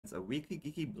Science, a weekly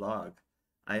geeky blog.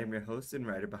 I am your host and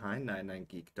writer behind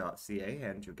 99geek.ca,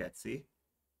 Andrew Geczy.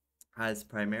 As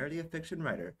primarily a fiction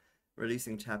writer,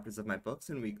 releasing chapters of my books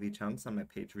in weekly chunks on my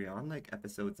Patreon, like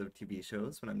episodes of TV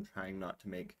shows when I'm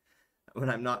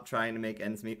not trying to make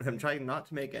ends meet, when I'm trying not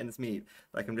to make ends meet,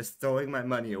 like I'm just throwing my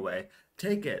money away.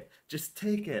 Take it, just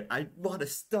take it. I want to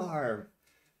starve.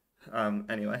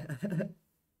 Anyway, I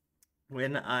don't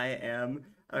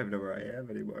even know where I am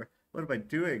anymore. What am I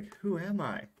doing? Who am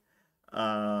I?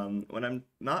 When I'm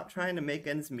not trying to make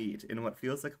ends meet in what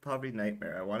feels like a poverty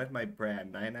nightmare, I wanted my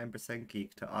brand, 99%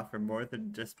 Geek, to offer more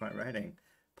than just my writing,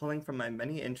 pulling from my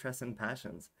many interests and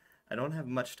passions. I don't have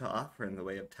much to offer in the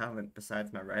way of talent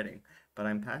besides my writing, but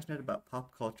I'm passionate about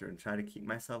pop culture and try to keep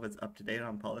myself as up to date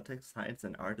on politics, science,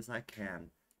 and art as I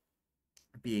can.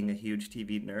 Being a huge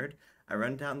TV nerd, I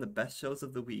run down the best shows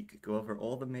of the week, go over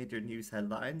all the major news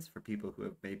headlines for people who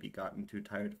have maybe gotten too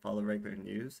tired to follow regular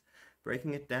news,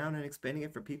 breaking it down and explaining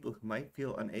it for people who might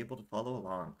feel unable to follow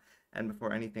along. And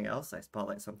before anything else, I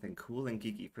spotlight something cool and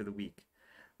geeky for the week.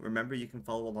 Remember, you can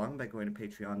follow along by going to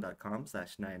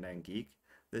patreon.com/99geek.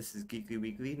 This is Geekly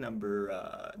Weekly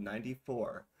number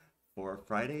 94 for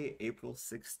Friday, April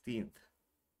 16th.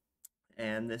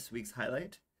 And this week's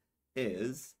highlight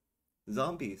is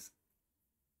zombies.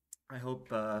 I hope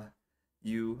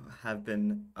you have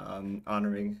been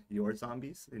honoring your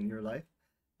zombies in your life.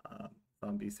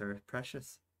 Zombies are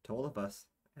precious to all of us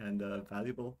and a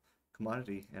valuable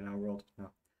commodity in our world.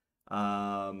 No.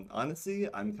 Honestly,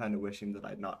 I'm kind of wishing that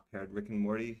I'd not paired Rick and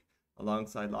Morty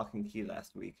alongside Lock and Key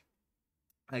last week.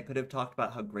 I could have talked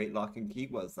about how great Lock and Key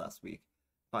was last week.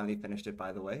 Finally finished it,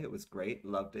 by the way. It was great.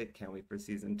 Loved it. Can't wait for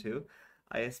season 2.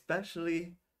 I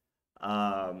especially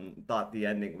thought the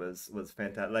ending was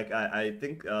fantastic. Like I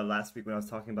think last week when I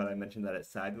was talking about it, I mentioned that it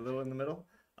sagged a little in the middle.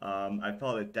 I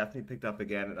felt it definitely picked up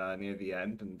again near the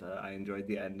end, and I enjoyed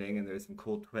the ending, and there's some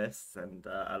cool twists, and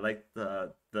I liked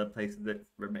the places that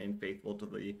remain faithful to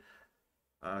the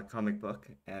comic book,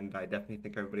 and I definitely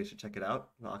think everybody should check it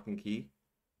out. Lock and Key,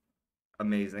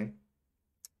 amazing.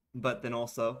 But then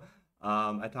also,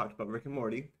 I talked about Rick and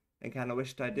Morty, and kind of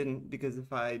wished I didn't, because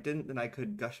if I didn't, then I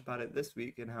could gush about it this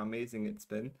week and how amazing it's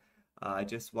been. I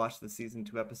just watched the season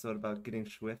 2 episode about getting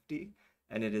Swifty,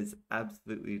 and it is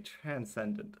absolutely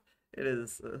transcendent. It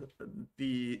is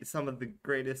the some of the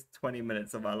greatest 20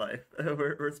 minutes of my life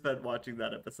were spent watching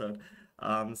that episode.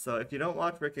 So if you don't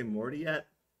watch Rick and Morty yet,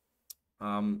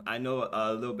 I know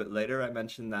a little bit later I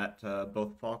mentioned that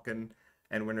both Falcon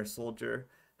and Winter Soldier,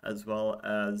 as well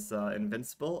as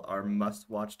Invincible, are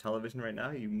must-watch television right now.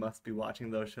 You must be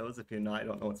watching those shows. If you're not, I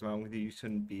don't know what's wrong with you. You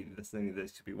shouldn't be listening to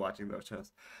this. You should be watching those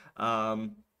shows.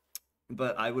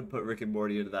 But I would put Rick and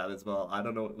Morty into that as well. I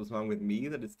don't know what was wrong with me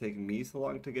that it's taken me so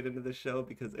long to get into this show,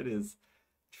 because it is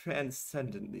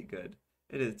transcendently good.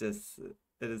 It is just,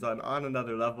 it is on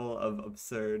another level of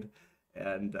absurd,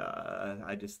 and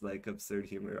I just like absurd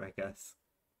humor, I guess.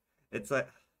 It's like,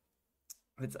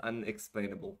 it's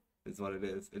unexplainable is what it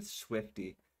is. It's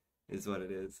Swifty is what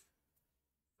it is.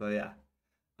 So yeah.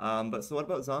 But so what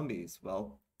about zombies?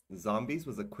 Well, zombies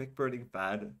was a quick burning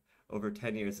fad over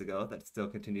 10 years ago that still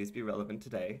continues to be relevant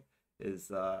today, is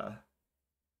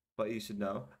what you should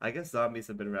know. I guess zombies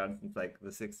have been around since like the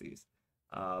 60s,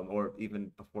 or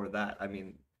even before that. I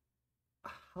mean,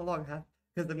 how long have,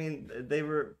 because I mean, they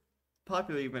were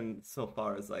popular even so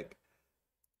far as like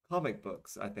comic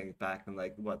books, I think, back in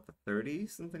like what, the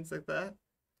 30s and things like that.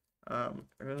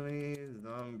 Early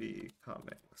zombie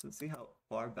comics. Let's see how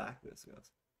far back this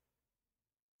goes.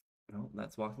 No,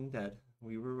 that's Walking Dead.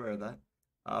 We were aware of that.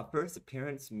 First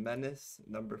appearance, Menace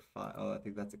 #5. Oh, I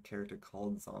think that's a character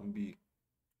called Zombie.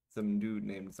 Some dude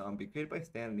named Zombie, created by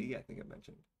Stan Lee, I think I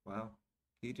mentioned. Wow,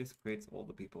 he just creates all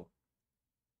the people.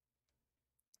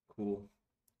 Cool.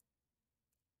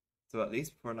 So at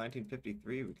least before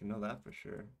 1953, we can know that for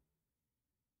sure.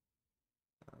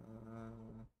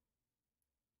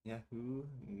 Yeah, who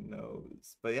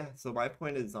knows? But yeah, so my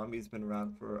point is zombies been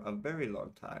around for a very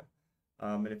long time.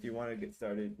 And if you want to get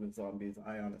started with zombies,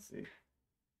 I honestly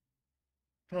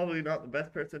probably not the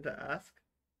best person to ask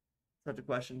such a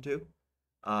question to.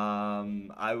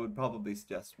 I would probably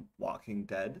suggest Walking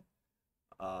Dead.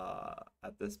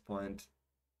 At this point,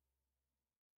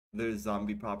 there's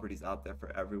zombie properties out there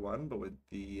for everyone, but with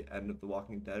the end of The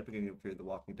Walking Dead, beginning of Fear the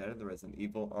Walking Dead, and the Resident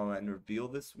Evil online reveal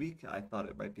this week, I thought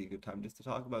it might be a good time just to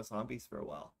talk about zombies for a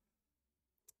while.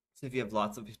 So if you have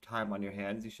lots of time on your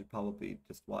hands, you should probably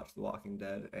just watch The Walking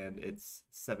Dead and its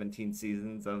 17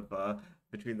 seasons of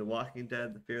between The Walking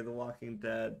Dead, The Fear the Walking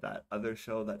Dead, that other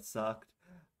show that sucked,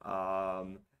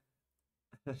 um,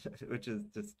 which is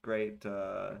just great.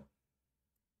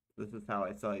 This is how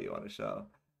I saw you on a show.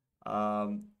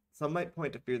 Some might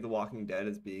point to Fear the Walking Dead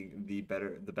as being the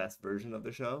best version of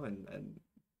the show, and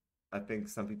I think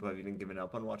some people have even given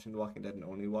up on watching The Walking Dead and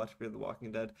only watch Fear the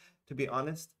Walking Dead. To be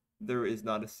honest, there is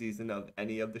not a season of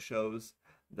any of the shows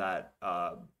that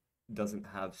doesn't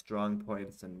have strong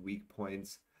points and weak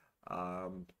points.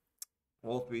 Um,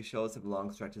 all three shows have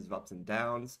long stretches of ups and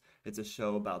downs. It's a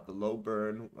show about the low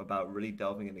burn, about really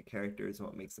delving into characters and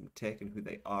what makes them tick and who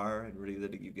they are, and really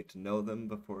letting you get to know them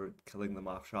before killing them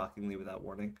off shockingly without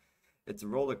warning. It's a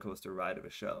roller coaster ride of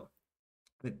a show,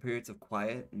 with periods of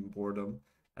quiet and boredom,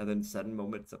 and then sudden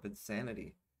moments of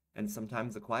insanity. And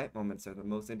sometimes the quiet moments are the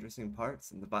most interesting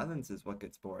parts, and the violence is what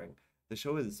gets boring. The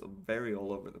show is very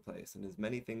all over the place and is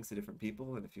many things to different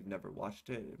people, and if you've never watched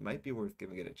it, it might be worth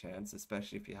giving it a chance,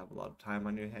 especially if you have a lot of time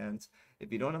on your hands. If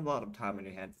you don't have a lot of time on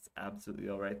your hands, it's absolutely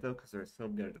all right though, because there are so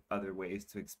many other ways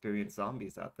to experience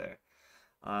zombies out there.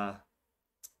 Uh,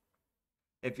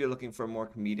 if you're looking for a more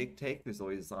comedic take, there's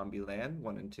always Zombieland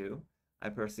 1 and 2. I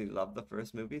personally love the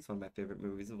first movie. It's one of my favorite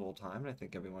movies of all time, and I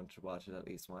think everyone should watch it at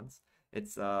least once.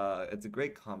 It's a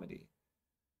great comedy.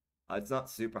 It's not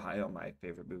super high on my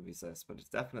favorite movies list, but it's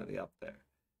definitely up there.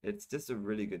 It's just a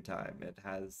really good time. It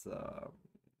has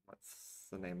what's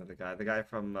the name of the guy? The guy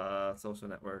from Social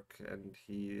Network, and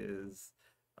he is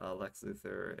Lex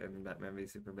Luthor in Batman v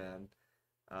Superman.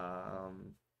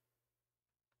 Um,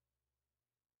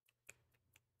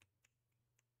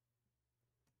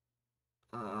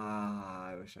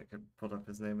 I wish I could pull up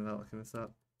his name without looking this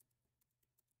up.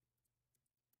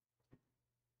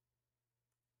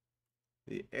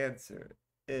 The answer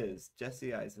is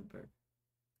Jesse Eisenberg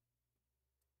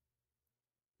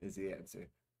is the answer.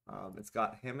 It's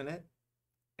got him in it,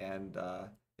 and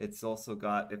it's also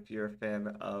got, if you're a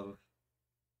fan of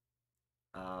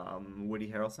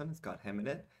Woody Harrelson, it's got him in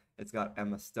it. It's got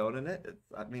Emma Stone in it.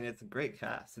 I mean, it's a great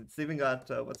cast. It's even got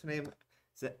what's her name?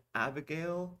 Is it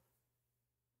Abigail?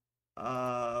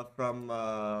 From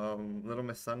Little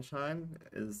Miss Sunshine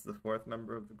is the fourth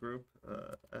member of the group.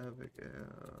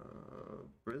 Abigail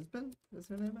Brisbane is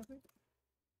her name, I think.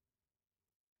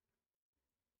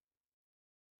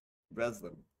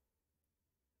 Breslin.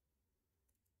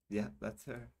 Yeah, that's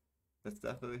her. That's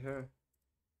definitely her.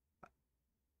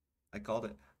 I called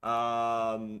it.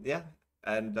 Yeah,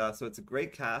 and so it's a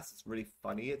great cast. It's really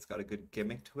funny. It's got a good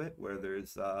gimmick to it, where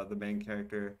there's the main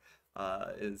character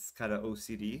is kind of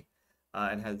OCD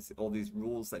and has all these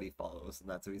rules that he follows, and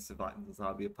that's how he survives the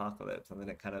zombie apocalypse. And then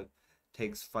it kind of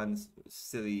takes fun,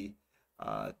 silly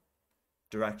uh,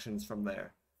 directions from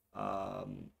there.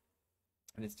 Um,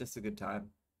 and it's just a good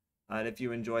time. And if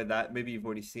you enjoyed that, maybe you've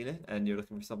already seen it and you're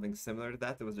looking for something similar to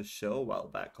that. There was a show a while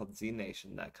back called Z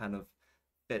Nation that kind of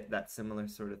fit that similar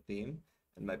sort of theme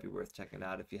and might be worth checking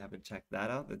out if you haven't checked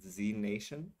that out. That's Z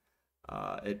Nation.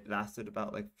 It lasted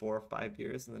about like 4 or 5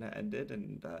 years and then it ended,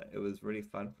 and it was really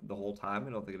fun the whole time. I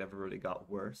don't think it ever really got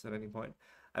worse at any point.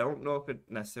 I don't know if it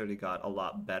necessarily got a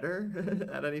lot better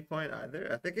at any point either.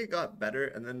 I think it got better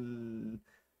and then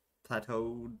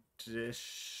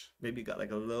plateaued-ish. Maybe got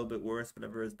like a little bit worse, but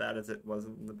never as bad as it was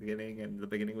in the beginning. And the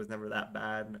beginning was never that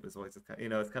bad, and it was always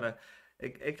kind of, it's kind of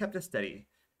it kept us steady.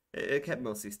 It kept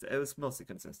it was mostly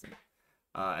consistent.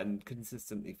 And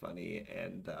consistently funny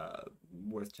and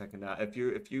worth checking out. If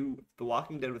The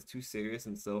Walking Dead was too serious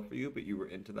and slow for you, but you were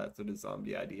into that sort of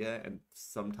zombie idea, and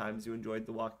sometimes you enjoyed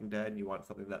The Walking Dead and you want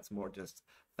something that's more just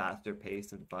faster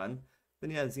paced and fun,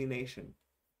 then yeah, Z Nation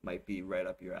might be right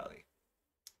up your alley.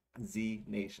 Z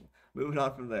Nation. Moving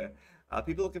on from there.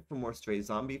 People looking for more straight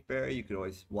zombie fare, you could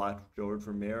always watch George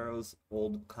Romero's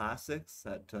old classics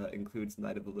that includes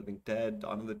Night of the Living Dead,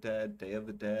 Dawn of the Dead, Day of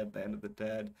the Dead, Land of the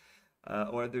Dead.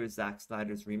 Or there's Zack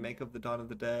Snyder's remake of The Dawn of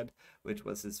the Dead, which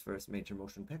was his first major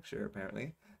motion picture,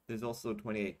 apparently. There's also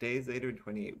 28 Days Later and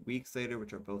 28 Weeks Later,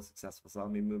 which are both successful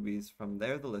zombie movies. From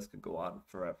there, the list could go on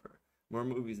forever. More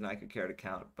movies than I could care to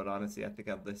count, but honestly, I think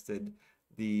I've listed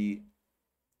the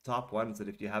top ones that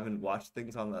if you haven't watched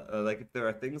things on the like if there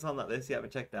are things on that list you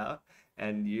haven't checked out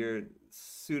and you're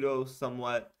pseudo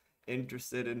somewhat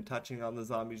interested in touching on the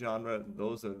zombie genre,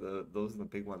 those are the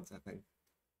big ones I think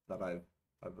that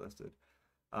I've listed.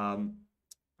 Um,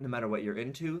 no matter what you're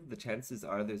into, the chances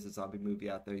are there's a zombie movie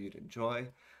out there you'd enjoy.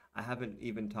 I haven't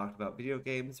even talked about video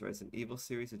games. Resident Evil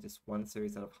series is just one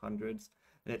series out of hundreds,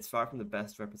 and it's far from the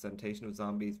best representation of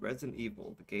zombies. Resident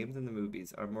Evil, the games and the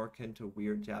movies, are more akin to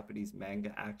weird Japanese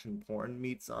manga action porn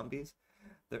meets zombies.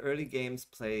 The early games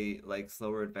play like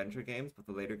slower adventure games, but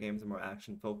the later games are more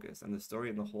action focused, and the story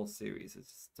in the whole series is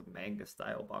just a manga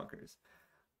style bonkers.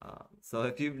 So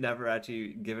if you've never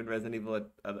actually given Resident Evil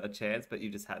a chance, but you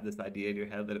just had this idea in your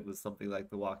head that it was something like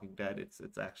The Walking Dead,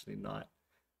 it's actually not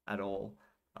at all.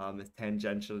 It's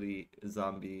tangentially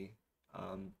zombie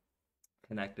um,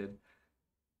 connected.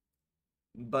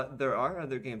 But there are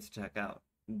other games to check out.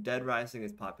 Dead Rising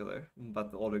is popular,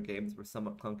 but the older games were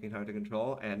somewhat clunky and hard to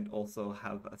control, and also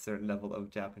have a certain level of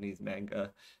Japanese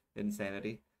manga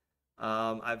insanity.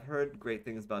 I've heard great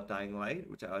things about Dying Light,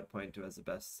 which I would point to as the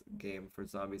best game for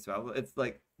zombie survival. It's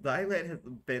like Dying Light has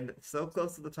been so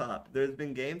close to the top. There's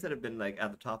been games that have been like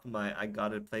at the top of my I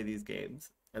gotta play these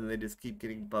games, and they just keep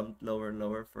getting bumped lower and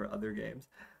lower for other games.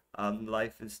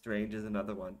 Life is Strange is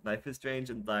another one. Life is Strange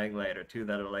and Dying Light are two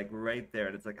that are like right there,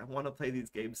 and it's like I want to play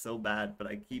these games so bad, but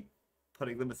I keep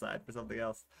putting them aside for something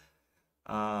else.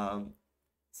 Um,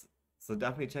 so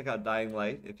definitely check out Dying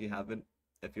Light if you haven't,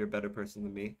 if you're a better person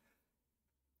than me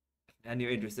and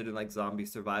you're interested in like zombie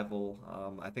survival.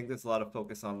 I think there's a lot of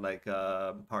focus on like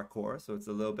parkour, so it's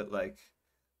a little bit like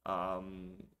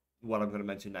um, what I'm going to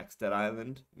mention next, Dead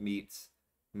Island meets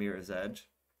Mirror's Edge.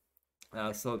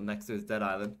 So next there's Dead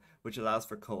Island, which allows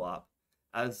for co-op,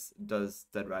 as does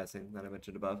Dead Rising that I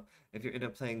mentioned above. If you're into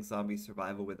playing zombie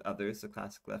survival with others, the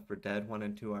classic Left 4 Dead 1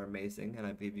 and 2 are amazing, and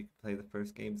I believe you can play the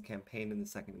first game's campaign in the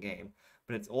second game,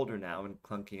 but it's older now and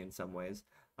clunky in some ways.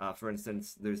 For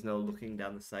instance, there's no looking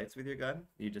down the sights with your gun.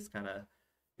 You're just kind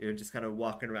of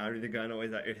walking around with your gun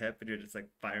always at your hip, and you're just like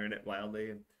firing it wildly,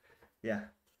 and yeah,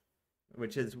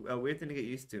 which is a weird thing to get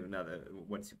used to now that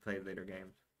once you play later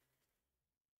games.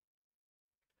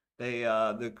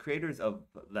 The creators of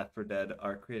Left 4 Dead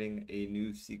are creating a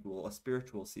new sequel, a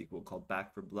spiritual sequel called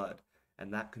Back 4 Blood,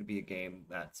 and that could be a game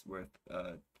that's worth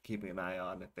keeping an eye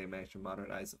on if they manage to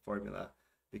modernize the formula,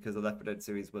 because the Left 4 Dead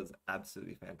series was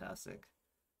absolutely fantastic.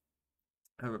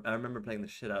 I remember playing the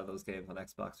shit out of those games on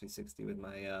Xbox 360 with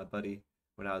my buddy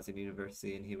when I was in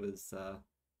university, and he was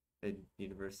in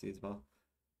university as well,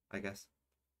 I guess.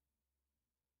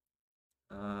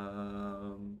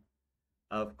 Um,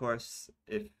 of course,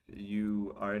 if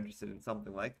you are interested in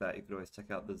something like that, you could always check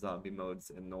out the zombie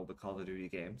modes in all the Call of Duty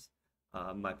games.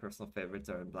 My personal favorites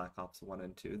are in Black Ops 1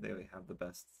 and 2. They have the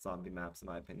best zombie maps in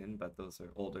my opinion, but those are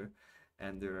older,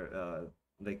 and the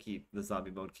zombie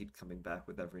mode keeps coming back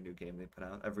with every new game they put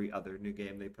out, every other new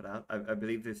game they put out. I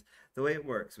believe there's the way it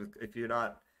works with if you're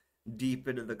not deep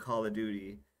into the Call of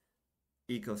Duty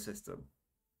ecosystem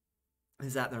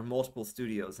is that there are multiple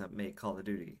studios that make Call of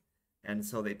Duty, and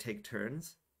so they take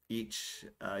turns each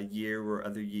year or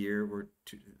other year, or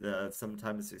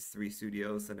sometimes there's three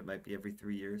studios, and it might be every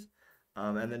 3 years.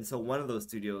 And then so one of those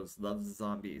studios loves the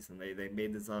zombies, and they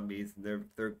made the zombies, and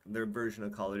their version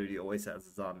of Call of Duty always has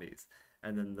the zombies.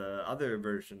 And then the other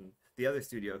version, the other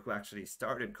studio who actually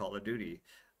started Call of Duty,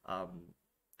 um,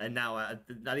 and now at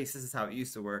least this is how it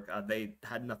used to work. They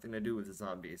had nothing to do with the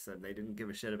zombies, and they didn't give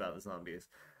a shit about the zombies.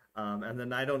 And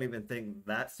then I don't even think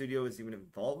that studio is even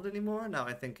involved anymore. Now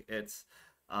I think it's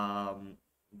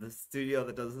the studio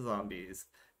that does the zombies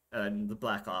and the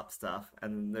Black Ops stuff.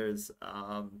 And there's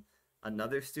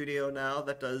another studio now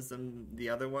that does the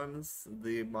other ones,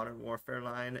 the Modern Warfare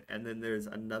line. And then there's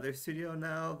another studio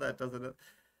now that does it.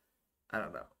 I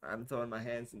don't know. I'm throwing my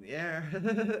hands in the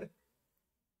air.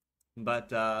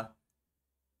 But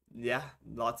yeah,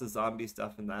 lots of zombie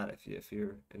stuff in that if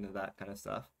you're into that kind of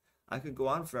stuff. I could go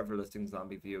on forever listing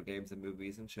zombie video games and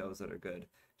movies and shows that are good.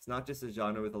 It's not just a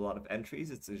genre with a lot of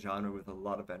entries, it's a genre with a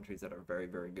lot of entries that are very,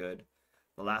 very good.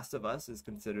 The Last of Us is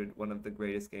considered one of the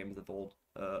greatest games of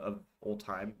old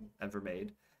time ever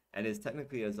made, and is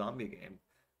technically a zombie game.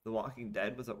 The Walking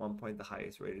Dead was at one point the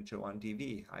highest rated show on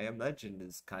TV. I Am Legend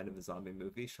is kind of a zombie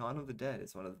movie. Shaun of the Dead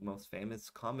is one of the most famous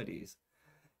comedies.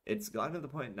 It's gotten to the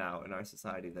point now in our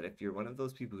society that if you're one of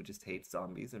those people who just hates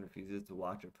zombies and refuses to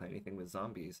watch or play anything with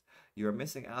zombies, you're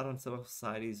missing out on some of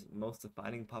society's most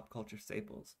defining pop culture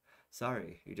staples.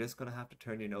 Sorry, you're just gonna have to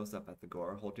turn your nose up at the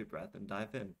gore, hold your breath, and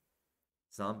dive in.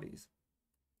 Zombies.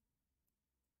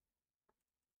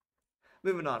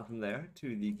 Moving on from there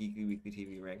to the Geekly Weekly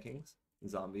TV rankings.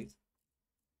 Zombies.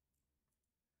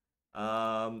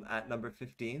 At number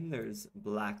 15, there's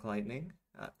Black Lightning.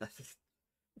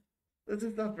 Let's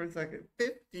just stop for a second.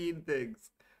 15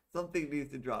 things. Something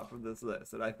needs to drop from this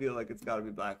list, and I feel like it's got to be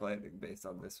Black Lightning based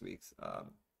on this week's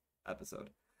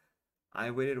episode.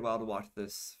 I waited a while to watch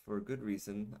this for a good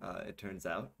reason, it turns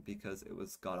out, because it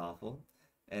was god awful.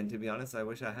 And to be honest, I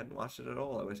wish I hadn't watched it at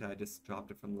all. I wish I had just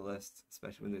dropped it from the list,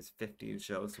 especially when there's 15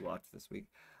 shows to watch this week.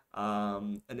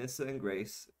 Anissa and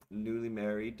Grace, newly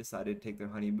married, decided to take their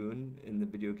honeymoon in the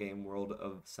video game world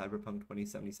of Cyberpunk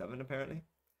 2077, apparently.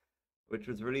 Which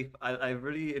was really, I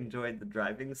really enjoyed the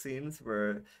driving scenes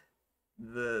where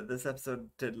this episode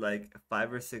did like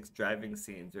 5 or 6 driving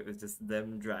scenes where it was just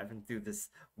them driving through this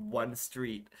one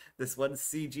street, this one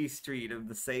CG street of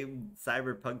the same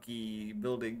cyberpunky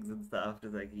buildings and stuff.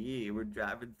 Just like, yeah, we're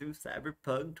driving through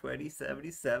Cyberpunk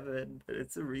 2077.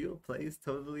 It's a real place,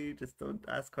 totally. Just don't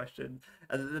ask questions.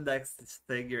 And then the next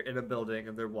thing, you're in a building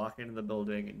and they're walking in the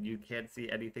building and you can't see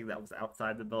anything that was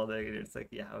outside the building, and it's like,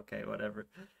 yeah, okay, whatever.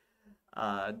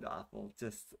 Awful.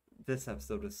 Just this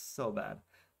episode was so bad.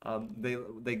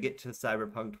 They get to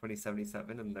Cyberpunk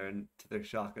 2077 and they're to their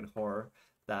shock and horror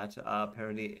that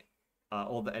apparently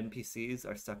all the NPCs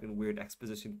are stuck in weird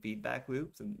exposition feedback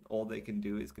loops, and all they can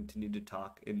do is continue to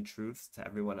talk in truths to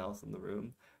everyone else in the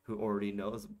room who already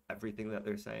knows everything that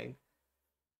they're saying.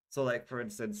 So, like, for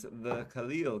instance, the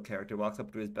Khalil character walks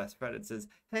up to his best friend and says,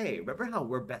 "Hey, remember how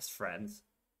we're best friends?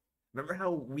 Remember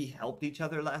how we helped each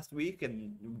other last week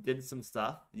and did some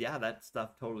stuff? Yeah, that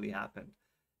stuff totally happened.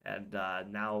 And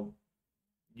now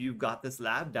you've got this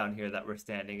lab down here that we're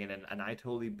standing in, and I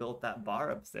totally built that bar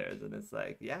upstairs." And it's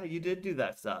like, yeah, you did do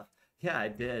that stuff. Yeah, I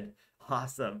did.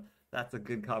 Awesome. That's a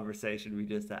good conversation we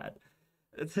just had.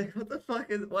 It's like, what the fuck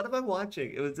what am I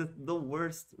watching? It was just the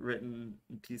worst written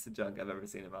piece of junk I've ever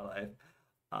seen in my life.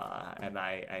 And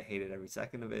I hated every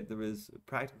second of it. There was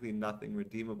practically nothing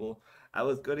redeemable. I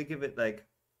was going to give it like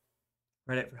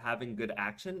credit for having good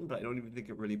action, but I don't even think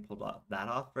it really pulled off that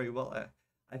off very well.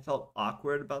 I felt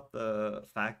awkward about the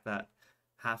fact that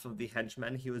half of the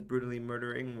henchmen he was brutally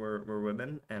murdering were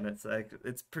women, and it's like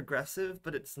it's progressive,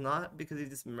 but it's not, because he's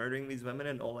just murdering these women,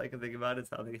 and all I can think about is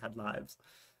how they had lives,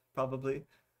 probably.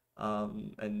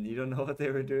 And you don't know what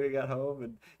they were doing at home,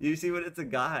 and you see when it's a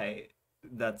guy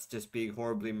that's just being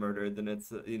horribly murdered, then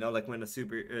it's like when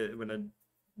a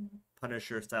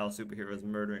Punisher style superhero is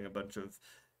murdering a bunch of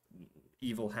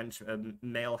evil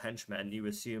male henchmen, you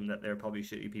assume that they're probably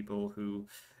shitty people who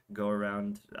go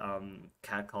around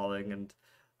catcalling and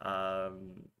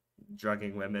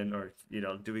drugging women, or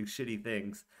doing shitty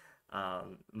things.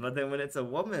 But then when it's a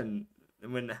woman,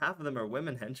 when half of them are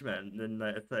women henchmen, then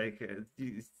it's like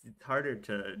it's harder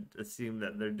to assume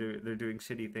that they're doing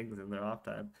shitty things in their off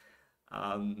time.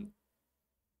 Um,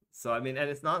 so I mean, and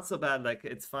it's not so bad. Like,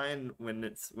 it's fine when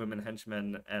it's women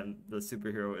henchmen and the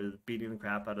superhero is beating the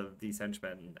crap out of these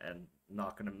henchmen and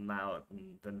knocking them out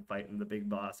and then fighting the big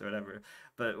boss or whatever.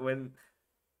 But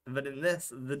in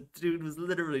this, the dude was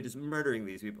literally just murdering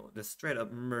these people, just straight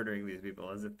up murdering these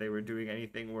people as if they were doing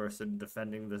anything worse than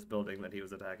defending this building that he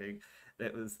was attacking.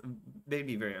 It was made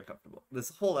me very uncomfortable. This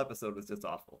whole episode was just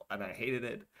awful, and I hated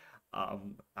it.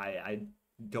 I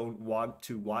don't want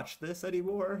to watch this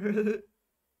anymore.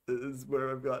 Is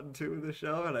where I've gotten to in the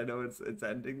show, and I know it's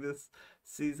ending this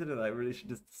season, and I really should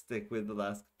just stick with the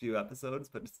last few episodes,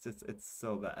 but it's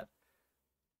so bad.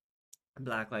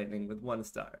 Black Lightning with 1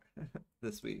 star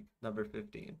this week, number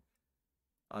 15,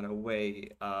 on a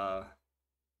way a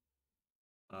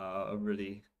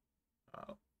really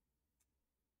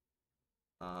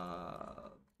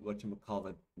what you call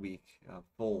it week, a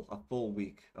full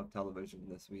week of television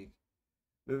this week.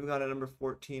 Moving on to number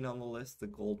 14 on the list, The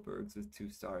Goldbergs with 2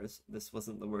 stars. This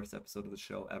wasn't the worst episode of the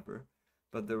show ever,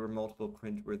 but there were multiple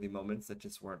cringeworthy moments that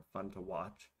just weren't fun to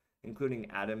watch,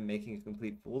 including Adam making a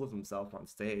complete fool of himself on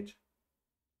stage.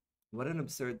 What an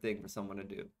absurd thing for someone to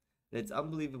do. It's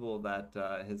unbelievable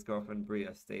that his girlfriend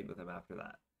Bria stayed with him after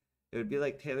that. It would be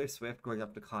like Taylor Swift going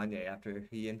up to Kanye after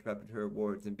he interrupted her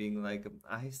awards and being like,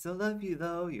 "I still love you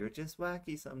though, you're just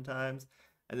wacky sometimes."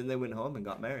 And then they went home and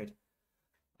got married.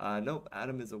 Nope,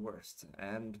 Adam is the worst,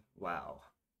 and wow.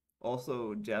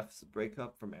 Also, Jeff's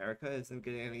breakup from Erica isn't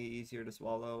getting any easier to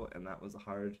swallow, and that was a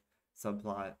hard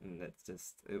subplot, and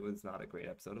it was not a great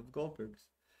episode of Goldbergs.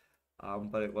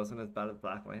 But it wasn't as bad as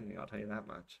Black Lightning, I'll tell you that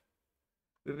much.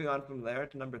 Moving on from there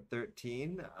to number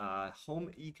 13,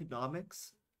 Home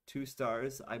Economics, 2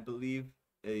 stars. I believe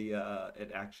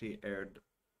it actually aired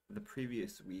the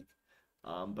previous week,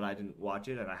 but I didn't watch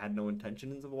it, and I had no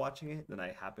intentions of watching it. Then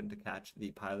I happened to catch the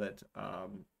pilot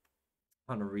on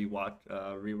a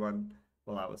rerun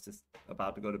while I was just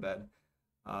about to go to bed.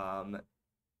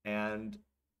 And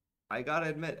I gotta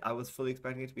admit, I was fully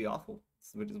expecting it to be awful,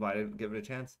 which is why I didn't give it a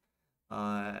chance.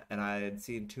 And I had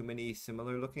seen too many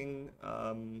similar looking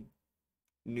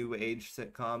new age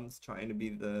sitcoms trying to be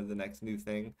the next new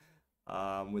thing,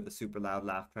 with a super loud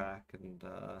laugh track and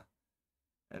a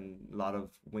lot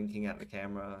of winking at the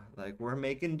camera, like we're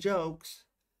making jokes.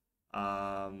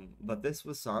 But this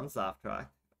was sans laugh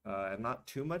track, and not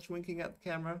too much winking at the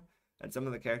camera. And some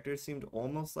of the characters seemed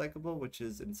almost likable, which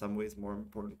is in some ways more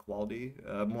important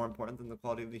than the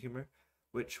quality of the humor,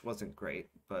 which wasn't great.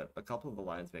 But a couple of the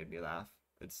lines made me laugh.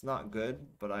 It's not good,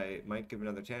 but I might give it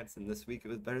another chance. And this week it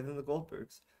was better than the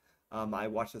Goldbergs. I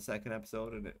watched the second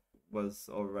episode and it was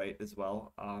all right as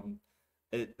well.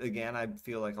 It again, I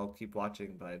feel like I'll keep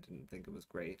watching, but I didn't think it was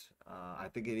great. I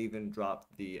think it even dropped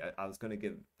the. I was gonna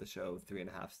give the show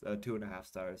 3.5, 2.5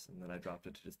 stars, and then I dropped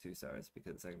it to just 2 stars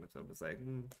because the second episode was like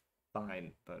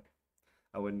fine, but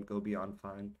I wouldn't go beyond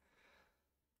fine.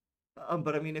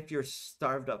 But I mean, if you're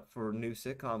starved up for new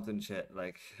sitcoms and shit,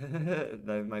 like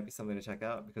that might be something to check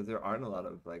out because there aren't a lot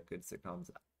of like good sitcoms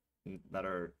that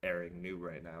are airing new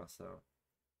right now. So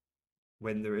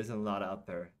when there isn't a lot out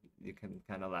there, you can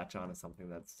kind of latch on to something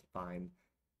that's fine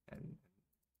and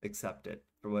accept it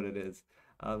for what it is.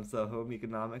 So Home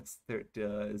Economics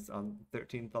is on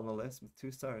 13th on the list with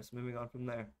 2 stars. Moving on from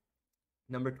there,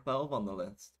 number 12 on the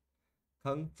list,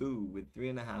 Kung Fu with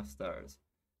 3.5 stars.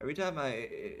 Every time I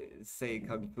say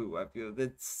Kung Fu, I feel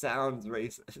that sounds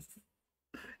racist.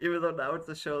 Even though now it's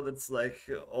a show that's like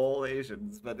all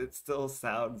Asians, but it still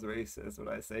sounds racist when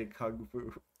I say Kung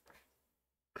Fu.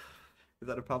 Is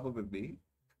that a problem with me?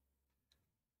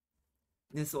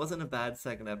 This wasn't a bad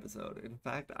second episode. In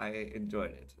fact, I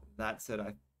enjoyed it. That said,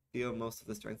 I feel most of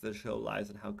the strength of the show lies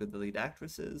in how good the lead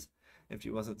actress is. If she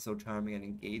wasn't so charming and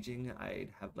engaging,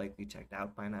 I'd have likely checked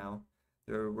out by now.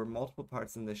 There were multiple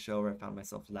parts in this show where I found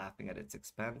myself laughing at its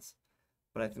expense,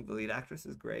 but I think the lead actress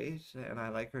is great, and I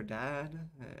like her dad,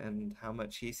 and how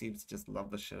much he seems to just love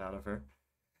the shit out of her.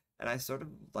 And I sort of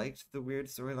liked the weird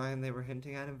storyline they were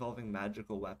hinting at involving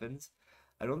magical weapons.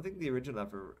 I don't think the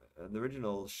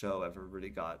original show ever really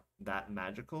got that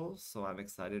magical, so I'm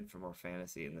excited for more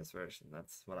fantasy in this version.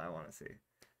 That's what I want to see.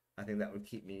 I think that would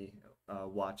keep me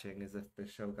watching as if the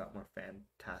show got more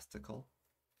fantastical.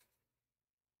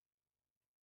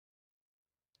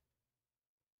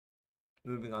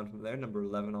 Moving on from there, number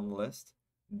 11 on the list,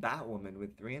 Batwoman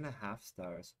with 3.5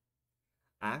 stars.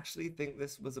 I actually think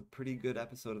this was a pretty good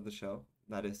episode of the show.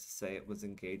 That is to say, it was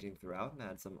engaging throughout and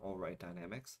had some alright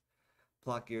dynamics.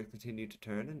 Plot gears continued to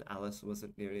turn, and Alice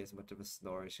wasn't nearly as much of a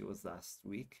snore as she was last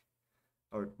week,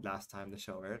 or last time the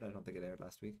show aired. I don't think it aired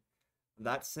last week.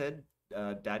 That said,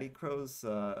 Daddy Crow's,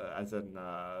 as in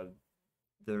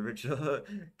the original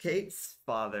Kate's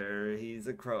father, he's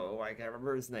a crow. I can't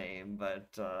remember his name,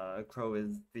 but crow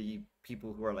is the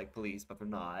people who are like police, but they're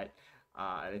not.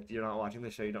 If you're not watching the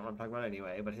show, you don't want to talk about it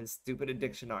anyway. But his stupid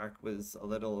addiction arc was a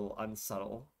little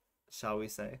unsubtle, shall we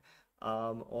say.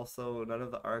 Also, none of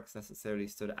the arcs necessarily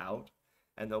stood out,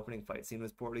 and the opening fight scene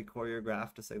was poorly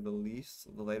choreographed, to say the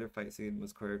least. The later fight scene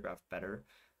was choreographed better,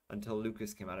 until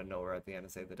Lucas came out of nowhere at the end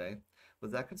to save the day.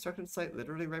 Was that construction site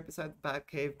literally right beside the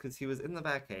Batcave? Because he was in the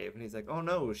Batcave, and he's like, oh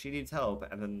no, she needs help.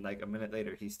 And then, like, a minute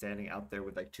later, he's standing out there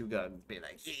with, like, 2 guns, being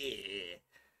like, yeah.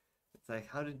 It's like,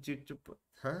 how did you...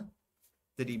 Huh?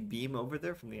 Did he beam over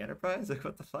there from the Enterprise? Like,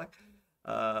 what the fuck?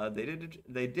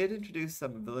 They did introduce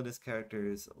some villainous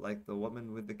characters, like the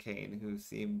woman with the cane, who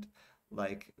seemed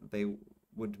like they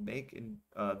would make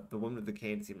the woman with the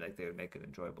cane seemed like they would make an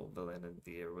enjoyable villain, and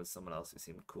there was someone else who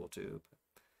seemed cool too.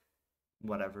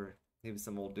 Whatever. He was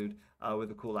some old dude with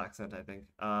a cool accent, I think.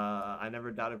 I never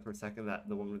doubted for a second that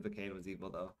the woman with the cane was evil,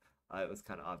 though. It was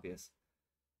kind of obvious.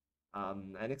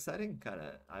 And exciting, kind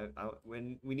of.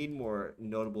 When we need more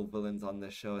notable villains on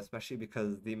this show, especially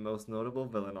because the most notable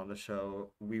villain on the show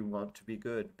we want to be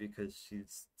good because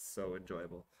she's so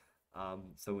enjoyable.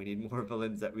 So we need more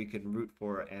villains that we can root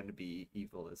for and be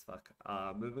evil as fuck.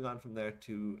 Moving on from there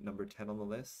to number 10 on the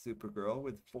list, Supergirl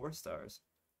with 4 stars,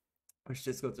 which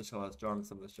just goes to show how strong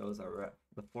some of the shows are. We're at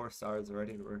the 4 stars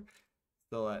already, and we're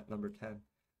still at number 10.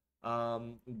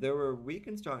 There were weak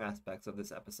and strong aspects of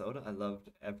this episode. I loved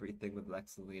everything with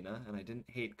Lex and Lena, and I didn't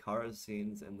hate Kara's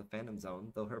scenes in the Phantom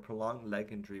Zone, though her prolonged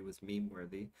leg injury was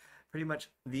meme-worthy. Pretty much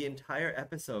the entire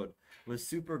episode was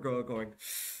Supergirl going,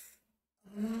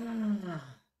 ah,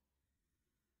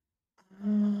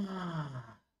 ah,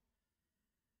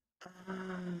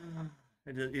 ah.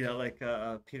 Like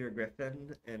Peter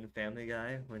Griffin in Family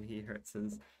Guy when he hurts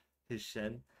his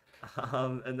shin.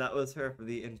 And that was her for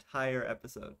the entire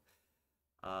episode.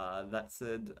 That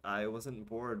said, I wasn't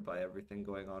bored by everything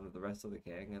going on with the rest of the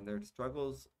gang and their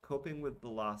struggles coping with the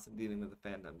loss and dealing with the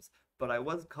fandoms, but I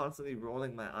was constantly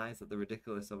rolling my eyes at the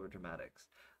ridiculous overdramatics.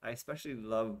 I especially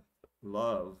loved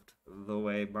the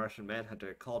way Martian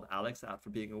Manhunter called Alex out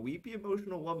for being a weepy,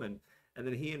 emotional woman, and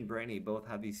then he and Brainy both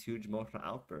have these huge emotional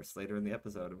outbursts later in the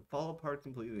episode and fall apart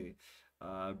completely.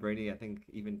 Brainy, I think,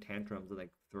 even tantrums and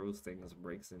like throws things,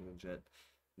 breaks things and shit,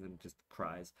 and then just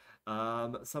cries.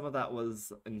 Some of that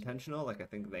was intentional, like I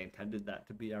think they intended that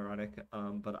to be ironic,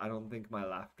 but I don't think my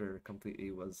laughter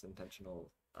completely was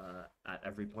intentional at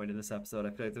every point in this episode.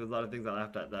 I feel like there was a lot of things I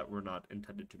laughed at that were not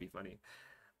intended to be funny.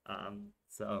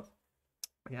 So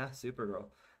yeah, Supergirl.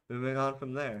 Moving on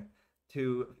from there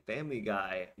to Family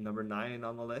Guy, number 9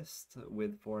 on the list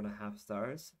with 4.5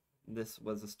 stars. This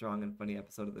was a strong and funny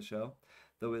episode of the show.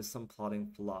 Though with some plotting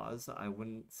flaws, I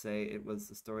wouldn't say it was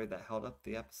the story that held up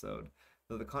the episode,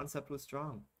 though the concept was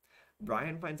strong.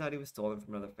 Brian finds out he was stolen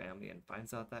from another family and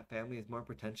finds out that family is more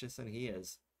pretentious than he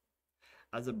is.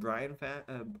 As a Brian fan,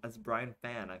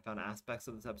 I found aspects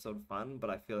of this episode fun, but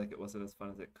I feel like it wasn't as fun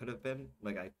as it could have been.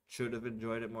 Like I should have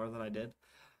enjoyed it more than I did.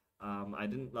 I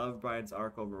didn't love Brian's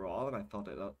arc overall, and I felt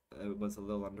it was a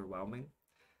little underwhelming.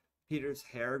 Peter's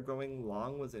hair growing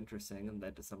long was interesting and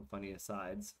led to some funny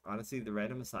asides. Honestly, the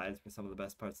random asides were some of the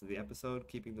best parts of the episode,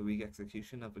 keeping the weak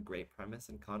execution of a great premise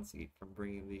and conceit from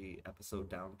bringing the episode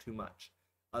down too much.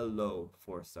 A low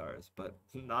 4 stars, but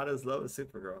not as low as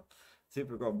Supergirl.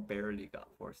 Supergirl barely got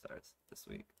 4 stars this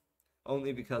week,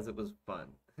 only because it was fun.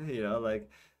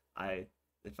 Like I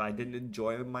if I didn't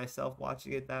enjoy myself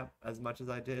watching it that as much as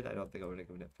I did, I don't think I would have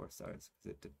given it 4 stars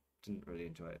because didn't really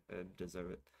enjoy it and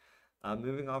deserve it.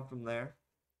 Moving on from there,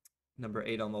 number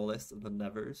 8 on the list of the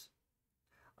Nevers.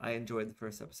 I enjoyed the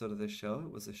first episode of this show.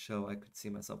 It was a show I could see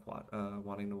myself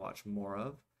wanting to watch more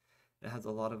of. It has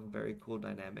a lot of very cool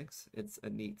dynamics. It's a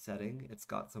neat setting. It's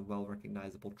got some well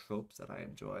recognizable tropes that I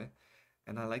enjoy.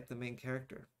 And I like the main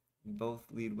character, both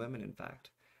lead women, in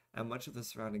fact, and much of the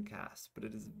surrounding cast, but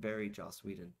it is very Joss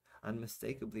Whedon,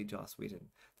 unmistakably Joss Whedon,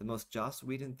 the most Joss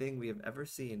Whedon thing we have ever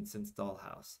seen since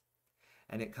Dollhouse.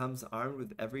 And it comes armed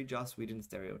with every Joss Whedon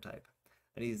stereotype.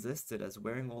 And he's listed as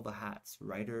wearing all the hats,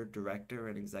 writer, director,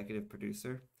 and executive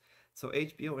producer. So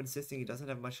HBO insisting he doesn't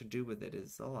have much to do with it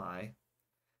is a lie.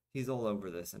 He's all over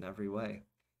this in every way.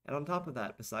 And on top of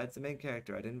that, besides the main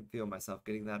character, I didn't feel myself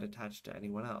getting that attached to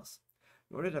anyone else.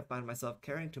 Nor did I find myself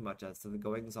caring too much as to the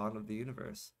goings-on of the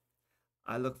universe.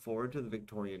 I look forward to the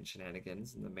Victorian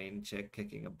shenanigans and the main chick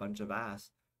kicking a bunch of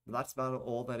ass, but that's about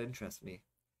all that interests me.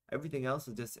 Everything else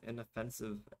is just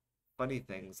inoffensive, funny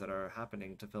things that are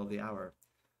happening to fill the hour.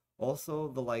 Also,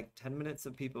 the 10 minutes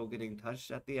of people getting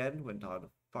touched at the end went on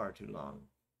far too long.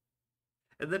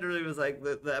 It literally was like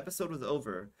the episode was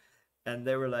over, and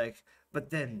they were like, but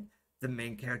then the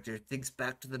main character thinks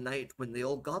back to the night when they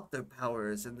all got their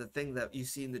powers, and the thing that you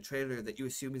see in the trailer that you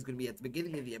assume is going to be at the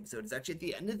beginning of the episode is actually at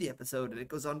the end of the episode, and it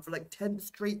goes on for 10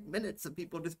 straight minutes of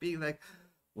people just being like,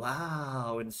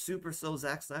 wow, and super slow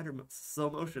Zack Snyder slow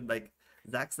motion,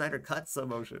 Zack Snyder cut slow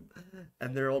motion,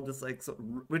 and they're all just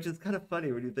which is kind of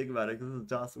funny when you think about it, because this is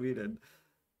Joss Whedon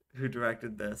who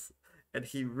directed this, and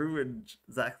he ruined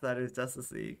Zack Snyder's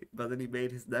Justice League, but then he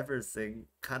made his Nevers sing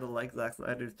kind of like Zack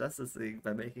Snyder's Justice League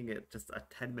by making it just a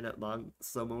 10-minute long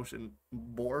slow motion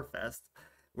bore fest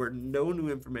where no new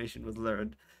information was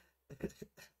learned.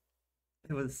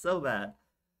 It was so bad.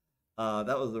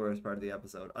 That was the worst part of the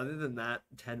episode. Other than that,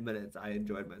 10 minutes, I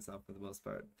enjoyed myself for the most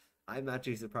part. I'm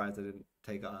actually surprised I didn't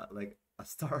take a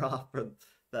star off for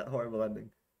that horrible ending.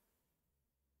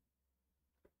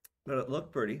 But it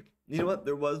looked pretty. You know what?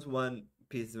 There was one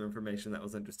piece of information that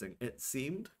was interesting. It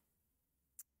seemed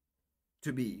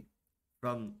to be,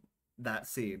 from that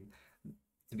scene,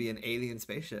 to be an alien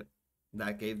spaceship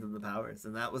that gave them the powers,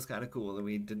 and that was kind of cool, and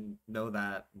we didn't know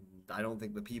that. I don't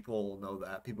think the people know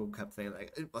that. People kept saying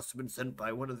it must have been sent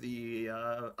by one of the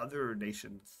other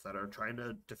nations that are trying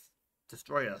to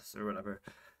destroy us or whatever,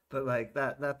 but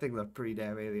that thing looked pretty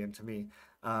damn alien to me.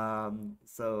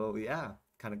 So yeah,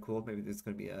 kind of cool. Maybe there's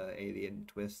going to be a alien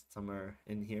twist somewhere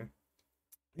in here.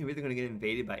 Maybe they're going to get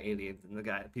invaded by aliens,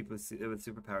 and people with superpowers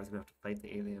are going to have to fight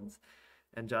the aliens,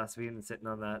 and Joss Whedon sitting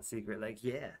on that secret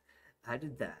yeah, I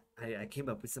did that. I came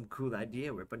up with some cool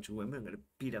idea where a bunch of women are going to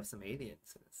beat up some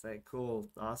aliens. It's cool,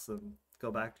 awesome.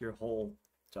 Go back to your hole,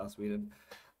 Joss Whedon.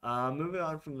 Moving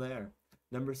on from there.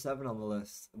 Number 7 on the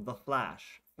list, The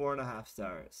Flash, 4.5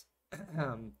 stars.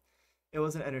 It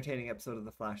was an entertaining episode of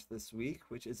The Flash this week,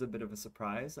 which is a bit of a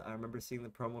surprise. I remember seeing the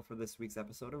promo for this week's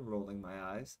episode and rolling my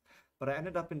eyes, but I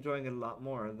ended up enjoying it a lot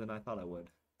more than I thought I would.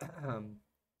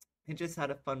 It just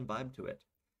had a fun vibe to it.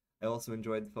 I also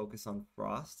enjoyed the focus on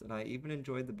Frost, and I even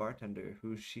enjoyed the bartender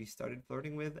who she started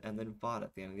flirting with and then fought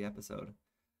at the end of the episode.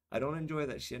 I don't enjoy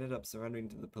that she ended up surrendering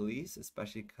to the police,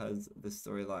 especially because the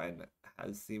storyline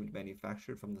has seemed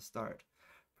manufactured from the start.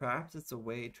 Perhaps it's a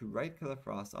way to write Killer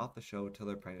Frost off the show till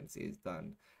her pregnancy is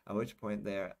done, at which point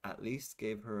they at least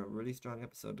gave her a really strong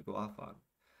episode to go off on.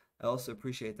 I also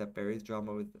appreciate that Barry's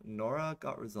drama with Nora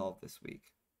got resolved this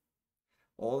week.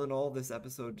 All in all, this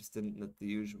episode just didn't let the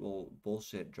usual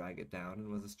bullshit drag it down and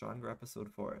was a stronger episode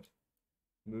for it.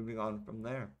 Moving on from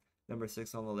there. Number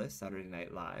 6 on the list, Saturday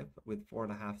Night Live, with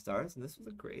 4.5 stars, and this was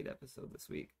a great episode this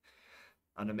week.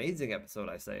 An amazing episode,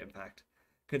 I say, in fact.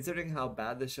 Considering how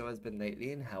bad the show has been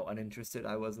lately and how uninterested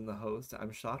I was in the host,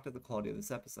 I'm shocked at the quality of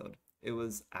this episode. It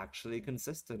was actually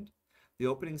consistent. The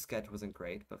opening sketch wasn't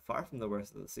great, but far from the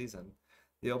worst of the season.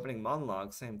 The opening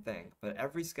monologue, same thing, but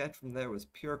every sketch from there was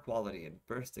pure quality and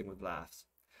bursting with laughs.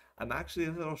 I'm actually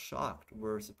a little shocked.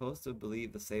 We're supposed to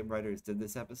believe the same writers did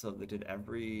this episode that did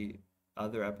every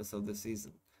other episode this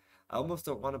season. I almost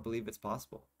don't want to believe it's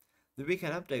possible. The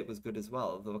weekend update was good as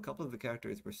well, though a couple of the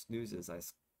characters were snoozes I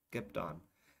skipped on.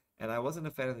 And I wasn't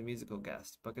a fan of the musical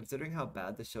guest, but considering how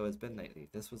bad the show has been lately,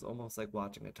 this was almost like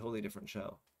watching a totally different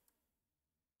show.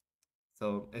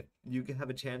 So if you can have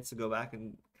a chance to go back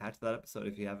and catch that episode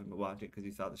if you haven't been watching it because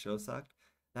you thought the show sucked,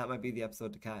 that might be the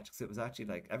episode to catch because it was actually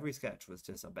like every sketch was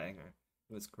just a banger.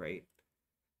 It was great.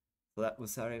 So that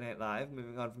was Saturday Night Live.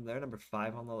 Moving on from there, number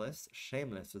 5 on the list,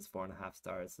 Shameless was 4.5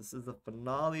 stars. This is the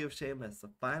finale of Shameless, the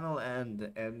final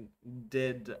end. And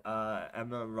did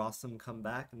Emma Rossum come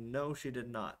back? No, she did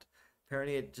not.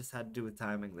 Apparently, it just had to do with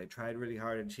timing. They tried really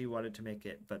hard, and she wanted to make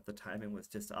it, but the timing was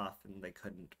just off, and they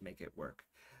couldn't make it work.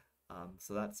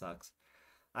 So that sucks.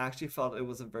 I actually felt it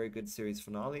was a very good series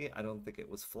finale. I don't think it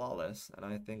was flawless, and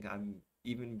I think I'm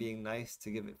even being nice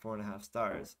to give it 4.5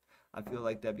 stars. I feel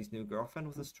like Debbie's new girlfriend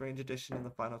was a strange addition in the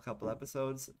final couple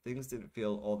episodes. Things didn't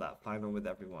feel all that final with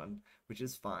everyone, which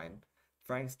is fine.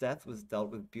 Frank's death was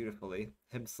dealt with beautifully.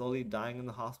 Him slowly dying in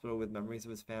the hospital with memories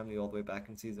of his family all the way back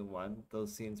in season 1,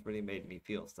 those scenes really made me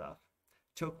feel stuff.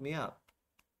 Choked me up.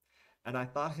 And I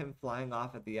thought him flying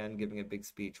off at the end giving a big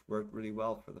speech worked really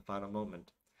well for the final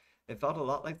moment. It felt a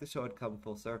lot like the show had come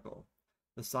full circle.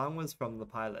 The song was from the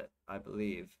pilot, I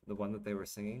believe, the one that they were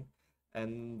singing,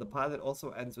 and the pilot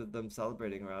also ends with them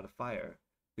celebrating around a fire.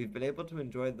 We've been able to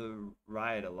enjoy the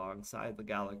ride alongside the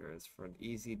Gallaghers for an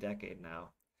easy decade now,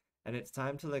 and it's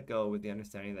time to let go with the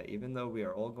understanding that even though we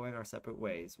are all going our separate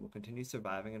ways, we'll continue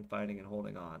surviving and fighting and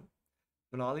holding on.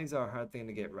 Finales are a hard thing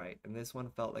to get right, and this one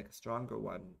felt like a stronger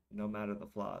one, no matter the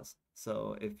flaws.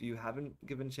 So if you haven't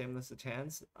given Shameless a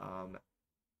chance,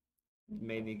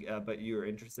 mainly, but you're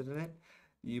interested in it,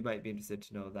 you might be interested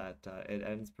to know that it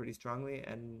ends pretty strongly,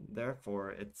 and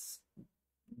therefore it's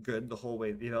good the whole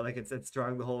way. Like it's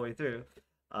strong the whole way through.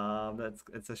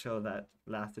 It's a show that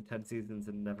lasted 10 seasons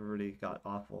and never really got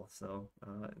awful, so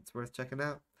it's worth checking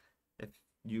out. If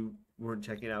you weren't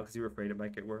checking it out because you were afraid it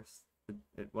might get worse,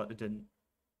 it didn't.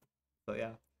 So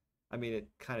yeah, I mean it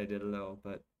kind of did a little,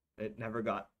 but it never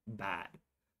got bad.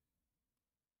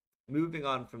 Moving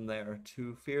on from there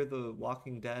to Fear the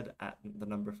Walking Dead at the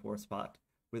number 4 spot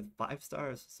with 5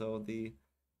 stars. So the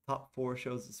top 4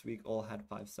 shows this week all had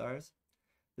 5 stars.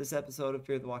 This episode of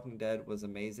Fear the Walking Dead was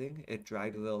amazing. It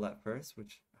dragged a little at first,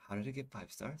 which, how did it get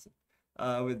 5 stars?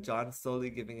 With John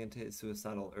slowly giving into his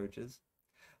suicidal urges.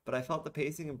 But I felt the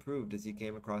pacing improved as he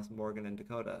came across Morgan and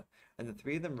Dakota, and the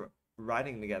three of them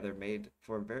riding together made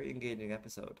for a very engaging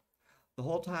episode. The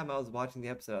whole time I was watching the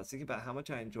episode, I was thinking about how much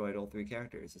I enjoyed all 3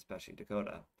 characters, especially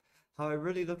Dakota. How I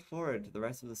really looked forward to the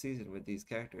rest of the season with these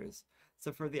characters.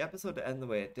 So for the episode to end the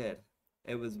way it did,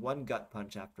 it was one gut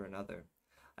punch after another.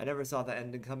 I never saw the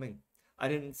ending coming. I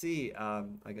didn't see, I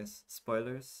guess,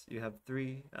 spoilers. You have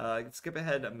 3. Skip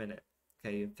ahead a minute.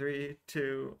 Okay, 3,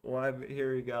 2, 1,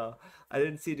 here we go. I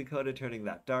didn't see Dakota turning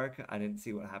that dark. I didn't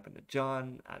see what happened to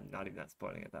John. I'm not even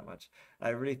spoiling it that much. I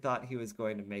really thought he was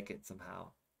going to make it somehow.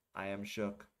 I am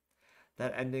shook.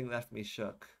 That ending left me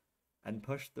shook and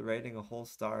pushed the rating a whole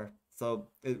star. So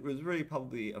it was really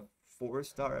probably a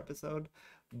 4-star episode,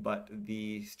 but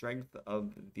the strength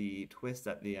of the twist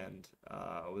at the end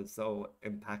was so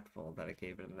impactful that it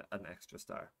gave it an extra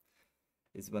star,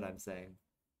 is what I'm saying.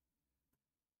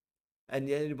 And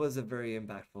yet it was a very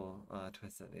impactful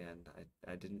twist at the end.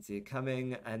 I didn't see it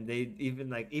coming, and they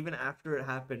even after it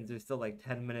happens, there's still like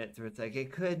 10 minutes where it's like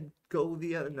it could go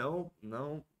the other. No,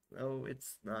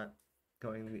 it's not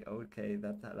going the okay.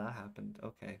 That happened.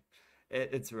 Okay,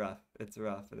 it's rough. It's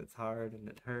rough and it's hard and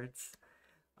it hurts.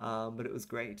 But it was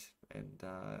great, and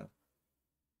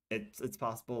it's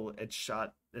possible it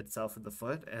shot itself in the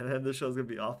foot, and then the show's gonna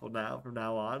be awful now from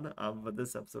now on. But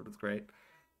this episode was great.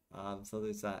 So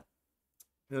there's that.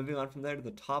 Moving on from there to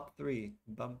the top 3.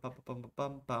 Top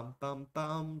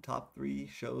 3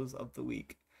 shows of the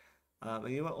week. And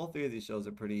you know what? All 3 of these shows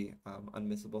are pretty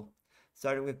unmissable.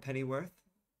 Starting with Pennyworth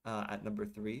at number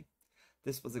 3.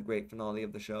 This was a great finale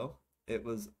of the show. It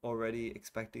was already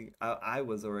expecting, I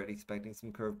was already expecting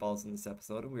some curveballs in this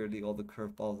episode, and weirdly all the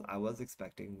curveballs I was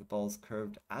expecting, the balls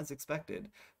curved as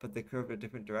expected, but they curved a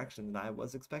different direction than I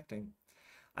was expecting.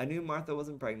 I knew Martha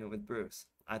wasn't pregnant with Bruce.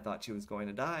 I thought she was going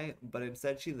to die, but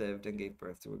instead she lived and gave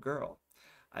birth to a girl.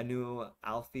 I knew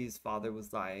Alfie's father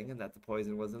was lying and that the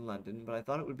poison was in London, but I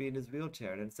thought it would be in his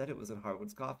wheelchair, and instead it was in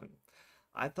Harwood's coffin.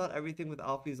 I thought everything with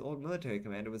Alfie's old military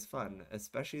commander was fun,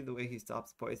 especially the way he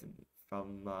stops poison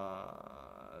from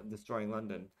destroying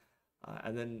London.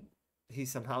 And then he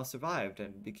somehow survived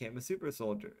and became a super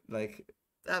soldier. Like,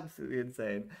 absolutely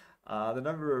insane. The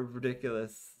number of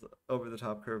ridiculous, over the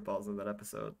top curveballs in that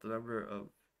episode, the number of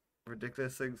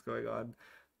ridiculous things going on.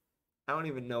 I don't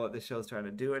even know what the show's trying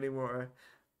to do anymore,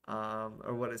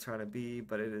 or what it's trying to be,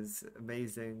 but it is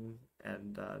amazing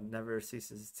and never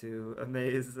ceases to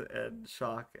amaze and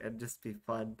shock and just be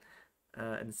fun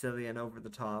and silly and over the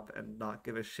top and not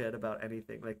give a shit about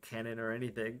anything like canon or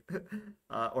anything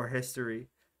or history.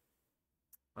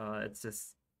 It's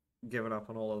just given up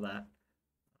on all of that.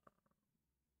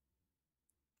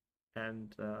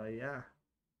 And yeah.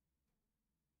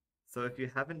 So if you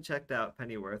haven't checked out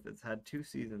Pennyworth, it's had 2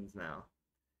 seasons now.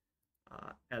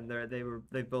 And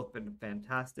they've both been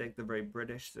fantastic. They're very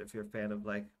British. If you're a fan of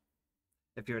like,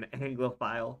 if you're an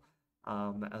Anglophile,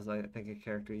 as I think a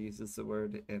character uses the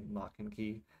word in Lock and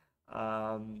Key,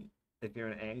 if you're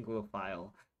an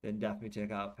Anglophile, then definitely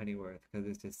check out Pennyworth because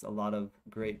there's just a lot of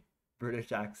great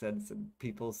British accents and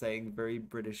people saying very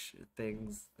British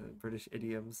things, British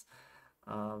idioms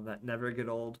that never get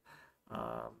old,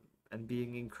 and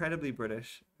being incredibly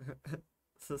British.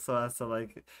 So as to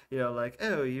like, like,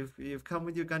 oh, you've come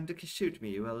with your gun to shoot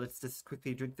me. Well, let's just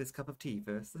quickly drink this cup of tea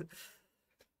first.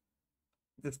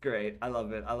 It's great. I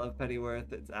love it. I love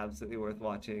Pennyworth. It's absolutely worth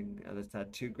watching. And it's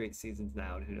had 2 great seasons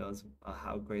now, and who knows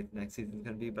how great the next season's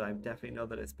going to be. But I definitely know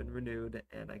that it's been renewed,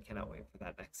 and I cannot wait for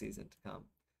that next season to come.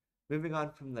 Moving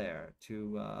on from there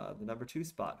to the number 2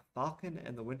 spot, Falcon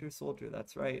and the Winter Soldier.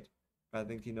 That's right. I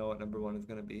think you know what number 1 is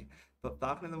going to be. But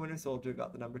Falcon and the Winter Soldier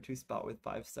got the number 2 spot with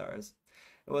 5 stars.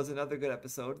 It was another good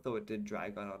episode, though it did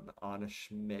drag on a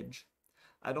smidge.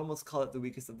 I'd almost call it the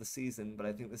weakest of the season, but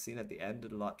I think the scene at the end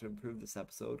did a lot to improve this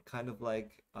episode. Kind of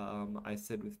like I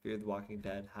said with Fear the Walking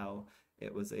Dead, how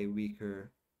it was a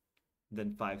weaker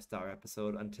than 5-star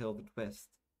episode until the twist,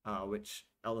 which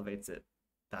elevates it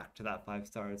back to that 5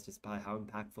 stars just by how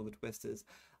impactful the twist is.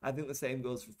 I think the same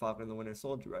goes for Falcon and the Winter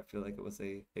Soldier. I feel like it was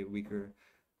a weaker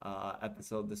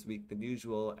episode this week than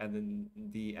usual, and then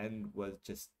the end was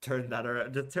just turned that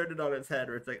around, just turned it on its head,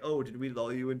 where it's like, oh, did we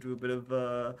lull you into a bit of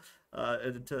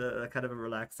into a kind of a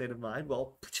relaxed state of mind?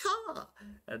 Well,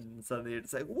 and suddenly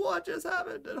it's like, what just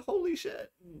happened? And holy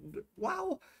shit! And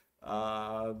wow.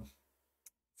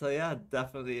 So yeah,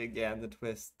 definitely again the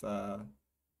twist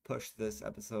pushed this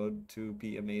episode to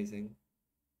be amazing,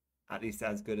 at least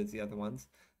as good as the other ones.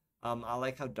 I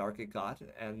like how dark it got,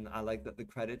 and I like that the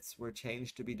credits were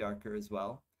changed to be darker as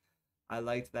well. I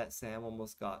liked that Sam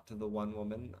almost got to the one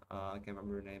woman. I can't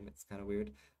remember her name. It's kind of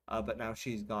weird. But now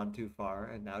she's gone too far,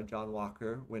 and now John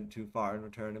Walker went too far in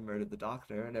return and murdered the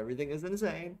doctor, and everything is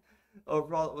insane.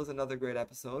 Overall, it was another great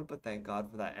episode, but thank God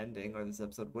for that ending, or this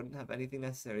episode wouldn't have anything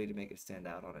necessary to make it stand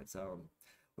out on its own.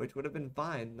 Which would have been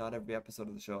fine. Not every episode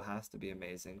of the show has to be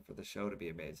amazing for the show to be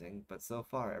amazing, but so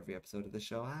far, every episode of the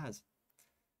show has.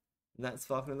 And that's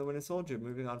Falcon and the Winter Soldier.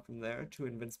 Moving on from there to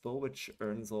Invincible, which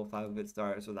earns all 5 of its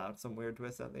stars without some weird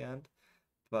twist at the end.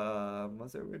 But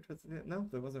was there a weird twist at the end? No,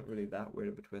 there wasn't really that weird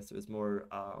of a twist. It was more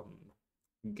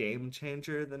game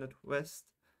changer than a twist.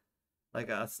 Like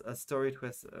a story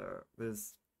twist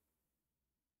was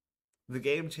the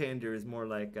game changer is more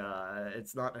like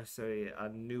it's not necessarily a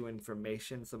new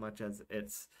information so much as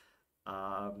it's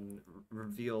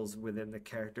reveals within the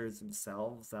characters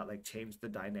themselves that like change the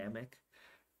dynamic.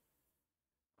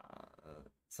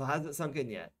 So has it sunk in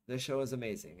yet? This show is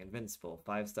amazing. Invincible,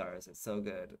 5 stars. It's so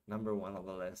good. Number 1 on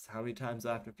the list. How many times do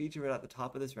I have to feature it at the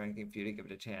top of this ranking for you to give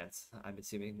it a chance? I'm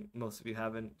assuming most of you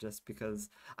haven't, just because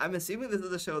I'm assuming this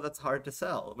is a show that's hard to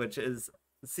sell, which is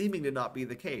seeming to not be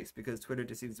the case because Twitter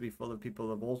just seems to be full of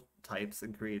people of all types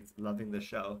and creeds loving the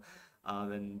show.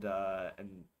 And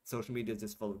social media is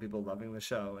just full of people loving the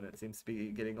show, and it seems to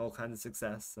be getting all kinds of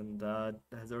success, and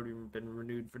has already been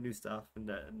renewed for new stuff, and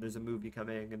there's a movie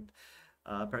coming, and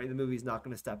apparently the movie's not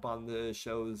going to step on the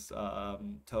show's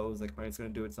toes. Like, apparently it's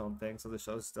going to do its own thing, so the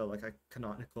show's still like a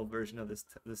canonical version of this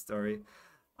story.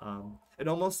 It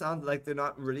almost sounds like they're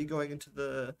not really going into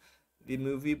the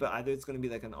movie, but either it's going to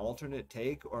be like an alternate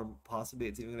take, or possibly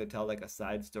it's even going to tell like a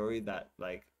side story that,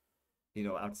 like,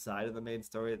 outside of the main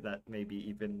story that maybe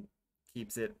even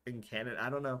keeps it in canon. I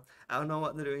don't know. I don't know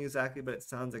what they're doing exactly, but it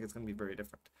sounds like it's going to be very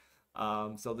different.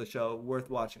 So the show worth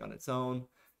watching on its own.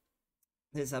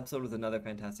 This episode was another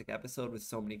fantastic episode with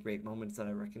so many great moments that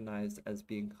I recognized as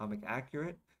being comic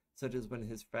accurate, such as when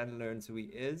his friend learns who he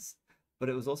is, but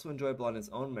it was also enjoyable on its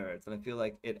own merits, and I feel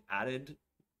like it added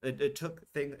it took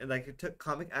it took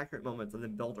comic accurate moments and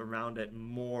then built around it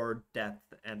more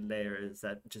depth and layers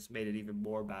that just made it even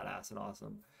more badass and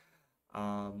awesome.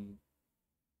 Um,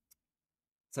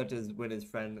 Such as when his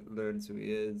friend learns who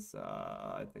he is.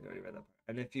 I think I already read that part.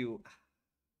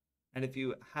 And if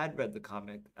you had read the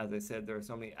comic, as I said, there are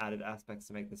so many added aspects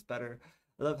to make this better.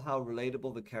 I love how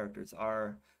relatable the characters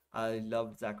are. I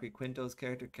loved Zachary Quinto's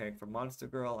character caring for Monster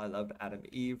Girl. I loved Adam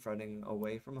Eve running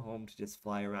away from home to just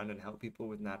fly around and help people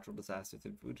with natural disasters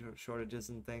and food shortages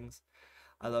and things.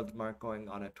 I loved Mark going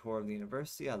on a tour of the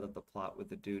university. I loved the plot with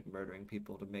the dude murdering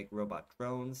people to make robot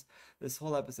drones. This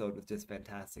whole episode was just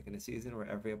fantastic in a season where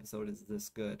every episode is this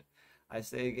good. I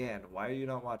say again, why are you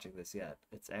not watching this yet?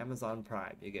 It's Amazon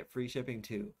Prime. You get free shipping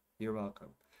too. You're welcome.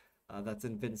 That's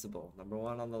Invincible,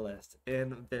 #1 on the list.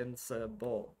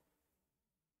 Invincible.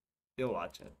 You'll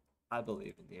watch it. I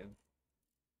believe in you.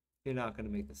 You're not going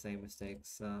to make the same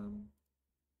mistakes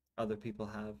other people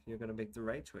have. You're going to make the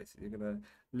right choices. You're going to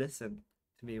listen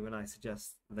to me when I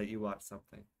suggest that you watch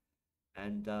something.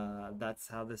 And that's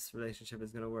how this relationship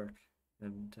is going to work.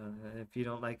 And if you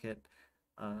don't like it,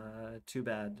 too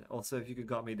bad. Also, if you could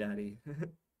call me daddy.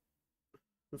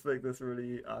 Let's make this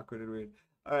really awkward and weird.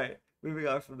 All right, moving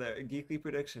on from there. Geekly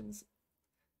predictions.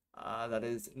 That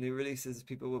is new releases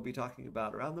people will be talking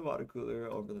about around the water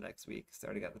cooler over the next week.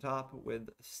 Starting at the top with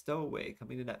Stowaway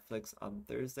coming to Netflix on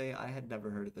Thursday. I had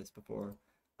never heard of this before.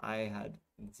 I had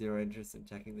zero interest in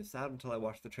checking this out until I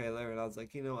watched the trailer and I was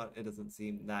like, you know what? It doesn't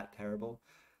seem that terrible.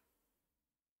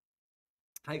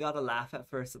 I got a laugh at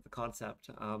first at the concept.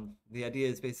 The idea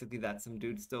is basically that some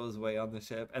dude stows away on the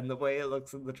ship, and the way it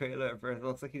looks in the trailer at first, it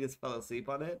looks like he just fell asleep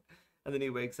on it, and then he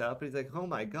wakes up and he's like, "Oh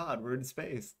my God, we're in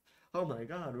space! Oh my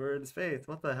God, we're in space!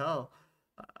 What the hell?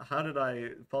 How did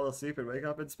I fall asleep and wake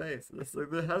up in space? This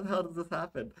like, how the hell does this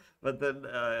happen?" But then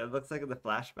it looks like in the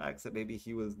flashbacks that maybe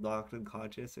he was knocked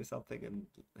unconscious or something and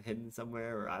hidden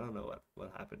somewhere, or I don't know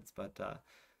what happens, but.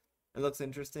 It looks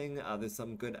interesting. There's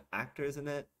some good actors in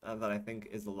it that I think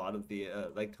is a lot of the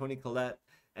like Toni Collette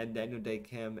and Daniel Day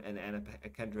Kim and Anna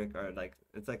Kendrick are like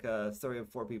it's like a story of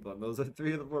four people, and those are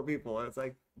three of the four people. And it's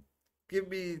like, give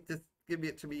me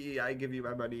it to me. I give you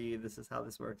my money. This is how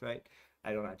this works, right?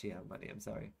 I don't actually have money. I'm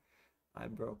sorry.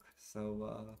 I'm broke.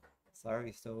 So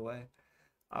sorry, still away.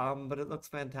 But it looks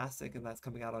fantastic, and that's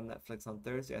coming out on Netflix on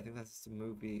Thursday. I think that's just a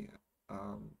movie.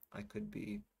 I could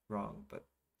be wrong, but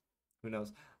who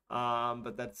knows?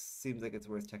 But that seems like it's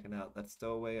worth checking out. That's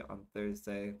Stowaway on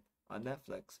Thursday on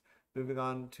Netflix. Moving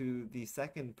on to the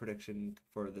second prediction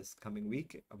for this coming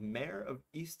week, Mayor of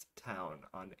Easttown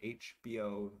on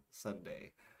HBO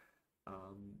Sunday.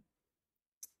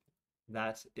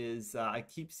 That is, I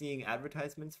keep seeing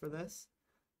advertisements for this,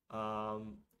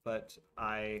 but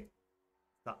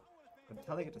stop. I'm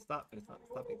telling it to stop, but it's not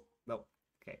stopping. No,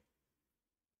 okay.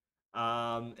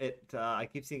 I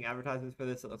keep seeing advertisements for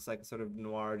this. It looks like a sort of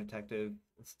noir detective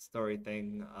story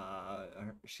thing.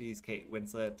 She's Kate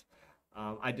Winslet.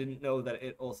 I didn't know that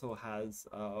it also has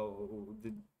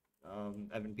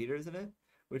Evan Peters in it,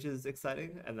 which is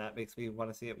exciting, and that makes me want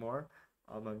to see it more.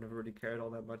 I've never really cared all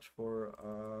that much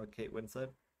for Kate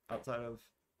Winslet outside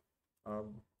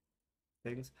of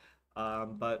things.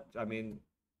 But I mean,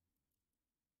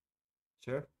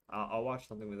 sure, I'll watch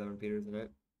something with Evan Peters in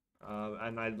it.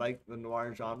 And I like the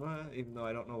noir genre, even though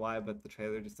I don't know why, but the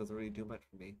trailer just doesn't really do much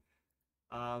for me.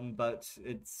 But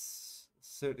it's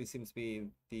certainly seems to be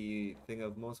the thing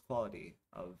of most quality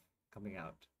of coming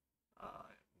out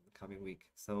in the coming week.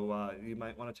 So you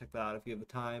might want to check that out if you have the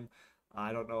time.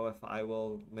 I don't know if I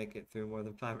will make it through more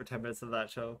than 5 or 10 minutes of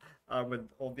that show. With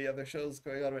all the other shows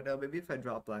going on right now, maybe if I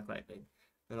drop Black Lightning,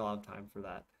 then I'll have time for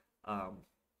that. I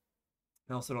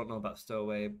also don't know about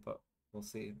Stowaway, but we'll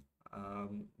see.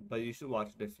 But you should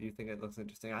watch it if you think it looks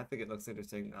interesting. I think it looks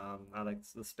interesting. I like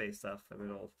the space stuff. I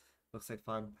mean, it all looks like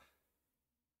fun.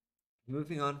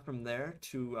 Moving on from there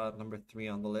to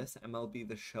 #3 on the list, MLB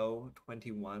The Show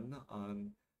 21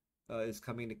 on is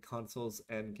coming to consoles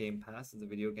and Game Pass. It's a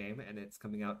video game, and it's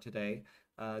coming out today.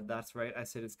 That's right. I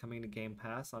said it's coming to Game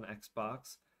Pass on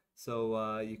Xbox.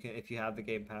 So you can, if you have the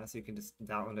Game Pass, you can just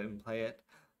download it and play it.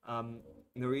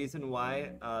 The reason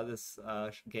why this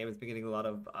game has been getting a lot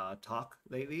of talk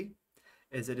lately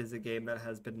is it is a game that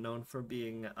has been known for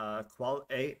being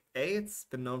it's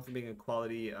been known for being a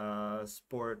quality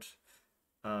sport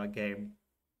game.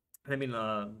 I mean,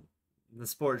 the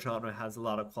sport genre has a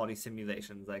lot of quality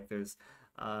simulations. Like there's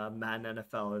Madden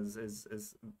NFL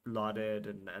is lauded,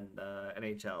 and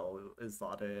NHL is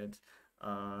lauded,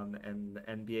 and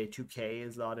NBA 2K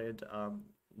is lauded.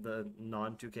 The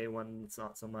non 2K one, it's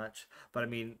not so much. But I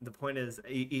mean, the point is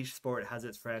each sport has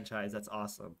its franchise. That's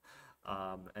awesome.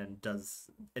 and does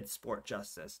its sport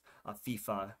justice.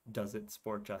 FIFA does its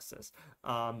sport justice.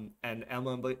 And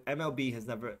MLB has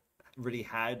never really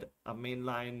had a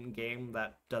mainline game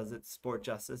that does its sport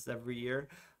justice every year.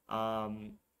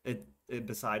 Um, it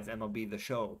besides MLB The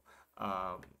Show,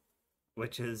 um,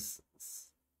 which is,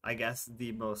 I guess,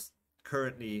 the most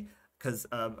currently, because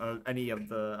any of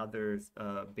the other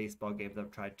baseball games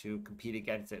I've tried to compete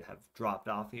against it have dropped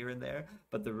off here and there.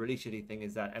 But the really shitty thing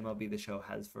is that MLB The Show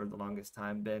has for the longest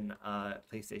time been a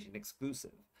PlayStation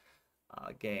exclusive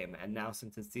game, and now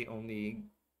since it's the only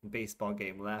baseball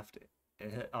game left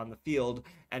on the field,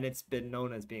 and it's been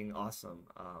known as being awesome,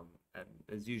 and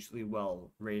is usually well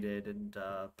rated and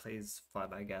plays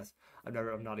fun, I guess.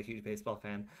 I'm not a huge baseball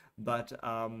fan, but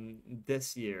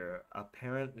this year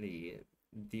apparently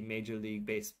the Major League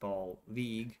Baseball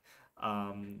League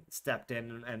stepped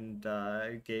in and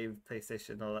gave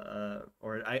PlayStation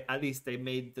at least they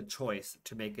made the choice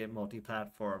to make it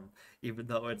multi-platform, even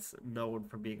though it's known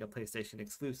for being a PlayStation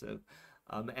exclusive.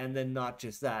 And then not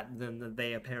just that, then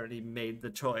they apparently made the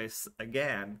choice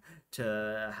again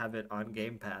to have it on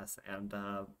Game Pass. And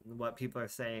what people are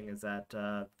saying is that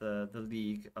the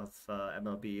league of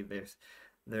MLB,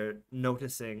 they're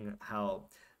noticing how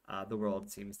the world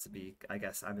seems to be, I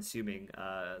guess I'm assuming,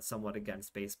 somewhat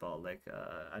against baseball. Like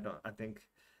I think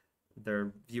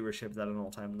their viewership is at an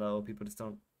all-time low. People just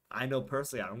don't. I know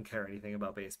personally, I don't care anything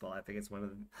about baseball. I think it's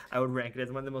I would rank it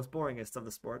as one of the most boringest of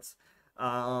the sports.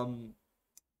 Um,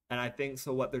 and I think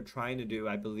so. What they're trying to do,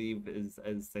 I believe, is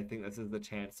I think this is the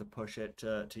chance to push it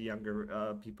to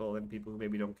younger people and people who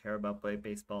maybe don't care about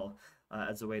baseball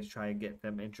as a way to try and get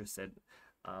them interested.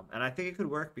 And I think it could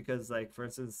work because, like, for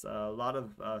instance, a lot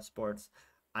of sports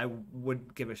I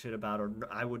wouldn't give a shit about, or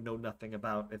I would know nothing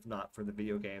about if not for the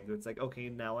video games. It's like, okay,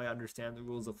 now I understand the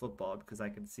rules of football because I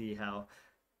can see how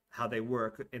they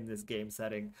work in this game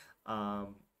setting.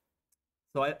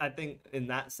 So I think in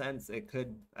that sense it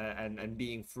could and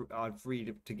being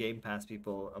free to Game Pass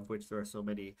people, of which there are so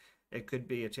many, it could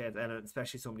be a chance, and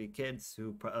especially so many kids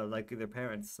who like their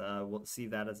parents will see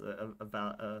that as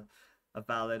a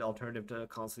valid alternative to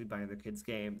constantly buying their kids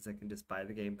games. They can just buy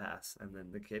the Game Pass, and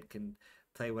then the kid can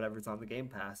play whatever's on the Game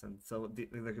Pass, and so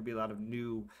there could be a lot of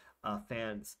new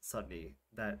fans suddenly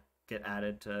that get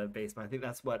added to baseball. I think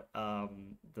that's what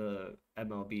the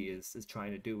MLB is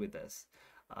trying to do with this.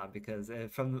 Because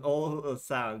from all the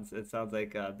sounds, it sounds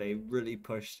like they really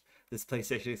pushed this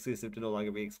PlayStation exclusive to no longer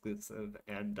be exclusive,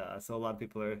 and so a lot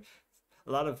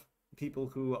of people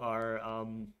who are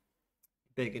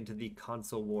big into the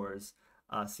console wars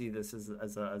see this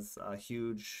as a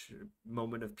huge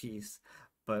moment of peace.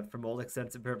 But from all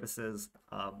extents and purposes,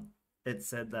 it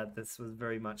said that this was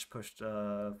very much pushed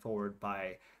forward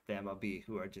by the MLB,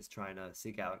 who are just trying to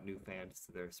seek out new fans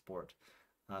to their sport.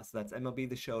 So that's MLB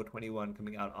The Show 21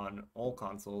 coming out on all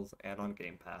consoles and on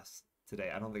Game Pass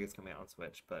today. I don't think it's coming out on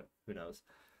Switch, but who knows.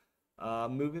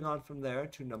 Moving on from there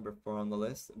to number 4 on the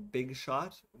list, Big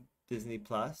Shot, Disney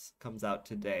Plus, comes out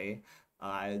today.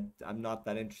 I'm not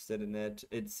that interested in it.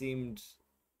 It seemed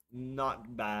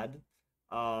not bad,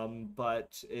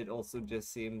 but it also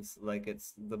just seems like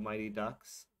it's the Mighty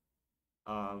Ducks,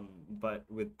 but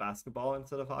with basketball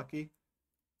instead of hockey.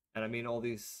 And I mean, all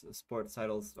these sports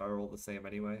titles are all the same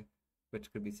anyway,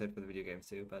 which could be said for the video games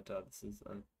too. But this is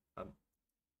a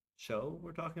show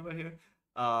we're talking about here.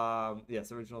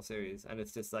 Yes, original series, and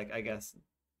it's just like, I guess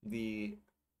the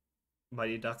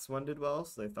Mighty Ducks one did well,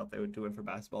 so they thought they would do it for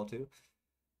basketball too.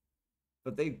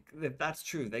 But if that's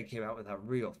true, they came out with that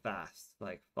real fast.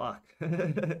 Like, fuck.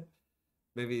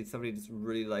 Maybe somebody just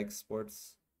really likes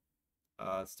sports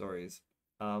stories.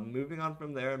 Moving on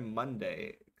from there,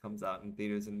 Monday comes out in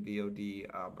theaters and VOD.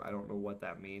 I don't know what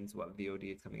that means, what VOD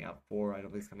it's coming out for. I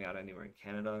don't think it's coming out anywhere in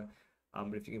Canada.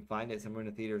 But if you can find it somewhere in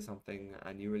a theater or something,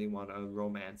 and you really want a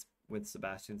romance with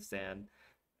Sebastian Stan,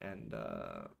 and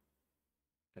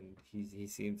he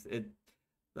seems it.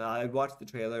 I watched the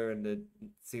trailer and it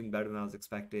seemed better than I was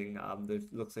expecting. There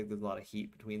looks like there's a lot of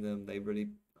heat between them. They really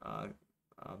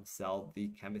sell the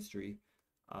chemistry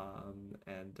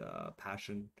and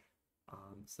passion.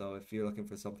 So if you're looking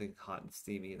for something hot and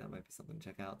steamy, that might be something to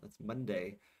check out. That's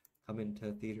Monday, coming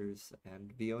to theaters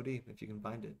and VOD if you can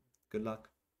find it. Good luck.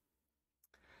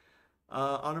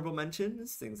 Honorable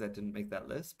mentions, things that didn't make that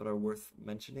list but are worth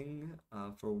mentioning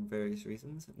for various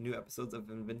reasons. New episodes of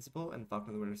Invincible and Falcon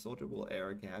and the Winter Soldier will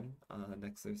air again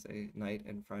next Thursday night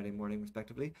and Friday morning,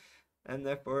 respectively. And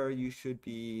therefore, you should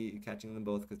be catching them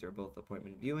both because they're both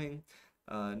appointment viewing.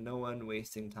 No one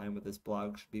wasting time with this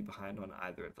blog should be behind on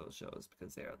either of those shows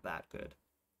because they are that good.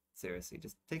 Seriously,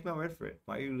 just take my word for it.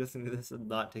 Why are you listening to this and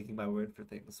not taking my word for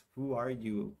things? Who are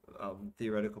you,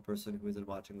 theoretical person who isn't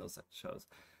watching those shows?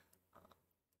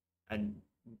 And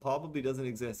probably doesn't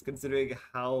exist considering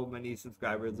how many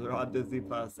subscribers are on Disney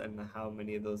Plus and how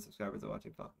many of those subscribers are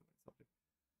watching Falcon.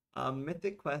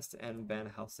 Mythic Quest and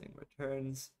Van Helsing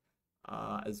returns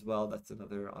as well. That's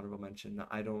another honorable mention.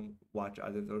 I don't watch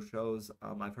either of those shows.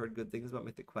 I've heard good things about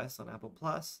Mythic Quest on Apple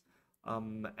Plus,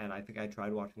 and I think I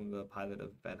tried watching the pilot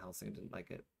of Van Helsing, didn't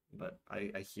like it, but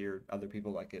I hear other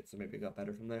people like it, so maybe it got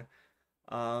better from there.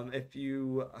 If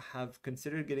you have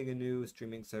considered getting a new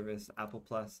streaming service, Apple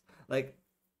Plus, like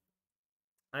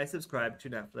I subscribe to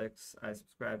Netflix, I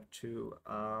subscribe to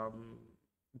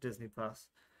Disney Plus.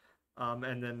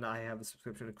 And then I have a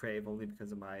subscription to Crave only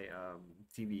because of my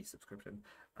TV subscription.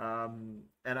 And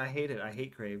I hate it. I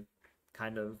hate Crave,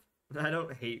 kind of. I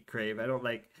don't hate Crave. I don't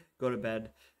like go to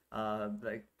bed,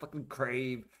 like fucking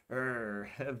Crave.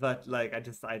 But like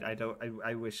I don't.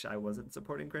 I wish I wasn't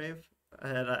supporting Crave,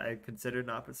 and I considered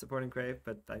not supporting Crave,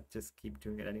 but I just keep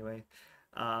doing it anyway.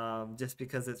 Just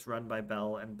because it's run by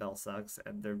Bell and Bell sucks,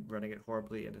 and they're running it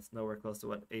horribly, and it's nowhere close to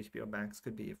what HBO Max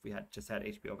could be if we had just had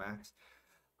HBO Max.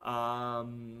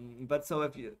 But so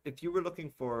if you were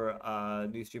looking for a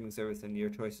new streaming service and your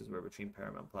choices were between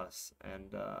Paramount Plus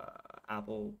and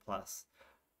Apple Plus,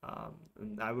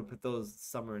 and I would put those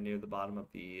somewhere near the bottom of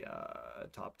the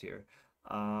top tier.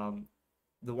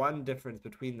 The one difference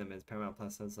between them is Paramount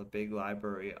Plus has a big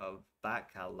library of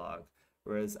back catalog,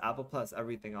 whereas Apple Plus,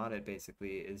 everything on it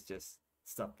basically is just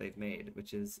stuff they've made,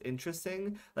 which is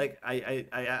interesting. Like I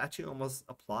actually almost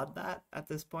applaud that at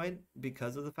this point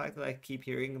because of the fact that I keep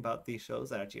hearing about these shows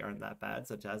that actually aren't that bad,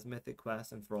 such as Mythic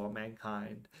Quest and For All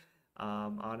Mankind,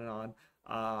 on and on.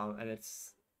 And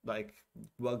it's like,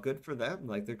 well, good for them.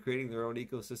 Like they're creating their own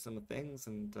ecosystem of things,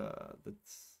 and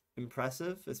that's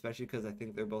impressive, especially because I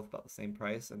think they're both about the same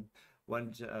price. And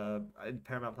one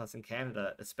Paramount Plus in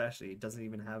Canada especially doesn't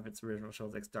even have its original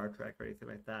shows like Star Trek or anything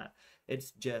like that.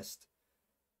 It's just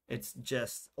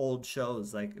old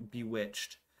shows like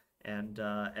Bewitched and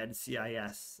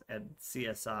NCIS and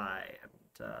CSI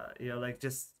and like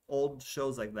just old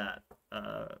shows like that.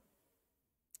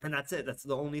 And that's it. That's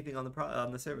the only thing on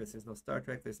the service. There's no Star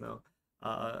Trek. There's no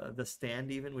The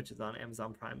Stand even, which is on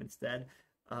Amazon Prime instead.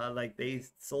 Like they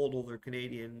sold all their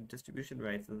Canadian distribution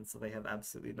rights, and so they have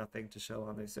absolutely nothing to show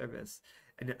on their service,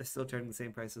 and yet they're still charging the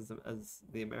same prices as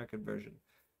the American version.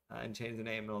 And change the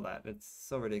name and all that. It's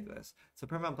so ridiculous. So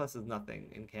Paramount Plus is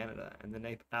nothing in Canada, and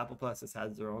then Apple Plus just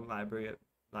has their own library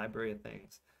of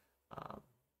things,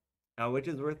 which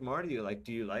is worth more to you. Like,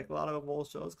 do you like a lot of old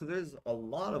shows? Because there's a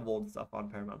lot of old stuff on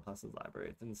Paramount Plus's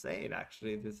library. It's insane,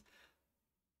 actually.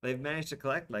 They've managed to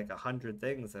collect like 100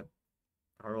 things that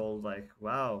are old. Like,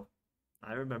 wow,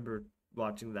 I remember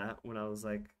watching that when I was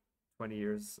like 20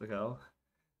 years ago.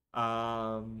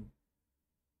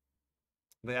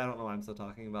 But yeah, I don't know why I'm still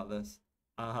talking about this.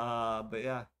 But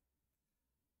yeah,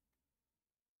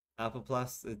 Apple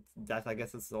Plus. I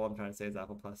guess that's all I'm trying to say is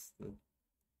Apple Plus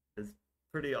is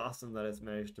pretty awesome that it's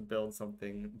managed to build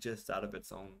something just out of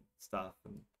its own stuff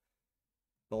and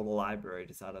build a library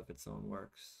just out of its own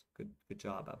works. Good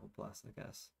job, Apple Plus, I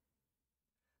guess.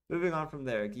 Moving on from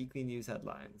there, Geekly news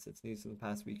headlines. It's news from the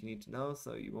past week you need to know,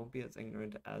 so you won't be as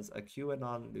ignorant as a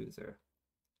QAnon loser.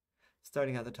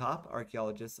 Starting at the top,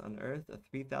 archaeologists unearth a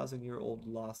 3,000-year-old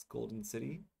lost golden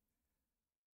city.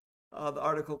 The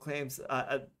article claims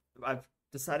I've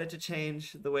decided to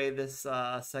change the way this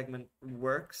segment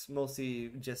works,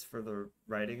 mostly just for the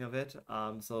writing of it.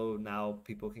 So now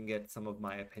people can get some of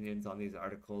my opinions on these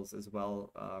articles as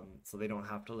well, so they don't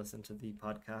have to listen to the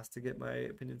podcast to get my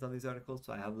opinions on these articles.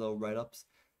 So I have little write-ups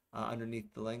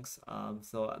underneath the links.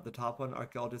 So at the top one,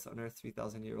 archaeologists unearthed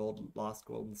 3,000-year-old lost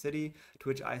golden city, to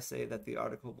which I say that the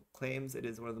article claims it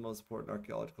is one of the most important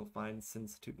archaeological finds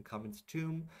since Tutankhamun's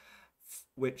tomb,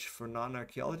 which for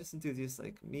non-archaeologist enthusiasts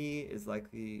like me is like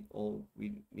the all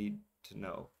we need to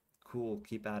know. Cool,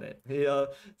 keep at it.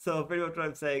 So pretty much what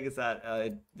I'm saying is that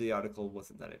the article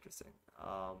wasn't that interesting,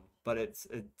 but it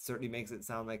certainly makes it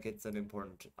sound like it's an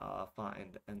important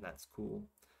find, and that's cool.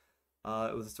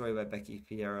 It was a story by Becky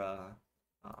Fiera,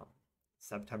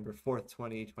 September 4th,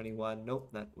 2021. Nope,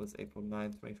 that was April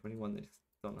 9th, 2021. They just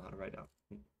don't know how to write down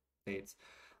dates.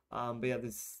 But yeah,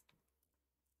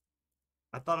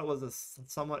 I thought it was a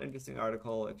somewhat interesting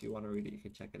article. If you want to read it, you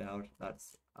can check it out.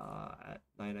 That's at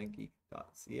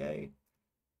 99geek.ca.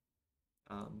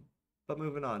 But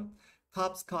moving on.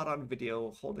 Cops caught on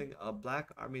video holding a black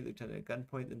army lieutenant at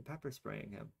gunpoint and pepper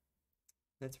spraying him.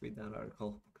 Let's read that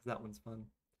article, because that one's fun.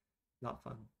 Not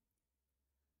fun.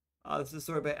 This is a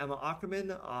story by Emma Ackerman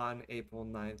on April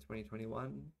 9th,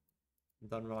 2021.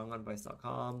 done wrong on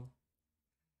Vice.com.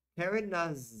 Karen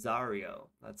Nazario,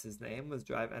 that's his name, was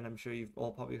driving, and I'm sure you've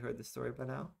all probably heard this story by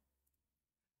now.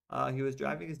 He was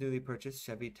driving his newly purchased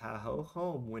Chevy Tahoe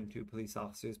home when two police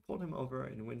officers pulled him over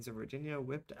in Windsor, Virginia,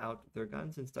 whipped out their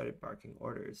guns, and started barking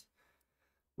orders.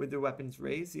 With their weapons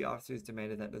raised, the officers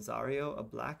demanded that Nazario, a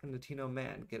black and Latino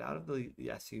man, get out of the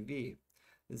SUV.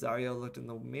 Nazario looked in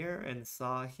the mirror and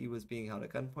saw he was being held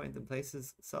at gunpoint, then placed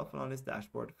his cell phone on his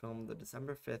dashboard to film the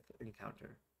December 5th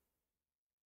encounter.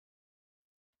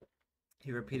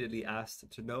 He repeatedly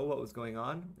asked to know what was going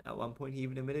on. At one point, he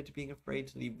even admitted to being afraid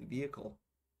to leave the vehicle.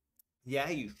 Yeah,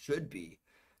 you should be.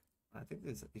 I think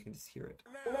you can just hear it.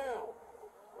 Now!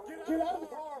 Get out of the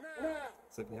car! Now!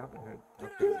 So if you haven't heard,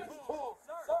 Get out of the car!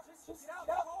 Sir, just get out of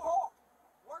the car!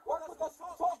 Work with us,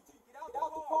 talk to you. Get out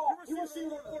the car! You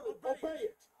received an order. Obey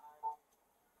it.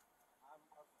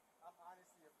 I'm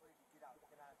honestly afraid to get out.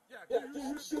 Yeah,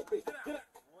 you should be. Get out.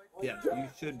 Yeah, you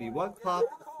should be. What cop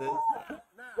says that?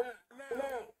 Now!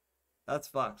 That's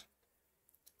fucked.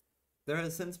 There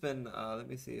has since been, let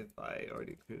me see if I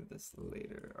already included this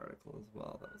later article as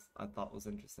well. That I thought was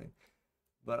interesting.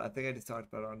 But I think I just talked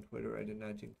about it on Twitter. I didn't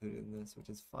actually include it in this, which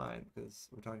is fine because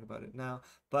we're talking about it now.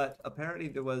 But apparently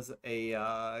there was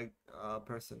a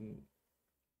person,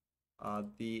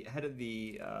 the head of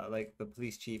the, like the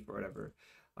police chief or whatever,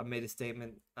 made a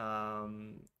statement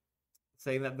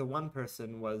saying that the one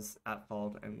person was at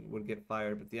fault and would get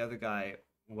fired, but the other guy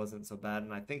wasn't so bad.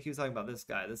 And I think he was talking about this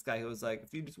guy who was like,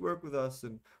 if you just work with us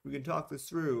and we can talk this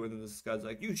through. And then this guy's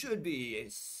like, you should be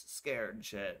scared and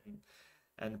shit.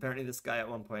 And apparently this guy at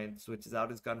one point switches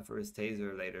out his gun for his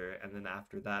taser later, and then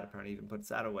after that apparently even puts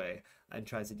that away and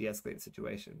tries to de-escalate the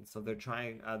situation. So they're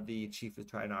trying, the chief is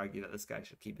trying to argue that this guy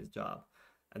should keep his job,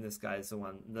 and this guy's the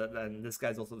one and this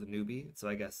guy's also the newbie, so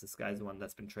I guess this guy's the one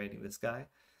that's been training this guy.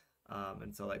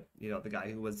 And so, like, you know, the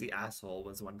guy who was the asshole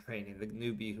was the one training the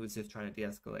newbie who's just trying to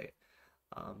de-escalate.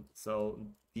 So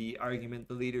the argument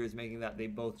the leader is making that they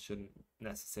both shouldn't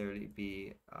necessarily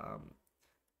be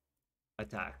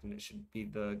attacked, and it should be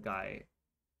the guy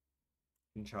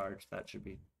in charge that should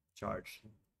be charged.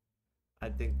 I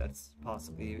think that's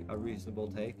possibly a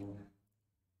reasonable take.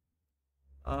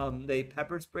 They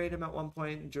pepper sprayed him at one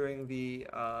point during the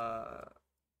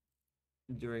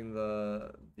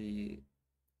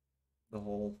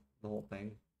whole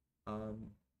thing.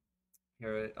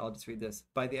 Here, I'll just read this.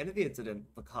 By the end of the incident,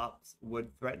 the cops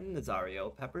would threaten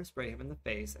Nazario, pepper spray him in the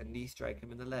face, and knee strike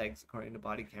him in the legs, according to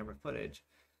body camera footage,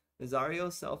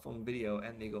 Nazario's cell phone video,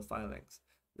 and legal filings.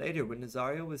 Later, when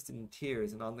Nazario was in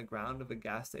tears and on the ground of a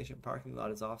gas station parking lot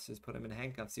as officers put him in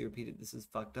handcuffs, he repeated, "This is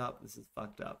fucked up, this is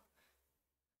fucked up."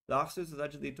 The officers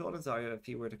allegedly told Nazario if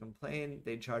he were to complain,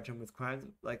 they'd charge him with crimes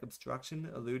like obstruction,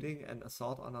 eluding, and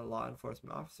assault on a law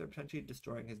enforcement officer, potentially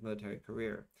destroying his military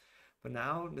career. But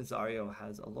now Nazario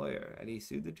has a lawyer, and he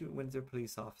sued the two Windsor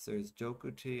police officers, Joe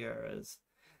Gutierrez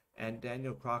and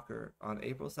Daniel Crocker, on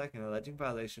April 2nd, alleging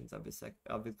violations of his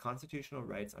constitutional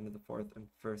rights under the Fourth and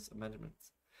First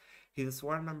Amendments. He's a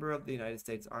sworn member of the United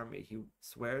States Army. He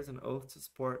swears an oath to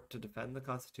support to defend the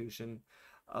Constitution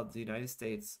of the United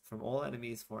States from all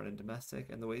enemies, foreign and domestic,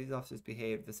 and the way these officers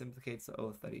behave, this implicates the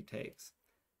oath that he takes.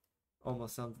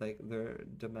 Almost sounds like they're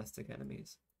domestic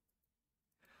enemies.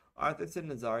 Arthurson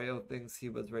Nazario thinks he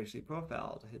was racially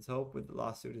profiled. His hope with the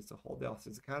lawsuit is to hold the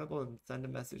officers accountable and send a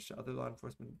message to other law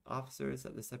enforcement officers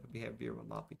that this type of behavior will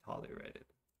not be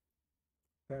tolerated.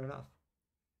 Fair enough.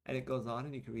 And it goes on,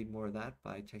 and you can read more of that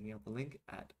by checking out the link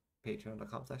at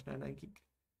patreon.com/99geek.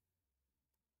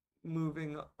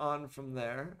 Moving on from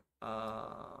there, where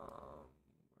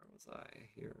was I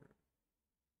here?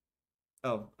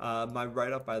 Oh, my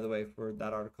write-up, by the way, for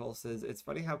that article says, it's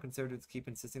funny how conservatives keep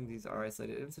insisting these are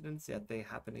isolated incidents, yet they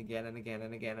happen again and again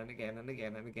and again and again and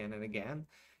again and again and again,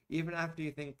 even after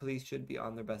you think police should be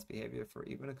on their best behavior for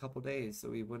even a couple days,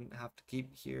 so we wouldn't have to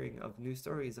keep hearing of new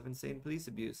stories of insane police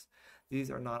abuse.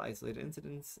 These are not isolated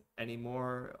incidents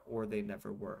anymore, or they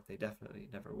never were. They definitely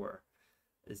never were,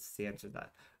 is the answer to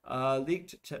that.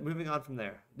 Moving on from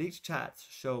there. Leaked chats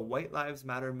show White Lives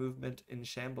Matter movement in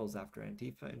shambles after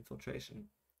Antifa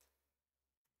infiltration.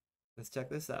 Let's check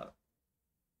this out.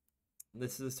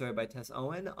 This is a story by Tess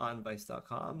Owen on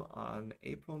Vice.com on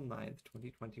April 9th,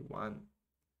 2021.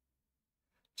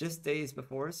 Just days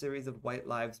before a series of White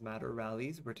Lives Matter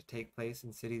rallies were to take place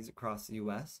in cities across the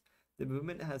U.S., the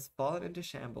movement has fallen into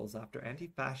shambles after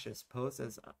anti-fascists posed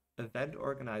as event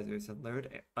organizers and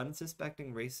lured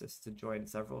unsuspecting racists to join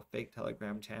several fake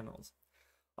Telegram channels.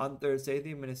 On Thursday,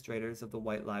 the administrators of the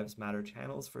White Lives Matter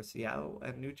channels for Seattle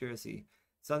and New Jersey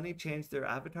suddenly changed their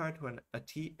avatar to an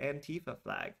Antifa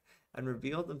flag and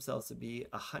revealed themselves to be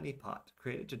a honeypot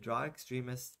created to draw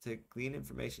extremists to glean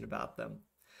information about them.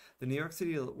 The New York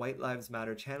City White Lives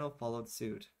Matter channel followed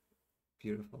suit.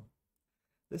 Beautiful.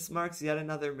 This marks yet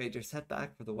another major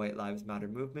setback for the White Lives Matter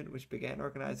movement, which began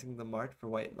organizing the March for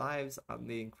White Lives on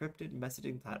the encrypted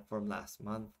messaging platform last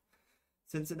month.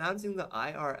 Since announcing the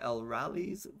IRL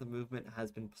rallies, the movement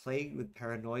has been plagued with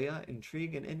paranoia,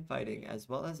 intrigue, and infighting, as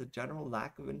well as a general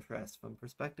lack of interest from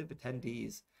prospective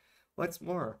attendees. What's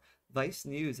more, Vice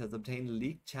News has obtained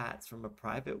leaked chats from a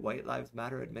private White Lives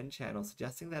Matter admin channel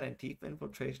suggesting that Antifa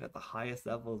infiltration at the highest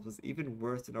levels was even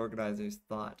worse than organizers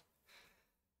thought.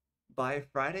 By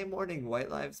Friday morning, White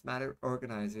Lives Matter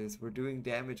organizers were doing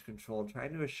damage control,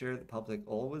 trying to assure the public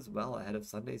all was well ahead of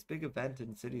Sunday's big event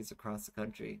in cities across the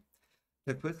country.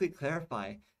 To quickly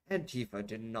clarify, Antifa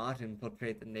did not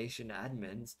infiltrate the nation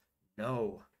admins.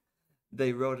 No.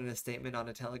 They wrote in a statement on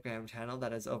a Telegram channel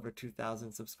that has over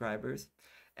 2,000 subscribers.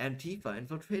 Antifa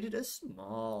infiltrated a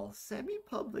small,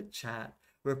 semi-public chat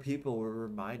where people were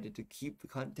reminded to keep the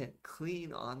content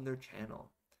clean on their channel.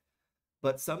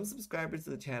 But some subscribers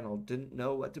to the channel didn't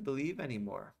know what to believe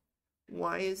anymore.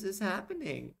 Why is this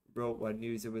happening? Wrote one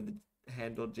user with the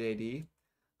handle JD.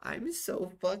 I'm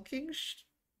so fucking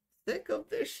sick of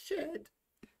this shit.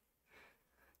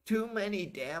 Too many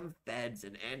damn feds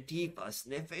and Antifa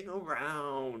sniffing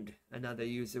around, another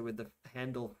user with the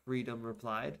handle Freedom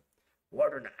replied.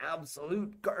 What an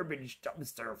absolute garbage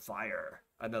dumpster fire,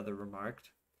 another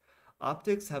remarked.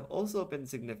 Optics have also been a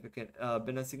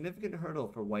significant hurdle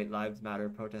for White Lives Matter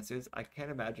protesters. I can't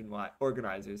imagine why.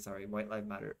 White Lives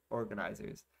Matter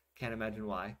organizers. Can't imagine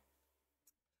why.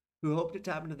 Who hope to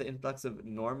tap into the influx of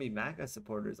normie MAGA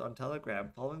supporters on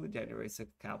Telegram following the January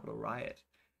 6th Capitol riot.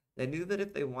 They knew that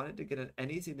if they wanted to get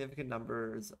any significant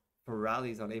numbers for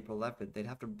rallies on April 11th, they'd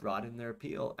have to broaden their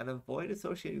appeal and avoid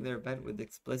associating their event with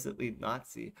explicitly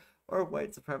Nazi or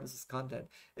white supremacist content.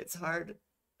 It's hard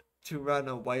to run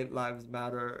a White Lives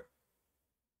Matter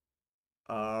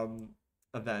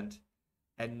event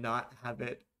and not have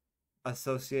it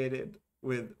associated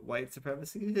with white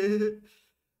supremacy.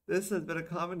 This has been a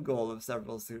common goal of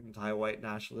several suit and tie white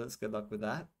nationalists, good luck with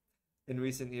that, in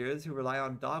recent years, who rely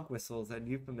on dog whistles and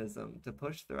euphemism to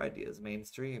push their ideas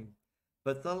mainstream.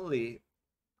 But subtlety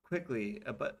quickly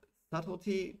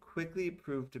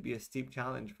proved to be a steep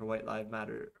challenge for White Lives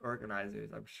Matter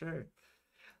organizers, I'm sure.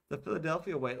 The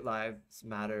Philadelphia White Lives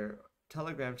Matter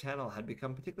Telegram channel had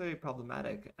become particularly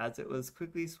problematic, as it was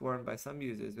quickly swarmed by some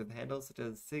users with handles such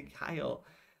as Sig Heil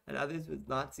and others with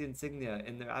Nazi insignia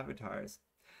in their avatars.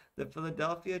 The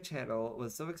Philadelphia channel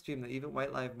was so extreme that even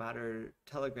White Lives Matter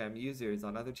Telegram users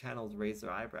on other channels raised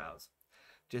their eyebrows.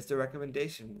 Just a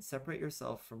recommendation, separate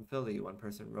yourself from Philly, one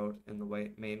person wrote in the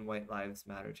main White Lives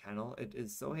Matter channel. It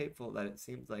is so hateful that it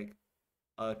seems like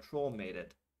a troll made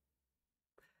it.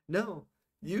 No,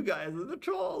 you guys are the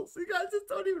trolls. You guys just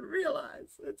don't even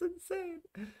realize. It's insane.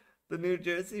 The New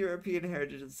Jersey European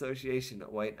Heritage Association, a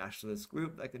white nationalist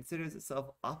group that considers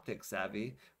itself optic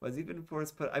savvy, was even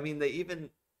forced they even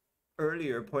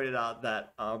earlier pointed out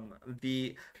that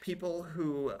the people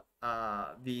who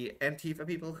the Antifa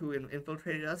people who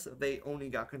infiltrated us, they only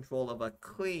got control of a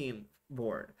clean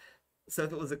board. So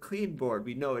if it was a clean board,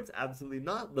 we know it's absolutely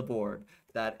not the board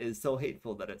that is so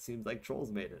hateful that it seems like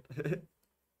trolls made it.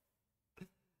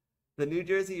 The New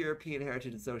Jersey European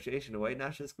Heritage Association, a white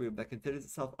nationalist group that considers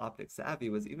itself optic savvy,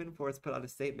 was even forced to put out a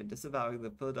statement disavowing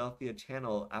the Philadelphia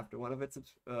channel after one of its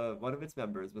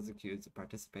members was accused of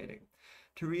participating.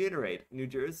 To reiterate, New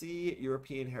Jersey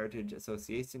European Heritage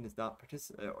Association is not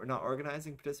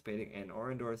organizing, participating in,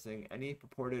 or endorsing any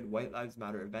purported White Lives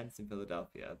Matter events in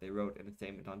Philadelphia, they wrote in a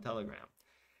statement on Telegram.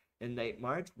 In late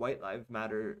March, White Lives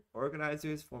Matter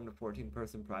organizers formed a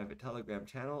 14-person private Telegram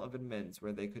channel of admins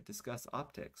where they could discuss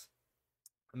optics.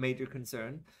 A major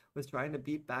concern was trying to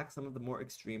beat back some of the more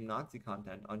extreme Nazi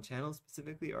content on channels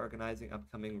specifically organizing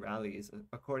upcoming rallies,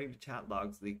 according to chat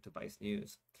logs leaked to Vice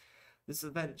News. This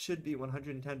event should be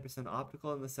 110%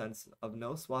 optical in the sense of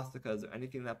no swastikas or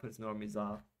anything that puts normies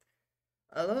off.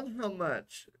 I love how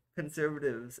much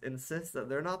conservatives insist that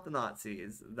they're not the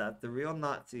Nazis, that the real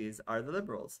Nazis are the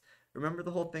liberals. Remember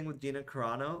the whole thing with Gina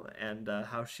Carano and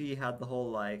how she had the whole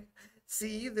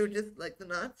see, they're just like the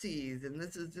Nazis, and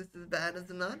this is just as bad as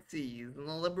the Nazis, and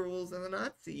the liberals are the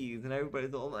Nazis, and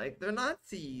everybody's all like, they're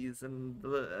Nazis, and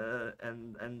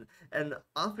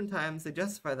oftentimes they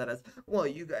justify that as, well,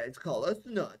 you guys call us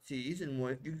the Nazis, and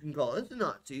what you can call us the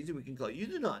Nazis, and we can call you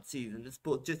the Nazis, and it's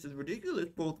both just as ridiculous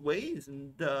both ways,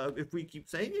 and if we keep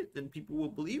saying it, then people will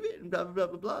believe it, and blah, blah, blah,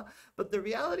 blah, blah. But the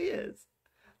reality is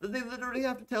that they literally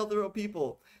have to tell their own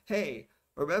people, hey,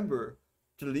 remember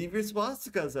to leave your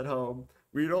swastikas at home,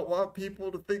 We don't want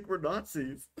people to think we're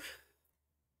Nazis.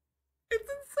 It's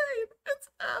insane. It's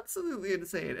absolutely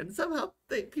insane. And somehow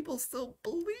people still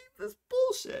believe this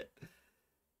bullshit.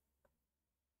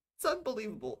 It's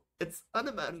unbelievable. It's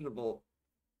unimaginable.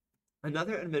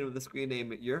 Another admin with the screen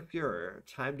name Your Fuhrer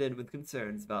chimed in with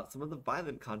concerns about some of the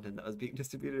violent content that was being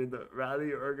distributed in the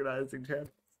rally organizing channels.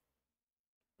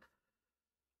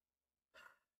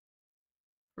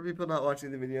 For people not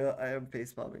watching the video, I am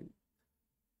facepalming.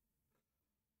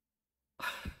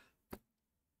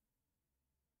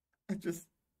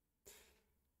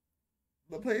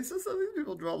 The places some of these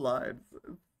people draw lines,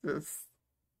 it's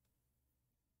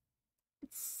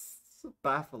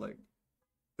baffling.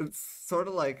 It's sort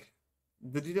of like,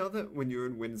 did you know that when you're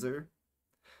in Windsor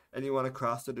and you want to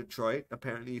cross to Detroit,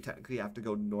 apparently you technically have to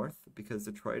go north because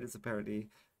Detroit is apparently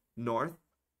north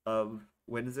of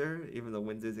Windsor, even though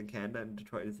Windsor's in Canada and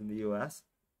Detroit is in the US?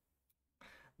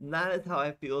 And that is how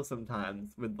I feel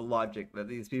sometimes with the logic that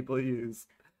these people use.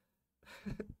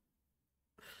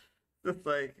 Just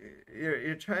like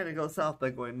you're trying to go south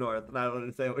by going north, and I don't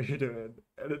understand what you're doing,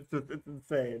 and it's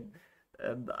insane,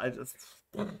 and I just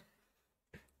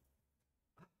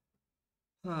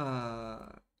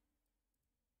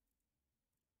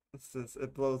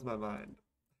it blows my mind.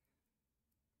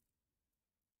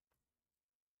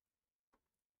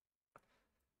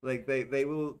 Like they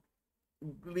will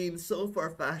lean so far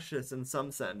fascist in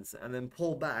some sense, and then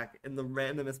pull back in the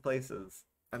randomest places.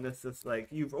 And it's just like,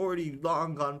 you've already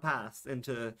long gone south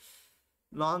into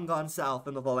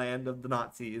the land of the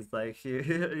Nazis. Like,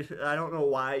 I don't know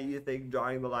why you think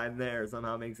drawing the line there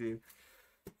somehow makes you.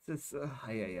 It's just,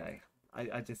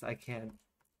 I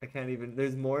can't even.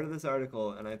 There's more to this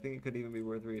article, and I think it could even be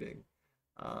worth reading.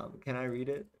 Can I read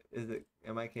it?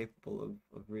 Am I capable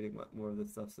of reading what more of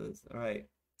this stuff says? All right,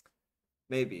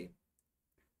 maybe.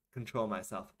 Control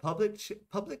myself. Public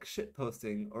shit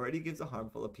posting already gives a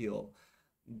harmful appeal.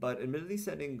 But admittedly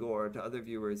sending gore to other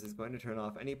viewers is going to turn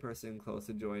off any person close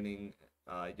to joining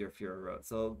Your Fuhrer road.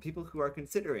 So people who are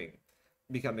considering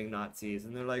becoming Nazis,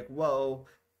 and they're like, whoa,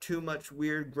 too much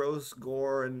weird, gross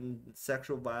gore and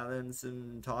sexual violence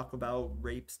and talk about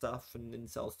rape stuff and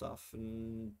incel stuff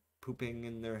and pooping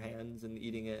in their hands and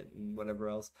eating it and whatever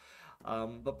else.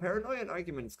 But paranoia and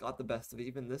arguments got the best of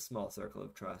even this small circle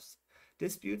of trust.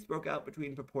 Disputes broke out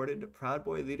between purported Proud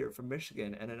Boy leader from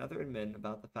Michigan and another admin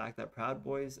about the fact that Proud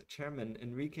Boy's chairman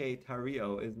Enrique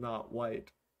Tarrio is not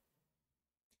white.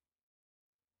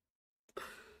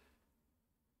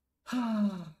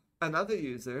 Another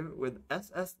user with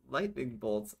SS lightning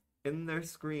bolts in their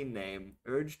screen name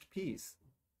urged peace.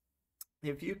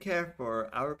 If you care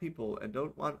for our people and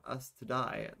don't want us to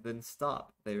die, then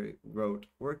stop, they wrote.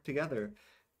 Work together.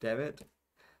 Damn it.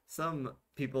 Some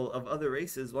people of other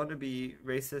races want to be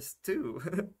racist too.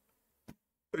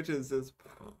 Which is just...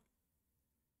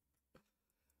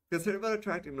 Concerned about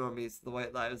attracting normies to the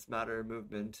White Lives Matter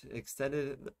movement,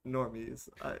 extended normies.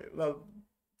 I love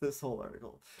this whole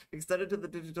article. Extended to the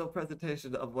digital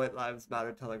presentation of White Lives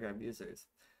Matter Telegram users.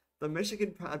 The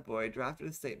Michigan Proud Boy drafted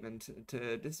a statement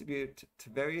to distribute to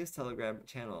various Telegram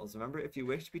channels. Remember, if you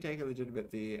wish to be taken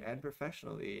legitimately and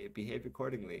professionally, behave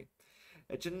accordingly.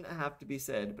 It shouldn't have to be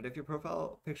said, but if your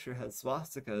profile picture has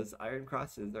swastikas, iron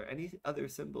crosses, or any other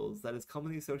symbols that is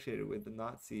commonly associated with the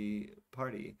Nazi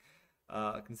party,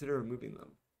 consider removing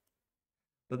them.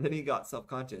 But then he got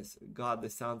self-conscious. God,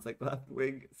 this sounds like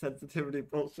left-wing sensitivity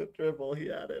bullshit dribble,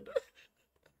 he added.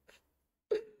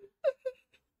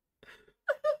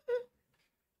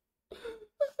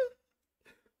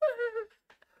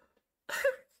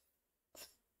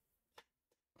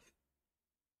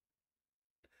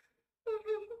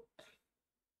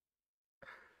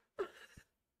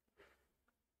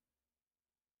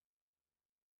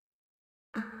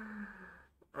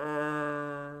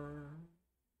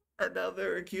 And now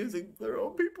they're accusing their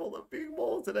own people of being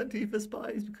moles and Antifa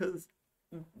spies because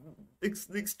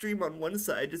the extreme on one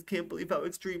side just can't believe how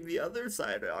extreme the other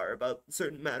side are about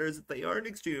certain matters that they aren't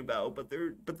extreme about, but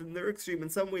then they're extreme in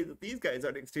some ways that these guys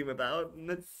aren't extreme about, and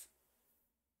it's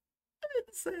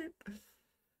insane.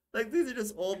 Like, these are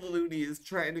just all the loonies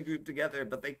trying to group together,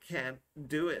 but they can't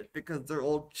do it because they're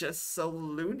all just so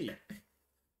loony.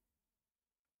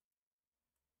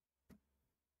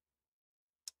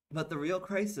 But the real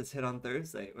crisis hit on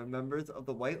Thursday when members of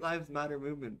the White Lives Matter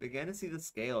movement began to see the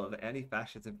scale of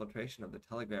anti-fascist infiltration of the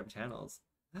Telegram channels.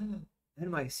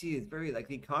 NYC is very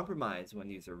likely compromised, one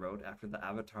user wrote after the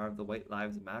avatar of the White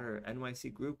Lives Matter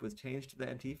NYC group was changed to the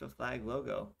Antifa flag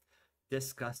logo.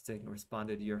 Disgusting,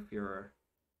 responded Your Fuhrer.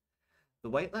 The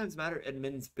White Lives Matter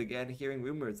admins began hearing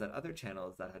rumors that other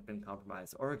channels that had been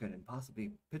compromised, Oregon and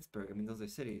possibly Pittsburgh, I mean, those are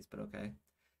cities, but okay,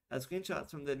 As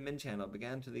screenshots from the admin channel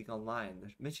began to leak online,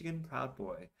 the Michigan Proud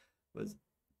Boy was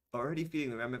already feeling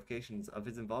the ramifications of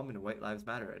his involvement in White Lives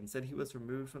Matter and said he was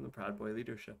removed from the Proud Boy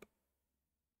leadership.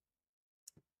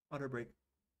 Water break.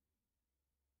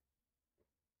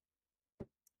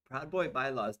 Proud Boy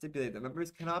bylaws stipulate that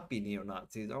members cannot be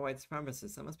neo-Nazis or white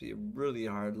supremacists. That must be a really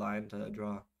hard line to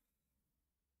draw.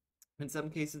 In some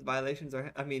cases, violations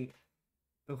are... I mean,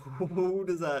 who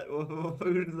does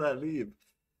that leave?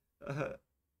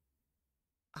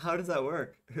 How does that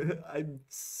work? I'm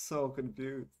so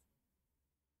confused.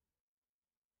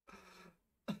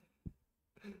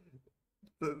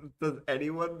 Does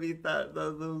anyone meet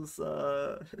those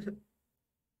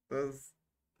those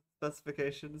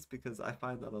specifications? Because I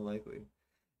find that unlikely.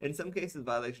 In some cases,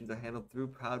 violations are handled through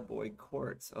Proud Boy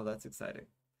courts. Oh, that's exciting.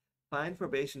 Fines,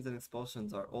 probations, and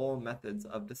expulsions are all methods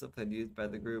of discipline used by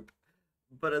the group.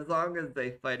 But as long as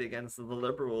they fight against the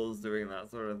liberals doing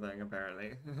that sort of thing,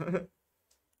 apparently.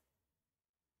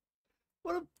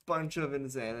 What a bunch of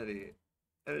insanity.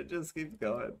 And it just keeps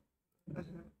going.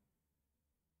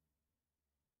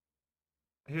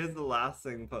 Here's the last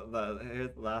thing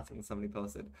somebody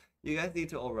posted. You guys need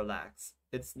to all relax.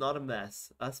 It's not a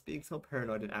mess. Us being so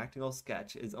paranoid and acting all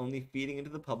sketch is only feeding into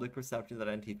the public perception that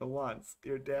Antifa wants.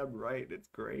 You're damn right. It's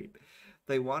great.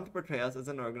 They want to portray us as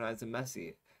unorganized and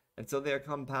messy. And so they are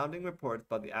compounding reports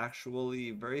about the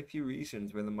actually very few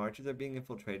regions where the marches are being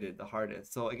infiltrated the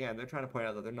hardest. So again, they're trying to point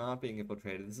out that they're not being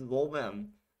infiltrated. This is all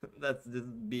them. That's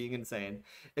just being insane.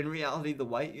 In reality, the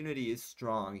white unity is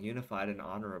strong, unified, and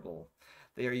honorable.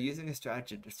 They are using a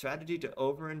strategy to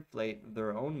overinflate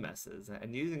their own messes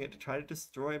and using it to try to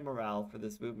destroy morale for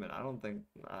this movement.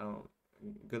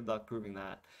 Good luck proving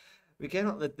that. We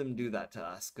cannot let them do that to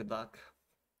us. Good luck.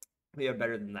 We are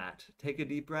better than that. Take a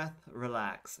deep breath,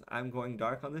 relax. I'm going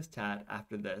dark on this chat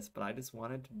after this, but I just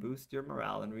wanted to boost your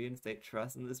morale and reinstate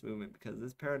trust in this movement because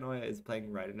this paranoia is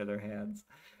playing right into their hands.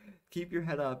 Keep your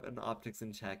head up and optics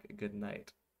in check. Good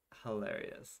night.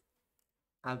 Hilarious.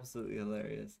 Absolutely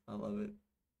hilarious. I love it.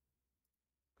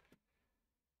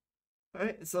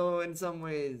 Alright, so in some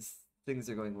ways, things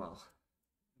are going well.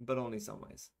 But only some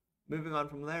ways. Moving on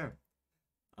from there.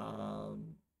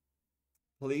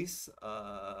 Police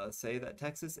say that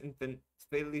Texas infant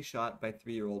fatally shot by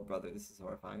 3-year-old brother. This is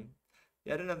horrifying.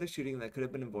 Yet another shooting that could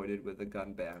have been avoided with a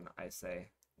gun ban, I say.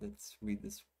 Let's read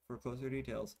this for closer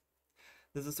details.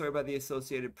 This is a story by the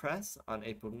Associated Press on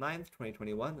April 9th,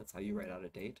 2021. That's how you write out a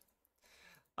date.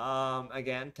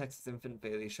 Again, Texas infant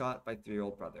fatally shot by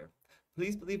 3-year-old brother.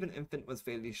 Police believe an infant was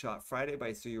fatally shot Friday by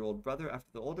his 3-year-old brother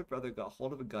after the older brother got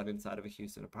hold of a gun inside of a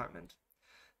Houston apartment.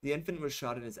 The infant was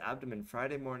shot in his abdomen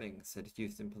Friday morning, said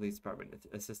Houston Police Department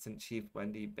Assistant Chief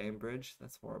Wendy Bainbridge.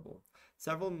 That's horrible.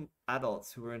 Several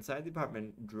adults who were inside the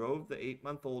apartment drove the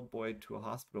 8-month-old boy to a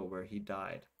hospital where he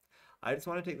died. I just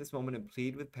want to take this moment and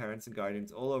plead with parents and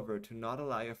guardians all over to not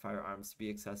allow your firearms to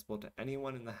be accessible to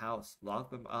anyone in the house.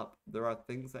 Lock them up. There are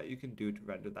things that you can do to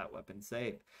render that weapon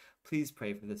safe. Please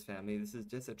pray for this family. This is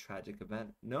just a tragic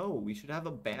event. No, we should have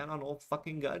a ban on all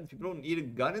fucking guns. People don't need a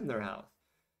gun in their house.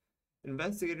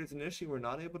 Investigators initially were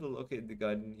not able to locate the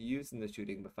gun used in the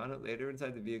shooting, but found it later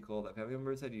inside the vehicle that family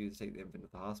members had used to take the infant to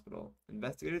the hospital.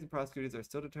 Investigators and prosecutors are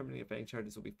still determining if any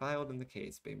charges will be filed in the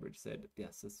case, Bainbridge said.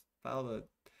 Yes, let's file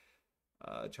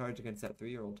a charge against that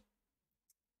 3-year-old.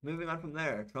 Moving on from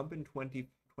there, Trump in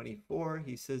 2024,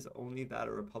 he says only that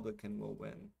a Republican will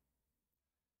win.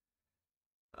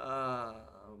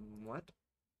 What?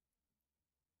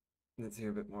 Let's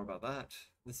hear a bit more about that.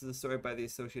 This is a story by the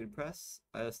Associated Press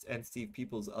and Steve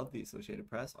Peoples of the Associated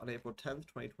Press on April 10th,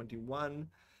 2021,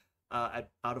 out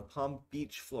of Palm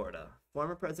Beach, Florida.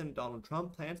 Former President Donald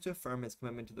Trump plans to affirm his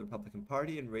commitment to the Republican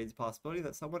Party and raise the possibility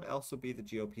that someone else will be the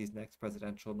GOP's next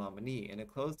presidential nominee in a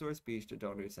closed-door speech to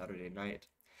donors Saturday night.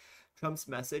 Trump's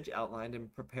message, outlined in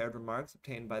prepared remarks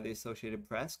obtained by the Associated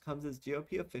Press, comes as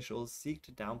GOP officials seek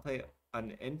to downplay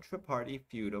an intra-party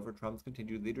feud over Trump's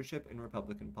continued leadership in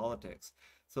Republican politics.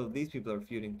 So these people are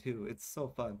feuding too. It's so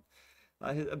fun.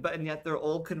 And yet they're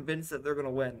all convinced that they're going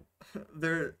to win.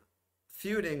 They're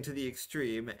feuding to the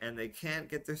extreme, and they can't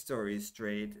get their stories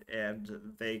straight,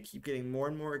 and they keep getting more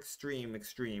and more extreme,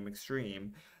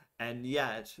 and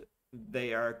yet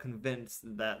they are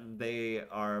convinced that they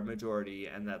are a majority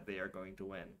and that they are going to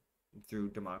win through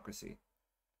democracy.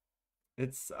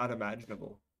 It's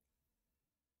unimaginable.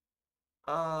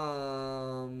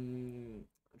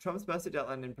 Trump's message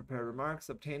outlined in prepared remarks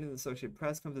obtained in the Associated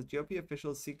Press comes as GOP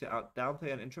officials seek to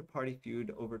downplay an intra-party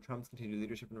feud over Trump's continued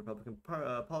leadership in Republican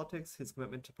politics, his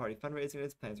commitment to party fundraising, and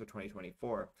his plans for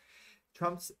 2024.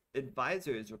 Trump's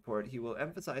advisors report he will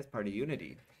emphasize party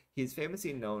unity. He's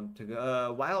famously known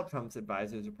to, while Trump's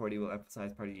advisors report he will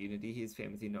emphasize party unity, he's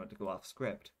famously known to go off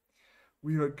script.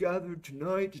 We are gathered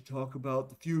tonight to talk about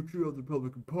the future of the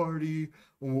Republican Party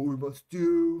and what we must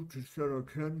do to set our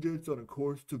candidates on a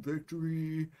course to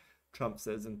victory, Trump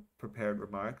says in prepared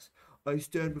remarks. I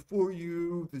stand before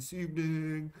you this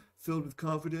evening filled with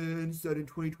confidence that in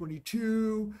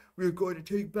 2022 we are going to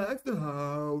take back the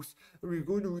House and we are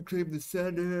going to reclaim the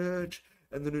Senate,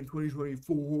 and then in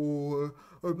 2024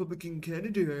 our Republican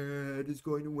candidate is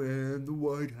going to win the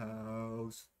White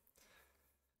House.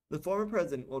 The former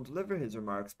president will deliver his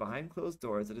remarks behind closed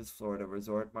doors at his Florida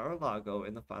resort Mar-a-Lago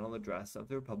in the final address of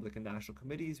the Republican National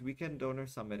Committee's Weekend Donor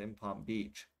Summit in Palm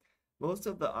Beach. Most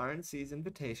of the RNC's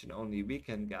invitation-only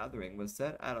weekend gathering was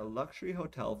set at a luxury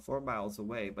hotel 4 miles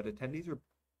away, but attendees were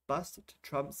bused to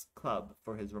Trump's club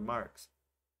for his remarks.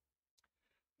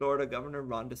 Florida Governor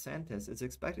Ron DeSantis is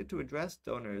expected to address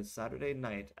donors Saturday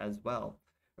night as well.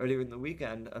 Earlier in the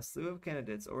weekend, a slew of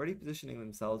candidates already positioning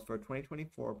themselves for a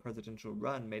 2024 presidential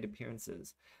run made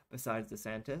appearances. Besides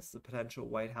DeSantis, the potential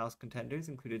White House contenders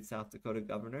included South Dakota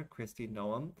Governor Kristi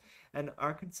Noem and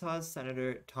Arkansas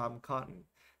Senator Tom Cotton.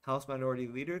 House Minority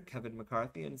Leader Kevin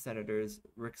McCarthy and Senators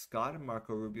Rick Scott and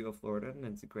Marco Rubio of Florida and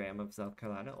Lindsey Graham of South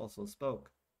Carolina also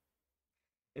spoke.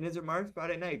 In his remarks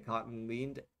Friday night, Cotton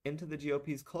leaned into the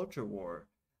GOP's culture war,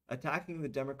 attacking the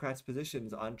Democrats'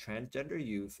 positions on transgender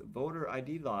youth, voter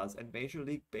ID laws, and Major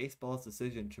League Baseball's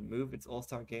decision to move its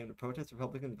All-Star game to protest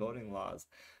Republican voting laws,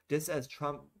 just as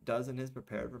Trump does in his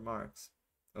prepared remarks.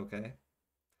 Okay?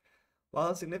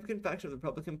 While a significant faction of the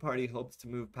Republican Party hopes to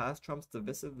move past Trump's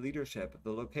divisive leadership,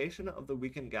 the location of the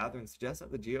weekend gathering suggests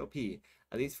that the GOP,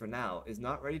 at least for now, is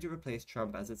not ready to replace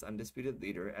Trump as its undisputed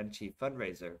leader and chief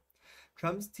fundraiser.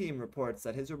 Trump's team reports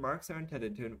that his remarks are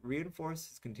intended to reinforce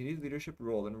his continued leadership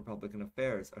role in Republican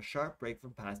affairs, a sharp break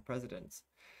from past presidents.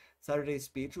 Saturday's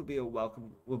speech will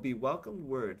be welcomed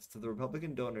words to the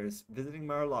Republican donors visiting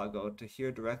Mar-a-Lago to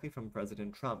hear directly from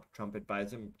President Trump, Trump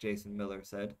advisor Jason Miller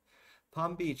said.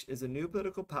 Palm Beach is a new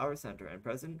political power center, and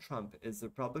President Trump is the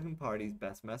Republican Party's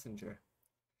best messenger.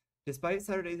 Despite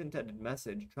Saturday's intended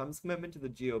message, Trump's commitment to the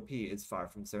GOP is far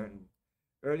from certain.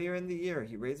 Earlier in the year,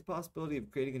 he raised the possibility of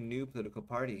creating a new political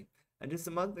party, and just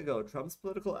a month ago, Trump's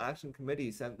Political Action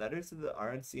Committee sent letters to the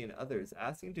RNC and others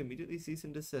asking to immediately cease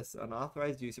and desist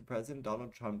unauthorized use of President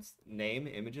Donald Trump's name,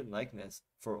 image, and likeness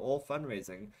for all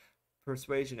fundraising,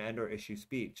 persuasion, and/or issue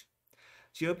speech.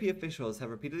 GOP officials have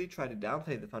repeatedly tried to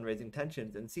downplay the fundraising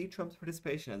tensions and see Trump's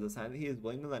participation as a sign that he is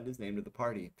willing to lend his name to the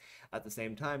party. At the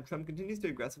same time, Trump continues to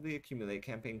aggressively accumulate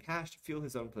campaign cash to fuel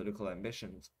his own political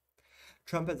ambitions.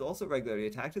 Trump has also regularly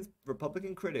attacked his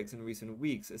Republican critics in recent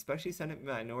weeks, especially Senate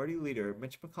Minority Leader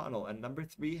Mitch McConnell and number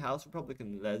 3 House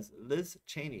Republican Liz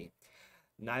Cheney.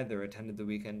 Neither attended the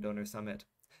weekend donor summit.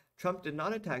 Trump did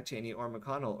not attack Cheney or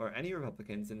McConnell or any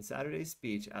Republicans in Saturday's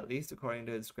speech, at least according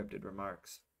to his scripted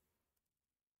remarks.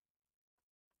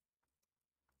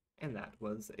 And that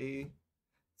was a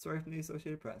story from the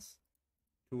Associated Press,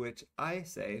 to which I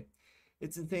say,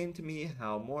 it's insane to me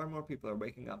how more and more people are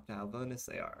waking up to how villainous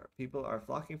they are. People are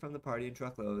flocking from the party in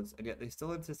truckloads, and yet they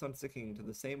still insist on sticking to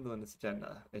the same villainous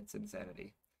agenda. It's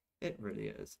insanity. It really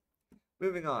is.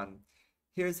 Moving on.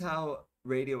 Here's how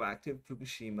radioactive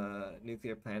Fukushima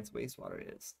nuclear plant's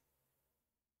wastewater is.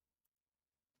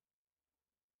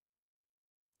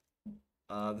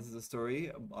 This is a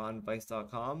story on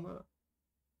Vice.com.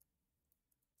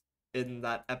 In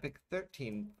that epic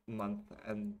 13th month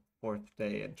and 4th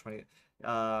day and 20,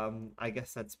 I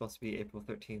guess that's supposed to be April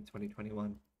 13th,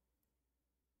 2021.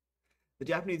 The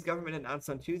Japanese government announced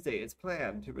on Tuesday its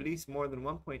plan to release more than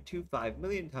 1.25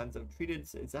 million tons of treated.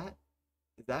 Is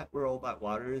that where all that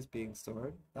water is being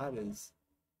stored? That is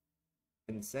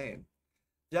insane.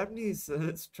 Japanese.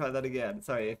 Let's try that again.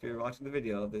 Sorry, if you're watching the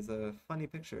video, there's a funny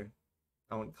picture.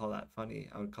 I wouldn't call that funny.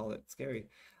 I would call it scary.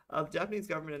 The Japanese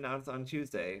government announced on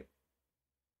Tuesday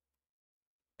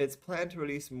its plan to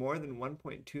release more than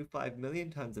 1.25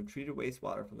 million tons of treated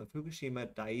wastewater from the Fukushima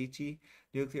Daiichi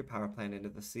nuclear power plant into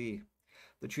the sea.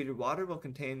 The treated water will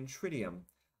contain tritium,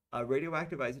 a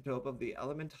radioactive isotope of the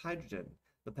element hydrogen.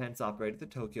 The plant's operator, the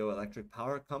Tokyo Electric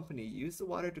Power Company, used the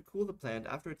water to cool the plant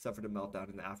after it suffered a meltdown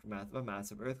in the aftermath of a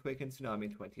massive earthquake and tsunami in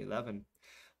 2011.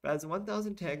 But as the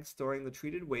 1,000 tanks storing the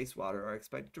treated wastewater are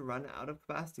expected to run out of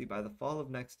capacity by the fall of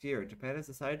next year, Japan has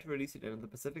decided to release it into the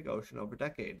Pacific Ocean over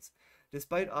decades.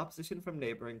 Despite opposition from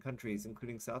neighboring countries,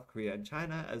 including South Korea and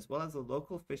China, as well as the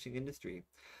local fishing industry,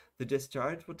 the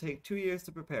discharge will take 2 years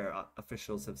to prepare,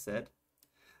 officials have said.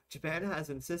 Japan has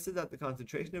insisted that the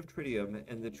concentration of tritium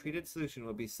in the treated solution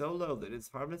will be so low that it is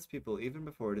harmless to people even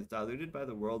before it is diluted by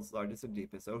the world's largest and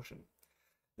deepest ocean.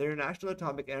 The International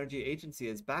Atomic Energy Agency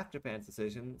has backed Japan's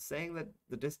decision, saying that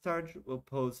the discharge will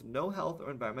pose no health or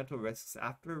environmental risks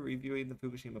after reviewing the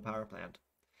Fukushima power plant.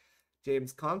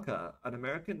 James Konka, an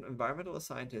American environmental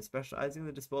scientist specializing in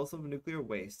the disposal of nuclear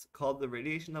waste, called the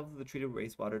radiation level of the treated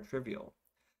wastewater trivial.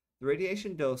 The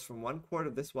radiation dose from 1 quart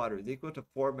of this water is equal to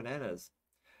 4 bananas.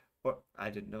 Or, I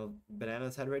didn't know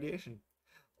bananas had radiation.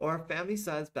 Or a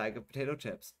family-sized bag of potato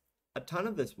chips. A ton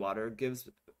of this water gives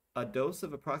a dose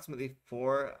of approximately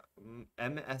 4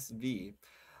 MSV,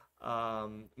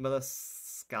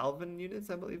 milliscalvin units,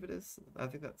 I believe it is. I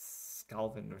think that's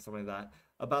Scalvin or something like that.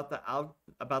 About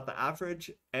the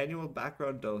average annual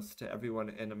background dose to everyone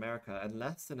in America, and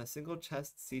less than a single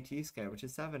chest CT scan, which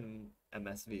is 7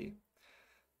 MSV.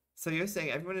 So you're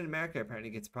saying everyone in America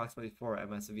apparently gets approximately 4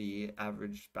 MSV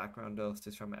average background dose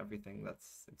just from everything that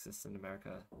exists in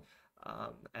America.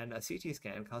 And a CT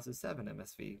scan causes 7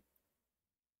 MSV.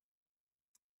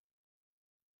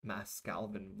 Mass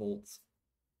Kelvin volts.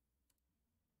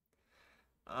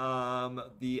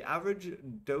 The average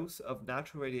dose of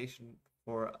natural radiation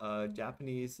for a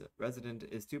Japanese resident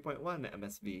is 2.1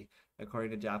 MSV,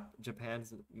 according to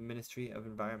Japan's Ministry of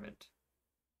Environment.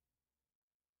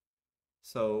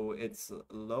 So it's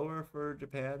lower for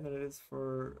Japan than it is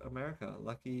for America.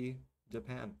 Lucky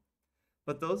Japan.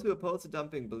 But those who oppose the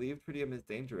dumping believe tritium is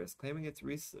dangerous, claiming its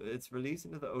release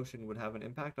into the ocean would have an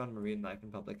impact on marine life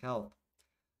and public health.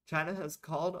 China has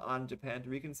called on Japan to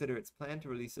reconsider its plan to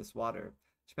release this water.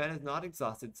 Japan has not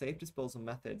exhausted safe disposal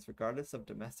methods, regardless of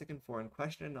domestic and foreign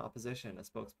question and opposition, a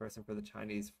spokesperson for the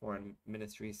Chinese Foreign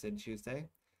Ministry said Tuesday.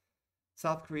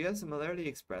 South Korea similarly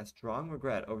expressed strong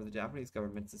regret over the Japanese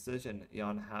government's decision,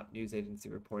 Yonhap news agency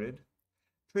reported.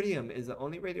 Tritium is the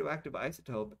only radioactive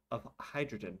isotope of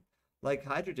hydrogen. Like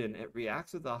hydrogen, it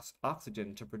reacts with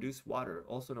oxygen to produce water,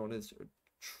 also known as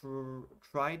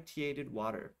tritiated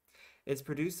water. It's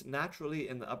produced naturally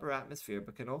in the upper atmosphere,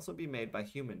 but can also be made by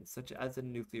humans, such as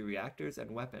in nuclear reactors and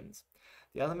weapons.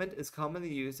 The element is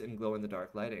commonly used in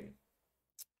glow-in-the-dark lighting.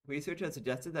 Research has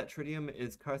suggested that tritium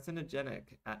is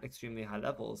carcinogenic at extremely high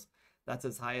levels. That's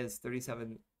as high as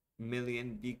 37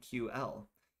 million BQL.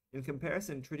 In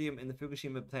comparison, tritium in the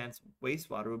Fukushima plant's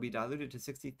wastewater will be diluted to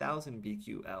 60,000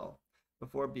 BQL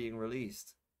before being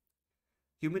released.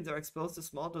 Humans are exposed to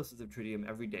small doses of tritium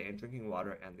every day in drinking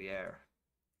water and the air.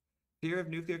 Fear of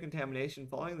nuclear contamination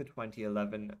following the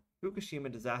 2011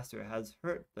 Fukushima disaster has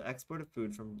hurt the export of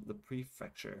food from the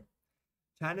prefecture.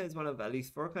 China is one of at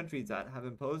least 4 countries that have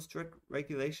imposed strict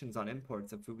regulations on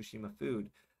imports of Fukushima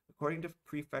food, according to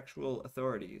prefectural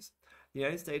authorities. The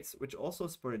United States, which also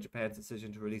supported Japan's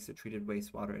decision to release the treated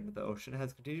wastewater into the ocean,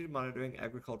 has continued monitoring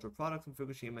agricultural products from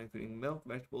Fukushima, including milk,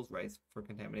 vegetables, rice, for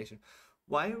contamination.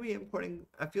 Why are we importing?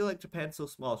 I feel like Japan's so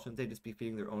small. Shouldn't they just be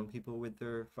feeding their own people with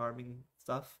their farming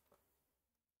stuff?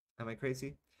 Am I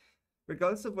crazy?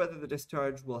 Regardless of whether the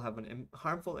discharge will have an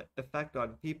harmful effect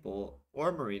on people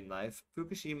or marine life,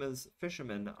 Fukushima's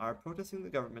fishermen are protesting the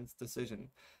government's decision,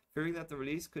 fearing that the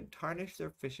release could tarnish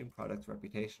their fishing product's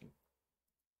reputation.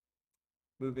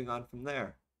 Moving on from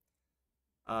there.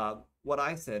 What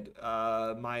I said,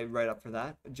 my write-up for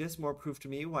that, just more proof to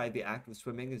me why the act of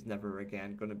swimming is never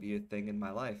again going to be a thing in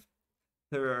my life.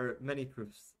 There are many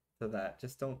proofs to that.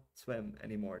 Just don't swim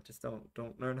anymore. Just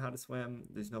don't learn how to swim.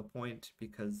 There's no point,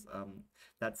 because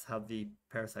that's how the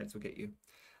parasites will get you.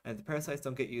 And if the parasites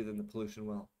don't get you, then the pollution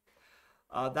will.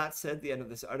 That said, the end of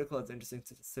this article has interesting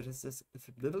statistics.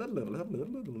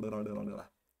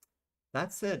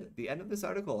 That said, the end of this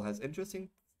article has interesting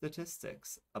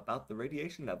statistics about the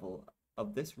radiation level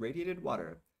of this radiated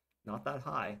water. Not that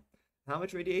high. How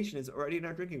much radiation is already in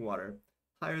our drinking water?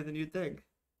 Higher than you'd think.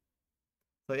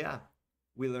 So yeah,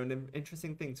 we learned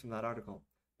interesting things from that article.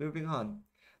 Moving on.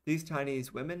 These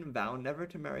Chinese women vow never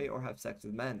to marry or have sex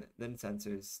with men. Then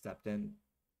censors stepped in.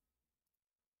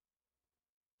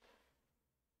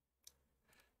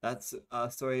 That's a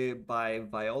story by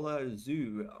Viola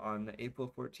Zhu on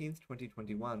April 14th,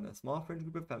 2021. A small fringe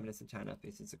group of feminists in China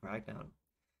faces a crackdown.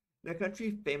 In a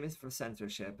country famous for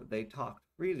censorship, they talked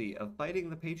freely of fighting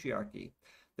the patriarchy.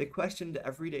 They questioned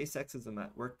everyday sexism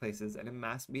at workplaces and in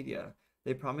mass media.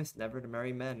 They promised never to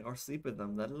marry men or sleep with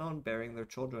them, let alone bearing their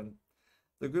children.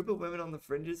 The group of women on the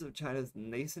fringes of China's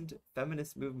nascent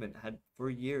feminist movement had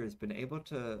for years been able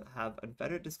to have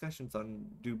unfettered discussions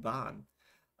on Douban,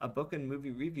 a book and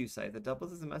movie review site that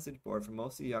doubles as a message board for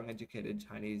mostly young, educated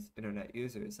Chinese internet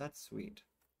users. That's sweet.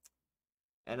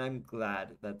 And I'm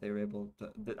glad that they were able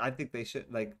to... I think they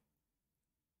should, like...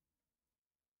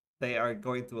 They are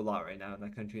going through a lot right now in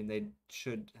that country, and they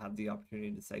should have the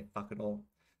opportunity to say, fuck it all.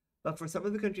 But for some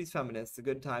of the country's feminists, the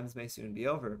good times may soon be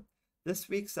over. This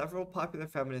week, several popular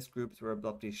feminist groups were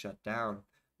abruptly shut down.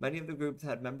 Many of the groups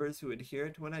had members who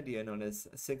adhered to an idea known as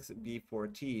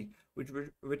 6B4T, which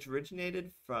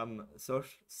originated from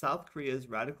South Korea's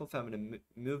radical feminine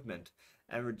movement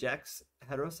and rejects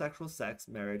heterosexual sex,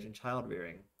 marriage, and child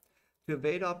rearing. To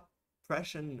evade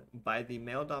oppression by the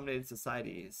male-dominated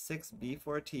society,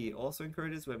 6B4T also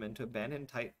encourages women to abandon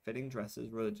tight-fitting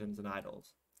dresses, religions, and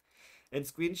idols. In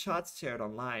screenshots shared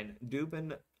online,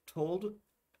 Dubin told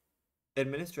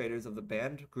administrators of the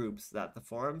banned groups that the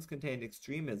forums contained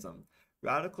extremism,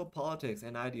 radical politics,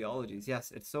 and ideologies.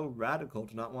 Yes, it's so radical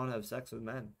to not want to have sex with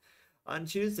men. On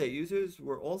Tuesday, users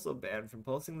were also banned from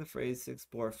posting the phrase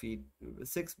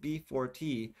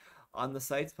 6B4T on the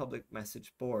site's public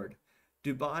message board.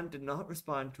 Dubin did not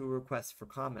respond to a request for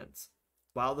comments.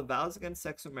 While the vows against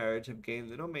sex or marriage have gained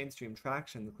little mainstream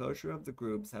traction, the closure of the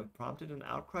groups have prompted an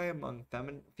outcry among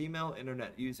female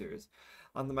internet users.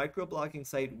 On the microblogging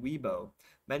site Weibo,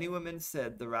 many women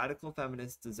said the radical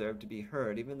feminists deserved to be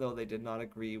heard, even though they did not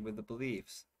agree with the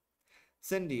beliefs.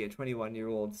 Cindy, a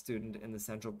 21-year-old student in the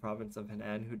central province of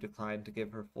Henan who declined to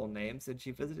give her full name, said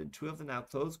she visited two of the now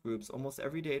closed groups almost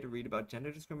every day to read about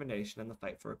gender discrimination and the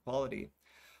fight for equality.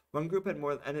 One group had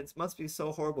more, and it must be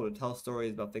so horrible to tell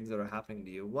stories about things that are happening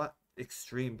to you. What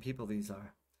extreme people these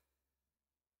are.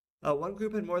 One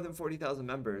group had more than 40,000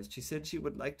 members. She said she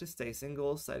would like to stay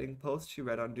single, citing posts she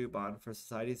read on Dubon for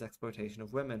society's exploitation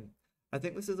of women. I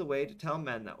think this is a way to tell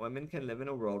men that women can live in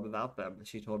a world without them,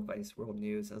 she told Vice World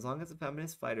News. As long as the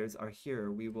feminist fighters are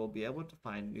here, we will be able to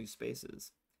find new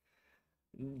spaces.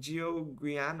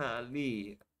 Georgiana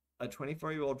Lee, a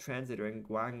 24-year-old translator in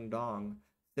Guangdong,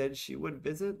 said she would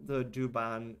visit the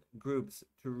Duban groups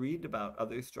to read about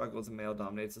other struggles in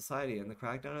male-dominated society, and the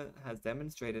crackdown has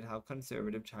demonstrated how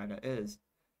conservative China is,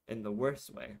 in the worst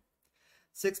way.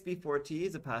 6B4T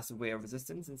is a passive way of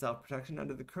resistance and self-protection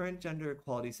under the current gender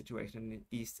equality situation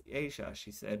in East Asia,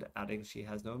 she said, adding she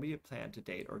has no immediate plan to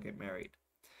date or get married.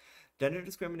 Gender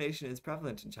discrimination is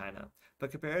prevalent in China,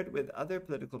 but compared with other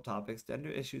political topics, gender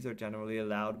issues are generally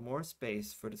allowed more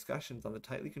space for discussions on the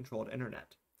tightly controlled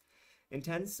internet.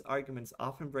 Intense arguments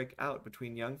often break out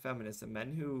between young feminists and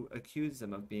men who accuse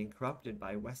them of being corrupted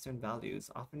by Western values,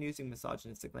 often using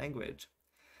misogynistic language.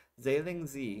 Zailing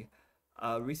Zi,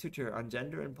 a researcher on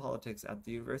gender and politics at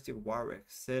the University of Warwick,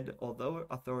 said although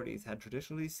authorities had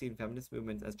traditionally seen feminist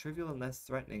movements as trivial and less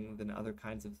threatening than other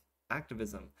kinds of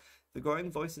activism, the growing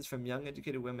voices from young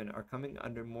educated women are coming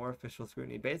under more official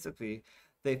scrutiny. Basically,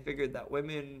 they figured that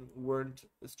women weren't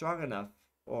strong enough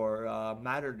or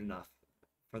mattered enough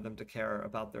for them to care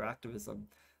about their activism.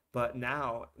 But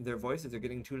now their voices are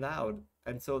getting too loud,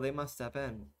 and so they must step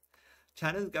in.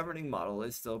 China's governing model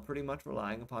is still pretty much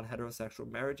relying upon heterosexual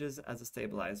marriages as a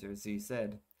stabilizer, Xi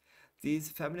said. These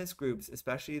feminist groups,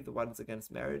 especially the ones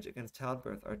against marriage, against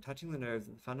childbirth, are touching the nerves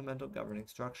of the fundamental governing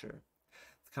structure.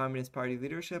 The Communist Party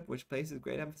leadership, which places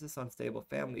great emphasis on stable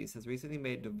families, has recently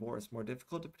made divorce more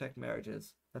difficult to protect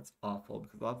marriages. That's awful,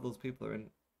 because a lot of those people are in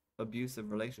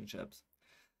abusive relationships.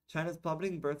 China's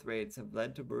plummeting birth rates have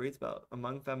led to worries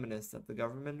among feminists that the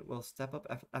government will step up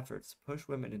efforts to push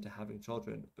women into having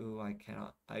children. Ooh, I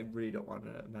really don't want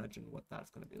to imagine what that's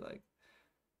going to be like.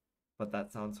 But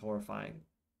that sounds horrifying.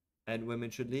 And women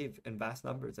should leave in vast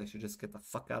numbers. They should just get the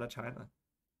fuck out of China.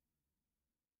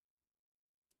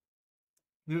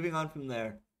 Moving on from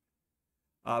there.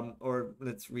 Or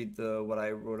let's read what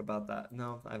I wrote about that.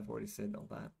 No, I've already said all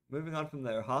that. Moving on from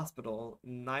there, hospital.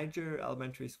 Niger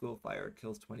elementary school fire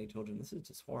kills 20 children. This is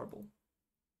just horrible.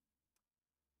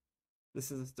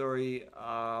 This is a story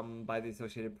by the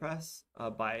Associated Press,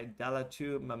 by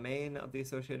Dalatu Mamain of the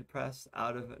Associated Press,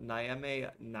 out of Niamey,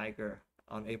 Niger,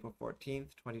 on April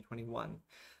 14th, 2021.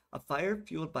 A fire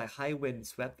fueled by high wind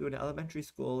swept through an elementary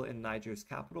school in Niger's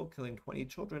capital, killing 20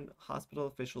 children, hospital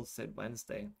officials said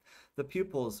Wednesday. The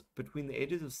pupils, between the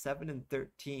ages of 7 and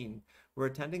 13, were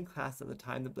attending class at the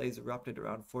time the blaze erupted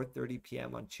around 4:30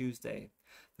 p.m. on Tuesday.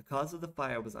 The cause of the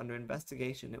fire was under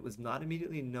investigation. It was not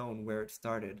immediately known where it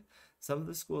started. Some of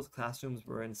the school's classrooms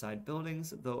were inside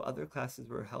buildings, though other classes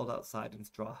were held outside in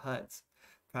straw huts.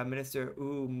 Prime Minister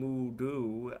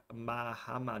Umudu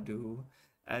Mahamadou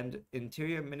and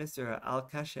Interior Minister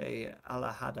Al-Kashe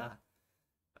Al-Ahada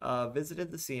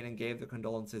visited the scene and gave their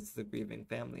condolences to the grieving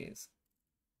families.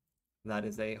 That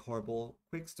is a horrible,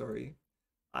 quick story.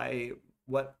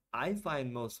 What I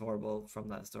find most horrible from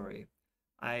that story,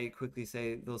 I quickly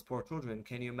say those poor children.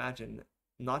 Can you imagine,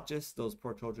 not just those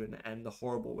poor children and the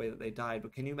horrible way that they died,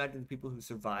 but can you imagine the people who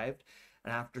survived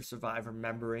and after survive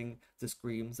remembering the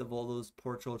screams of all those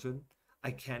poor children? I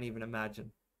can't even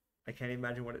imagine. I can't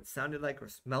imagine what it sounded like or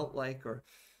smelt like or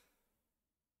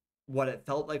what it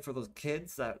felt like for those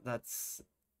kids, that's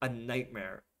a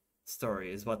nightmare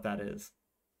story is what that is.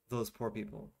 Those poor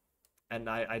people. And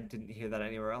I didn't hear that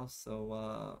anywhere else.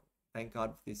 So thank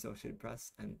God for the Associated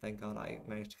Press, and thank God I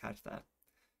managed to catch that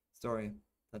story.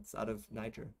 That's out of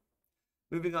Niger.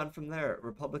 Moving on from there,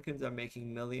 Republicans are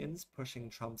making millions pushing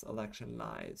Trump's election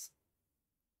lies.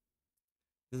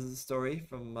 This is a story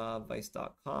from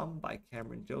Vice.com by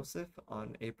Cameron Joseph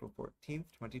on April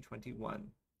 14th, 2021.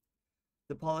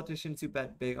 The politicians who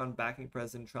bet big on backing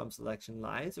President Trump's election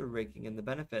lies are raking in the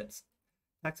benefits.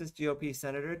 Texas GOP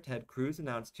Senator Ted Cruz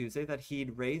announced Tuesday that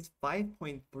he'd raised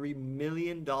 $5.3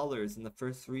 million in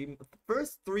the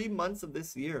first three months of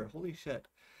this year. Holy shit.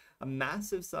 A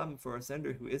massive sum for a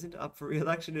senator who isn't up for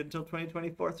re-election until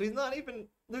 2024. So he's not even,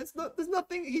 there's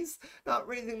nothing, he's not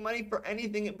raising money for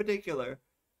anything in particular.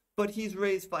 But he's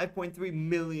raised $5.3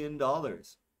 million.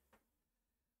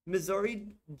 Missouri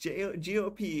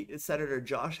GOP Senator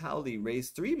Josh Hawley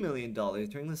raised $3 million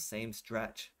during the same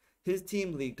stretch. His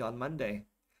team leaked on Monday.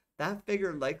 That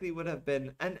figure likely would have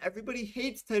been, and everybody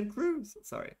hates Ted Cruz,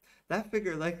 that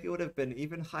figure likely would have been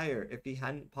even higher if he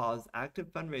hadn't paused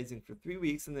active fundraising for 3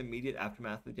 weeks in the immediate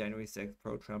aftermath of the January 6th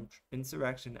pro-Trump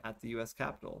insurrection at the U.S.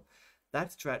 Capitol.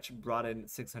 That stretch brought in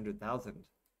 $600,000.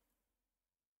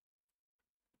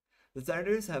 The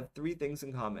senators have three things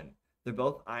in common. They're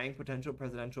both eyeing potential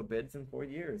presidential bids in 4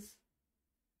 years.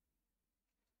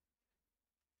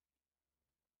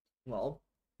 Well,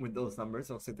 with those numbers,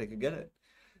 it looks like they could get it.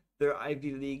 They're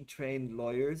Ivy League trained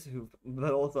lawyers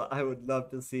but also I would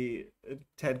love to see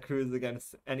Ted Cruz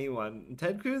against anyone.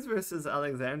 Ted Cruz versus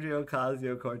Alexandria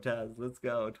Ocasio-Cortez. Let's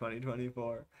go,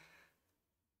 2024.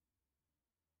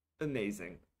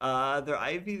 Amazing. They're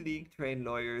Ivy League trained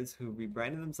lawyers who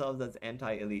rebranded themselves as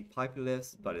anti-elite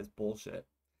populists, but it's bullshit.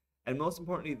 And most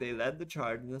importantly, they led the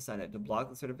charge in the Senate to block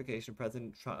the certification of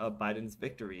President Biden's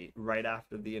victory right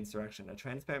after the insurrection, a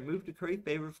transparent move to curry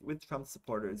favor with Trump's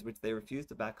supporters, which they refused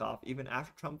to back off even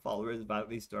after Trump followers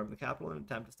violently stormed the Capitol in an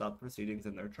attempt to stop the proceedings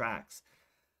in their tracks.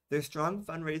 Their strong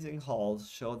fundraising hauls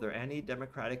show their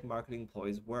anti-democratic marketing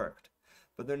ploys worked,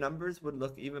 but their numbers would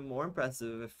look even more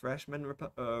impressive if freshman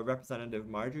Representative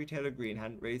Marjorie Taylor Greene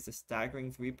hadn't raised a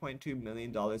staggering $3.2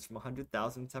 million from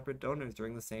 100,000 separate donors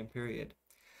during the same period.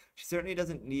 She certainly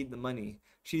doesn't need the money.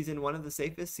 She's in one of the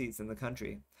safest seats in the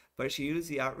country. But she used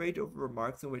the outrage over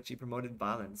remarks in which she promoted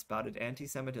violence, spouted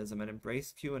anti-Semitism, and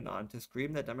embraced QAnon to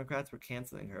scream that Democrats were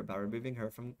canceling her by removing her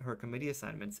from her committee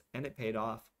assignments, and it paid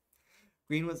off.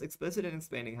 Greene was explicit in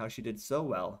explaining how she did so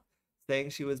well,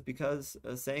 saying it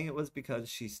was because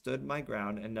she stood my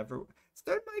ground and never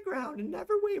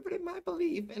wavered in my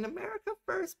belief in America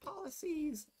First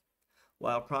policies,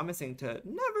 while promising to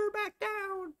never back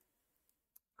down.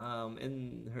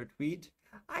 In her tweet,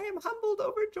 I am humbled,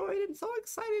 overjoyed, and so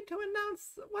excited to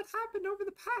announce what happened over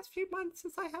the past few months,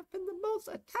 since I have been the most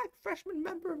attacked freshman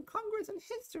member of Congress in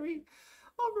history.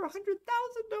 Over 100,000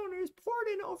 donors poured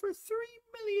in over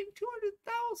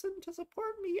 $3,200,000 to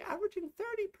support me, averaging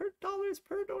 $30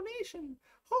 per donation.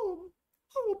 Oh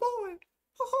boy.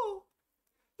 Oh,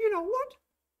 you know what?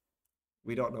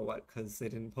 We don't know what, because they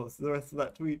didn't post the rest of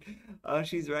that tweet.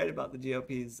 She's right about the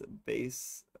GOP's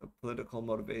base political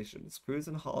motivations. Cruz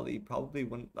and Hawley probably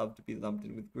wouldn't love to be lumped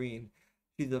in with Greene.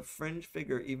 She's a fringe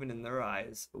figure even in their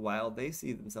eyes, while they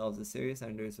see themselves as serious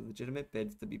senators with legitimate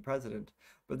bids to be president.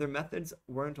 But their methods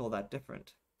weren't all that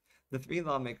different. The three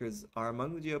lawmakers are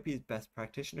among the GOP's best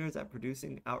practitioners at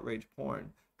producing outrage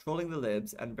porn, trolling the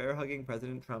libs, and bear-hugging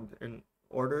President Trump in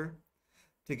order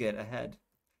to get ahead.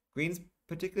 Greene's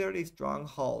particularly strong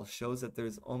haul shows that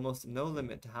there's almost no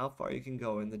limit to how far you can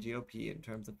go in the GOP in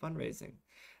terms of fundraising.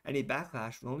 Any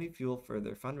backlash will only fuel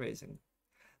further fundraising.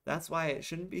 That's why it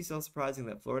shouldn't be so surprising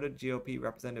that Florida GOP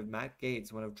Representative Matt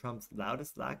Gaetz, one of Trump's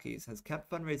loudest lackeys, has kept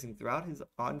fundraising throughout his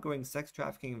ongoing sex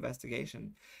trafficking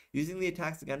investigation, using the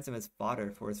attacks against him as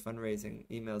fodder for his fundraising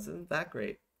emails. Isn't that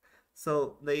great?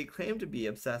 So they claim to be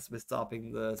obsessed with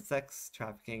stopping the sex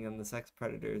trafficking and the sex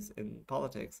predators in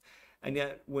politics, and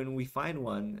yet when we find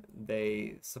one,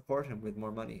 they support him with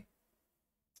more money.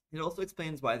 It also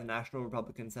explains why the National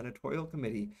Republican Senatorial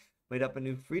Committee made up a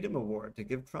new Freedom Award to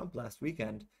give Trump last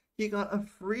weekend. He got a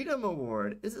Freedom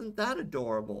Award! Isn't that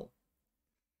adorable?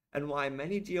 And why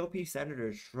many GOP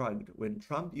senators shrugged when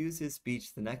Trump used his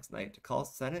speech the next night to call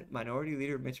Senate Minority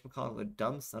Leader Mitch McConnell a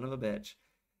dumb son of a bitch.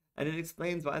 And it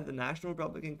explains why the National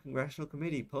Republican Congressional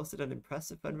Committee posted an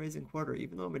impressive fundraising quarter,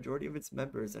 even though a majority of its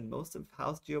members and most of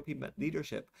House GOP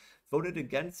leadership voted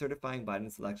against certifying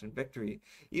Biden's election victory,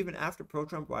 even after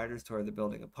pro-Trump rioters tore the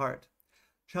building apart.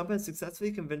 Trump has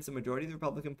successfully convinced the majority of the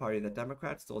Republican Party that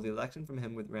Democrats stole the election from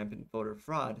him with rampant voter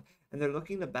fraud, and they're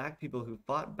looking to back people who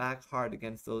fought back hard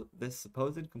against this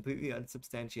supposed completely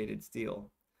unsubstantiated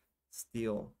steal.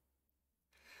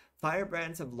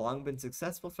 Firebrands have long been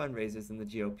successful fundraisers in the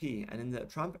GOP, and in the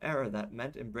Trump era that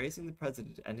meant embracing the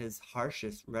president and his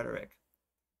harshest rhetoric.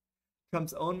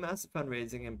 Trump's own massive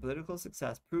fundraising and political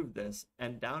success proved this,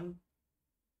 and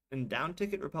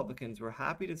down-ticket Republicans were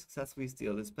happy to successfully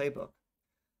steal this playbook.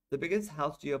 The biggest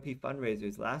House GOP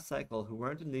fundraisers last cycle who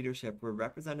weren't in leadership were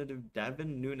Representative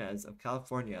Devin Nunes of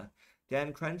California,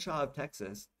 Dan Crenshaw of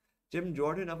Texas, Jim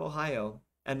Jordan of Ohio,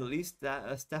 and Elise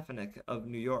Stefanik of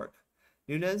New York.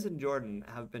 Nunes and Jordan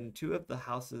have been two of the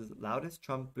House's loudest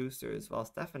Trump boosters, while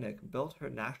Stefanik built her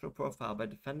national profile by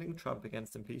defending Trump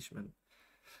against impeachment.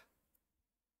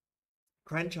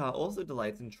 Crenshaw also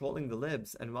delights in trolling the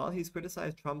libs, and while he's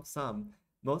criticized Trump some,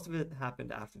 most of it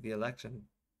happened after the election.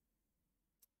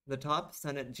 The top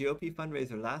Senate GOP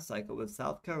fundraiser last cycle was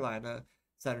South Carolina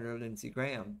Senator Lindsey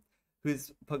Graham,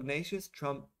 whose pugnacious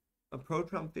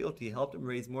pro-Trump fealty helped him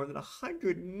raise more than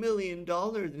 $100 million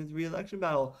in his re-election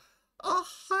battle.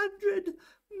 $100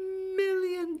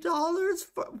 million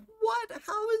for what?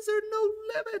 How is there no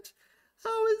limit?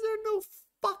 How is there no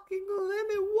fucking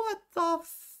limit? What the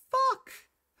fuck?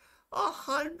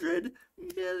 $100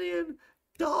 million.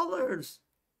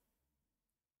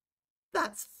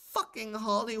 That's fucking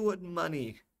Hollywood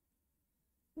money.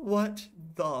 What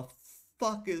the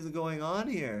fuck is going on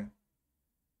here?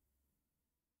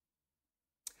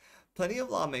 Plenty of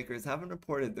lawmakers haven't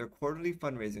reported their quarterly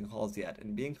fundraising hauls yet,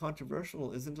 and being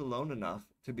controversial isn't alone enough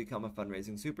to become a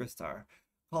fundraising superstar.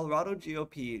 Colorado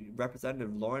GOP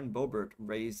Representative Lauren Boebert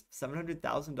raised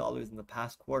 $700,000 in the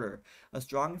past quarter, a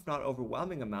strong if not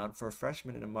overwhelming amount for a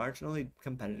freshman in a marginally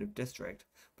competitive district.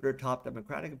 But her top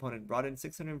Democratic opponent brought in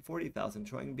 $640,000,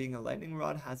 showing being a lightning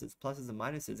rod has its pluses and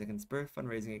minuses and can spur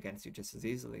fundraising against you just as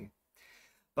easily.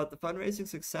 But the fundraising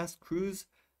success Cruz,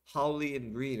 Hawley,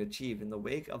 and Green achieved in the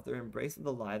wake of their embrace of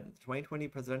the lie that the 2020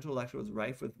 presidential election was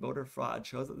rife with voter fraud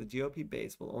shows that the GOP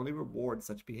base will only reward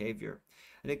such behavior,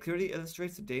 and it clearly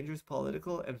illustrates the dangerous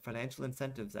political and financial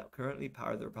incentives that currently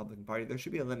power the Republican Party. There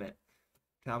should be a limit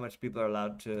to how much people are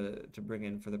allowed to bring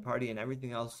in for the party, and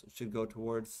everything else should go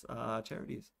towards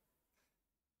charities.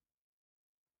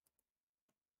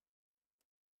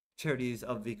 Charities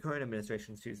of the current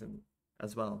administration's choosing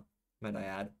as well, might I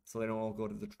add, so they don't all go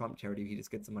to the Trump charity. He just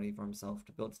gets the money for himself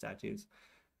to build statues.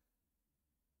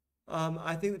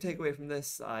 I think the takeaway from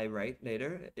this, I write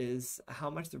later, is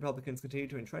how much the Republicans continue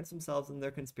to entrench themselves in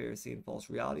their conspiracy and false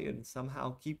reality and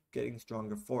somehow keep getting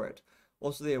stronger for it.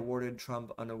 Also, they awarded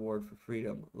Trump an award for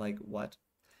freedom. Like, what?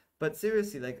 But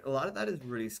seriously, like, a lot of that is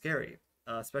really scary,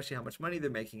 especially how much money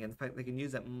they're making and the fact they can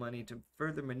use that money to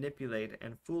further manipulate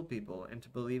and fool people into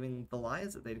believing the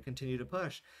lies that they continue to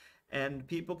push. And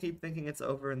people keep thinking it's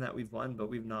over and that we've won, but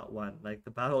we've not won. Like,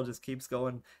 the battle just keeps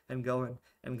going and going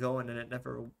and going, and it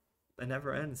never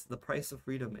ends. The price of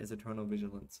freedom is eternal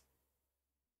vigilance.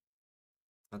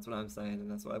 That's what I'm saying, and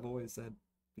that's what I've always said,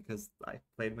 because I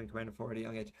played Wing Commander 4 at a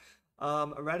young age.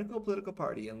 A radical political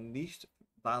party unleashed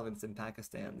violence in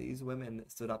Pakistan. These women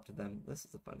stood up to them. This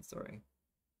is a fun story.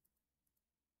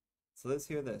 So let's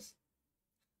hear this.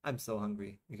 I'm so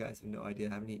hungry. You guys have no idea.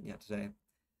 I haven't eaten yet today.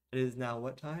 It is now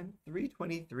what time?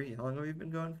 3:23. How long have we been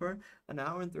going for? An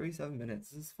hour and 37 minutes.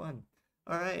 This is fun.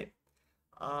 All right.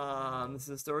 This is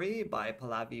a story by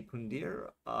Pallavi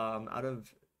Pundir out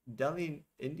of Delhi,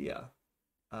 India.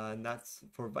 And that's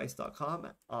for Vice.com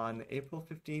on April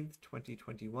 15th,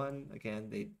 2021. Again,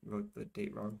 they wrote the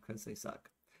date wrong because they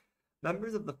suck.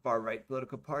 Members of the far-right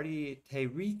political party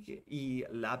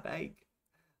Tehreek-e-Labbaik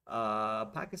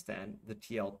Pakistan, the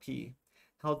TLP,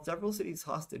 held several cities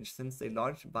hostage since they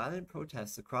launched violent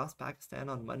protests across Pakistan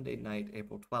on Monday night,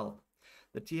 April 12th.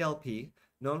 The TLP,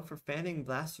 known for fanning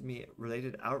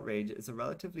blasphemy-related outrage, is a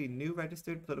relatively new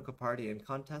registered political party and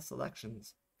contests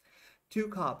elections. 2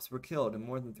 cops were killed and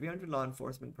more than 300 law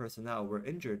enforcement personnel were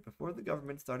injured before the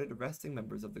government started arresting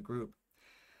members of the group.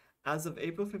 As of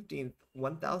April 15th,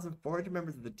 1,400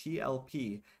 members of the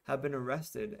TLP have been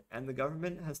arrested, and the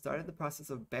government has started the process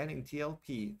of banning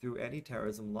TLP through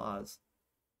anti-terrorism laws.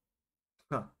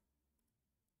 Huh.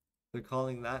 They're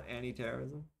calling that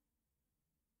anti-terrorism?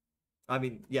 I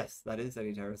mean, yes, that is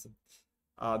anti-terrorism.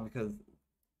 Because...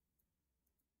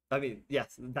 I mean,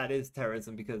 yes, that is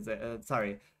terrorism because...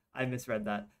 sorry, I misread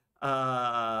that.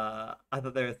 I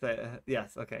thought they were saying...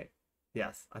 yes, okay.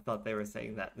 Yes, I thought they were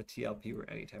saying that the TLP were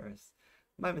anti-terrorists.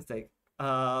 My mistake.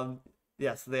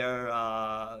 Yes, they're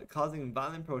causing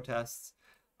violent protests,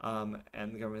 and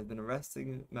the government has been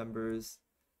arresting members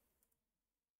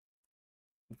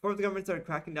Before the government started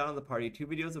cracking down on the party, 2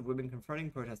 videos of women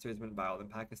confronting protesters went viral in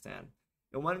Pakistan.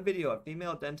 In one video, a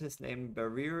female dentist named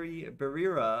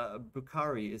Barira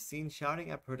Bukhari is seen shouting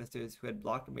at protesters who had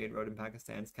blocked a main road in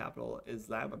Pakistan's capital,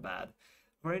 Islamabad.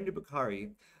 According to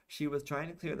Bukhari, she was trying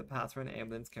to clear the path for an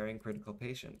ambulance carrying critical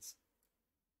patients.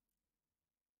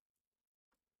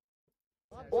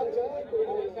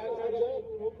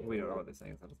 We don't know what they're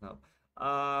saying, so that doesn't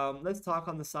help. Let's talk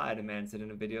on the side, a man said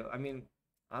in a video. I mean,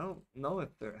 I don't know if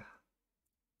they're...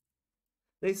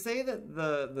 They say that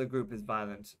the group is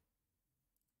violent.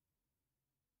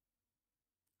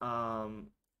 And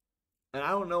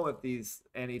I don't know if these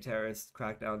anti-terrorist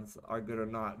crackdowns are good or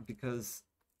not, because...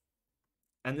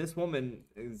 And this woman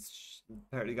is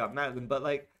apparently got mad at them, but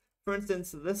like, for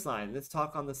instance, this line, let's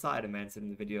talk on the side, a man said in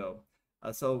the video.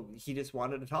 So he just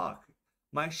wanted to talk.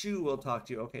 My shoe will talk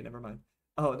to you. Okay, never mind.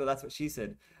 Oh, no, that's what she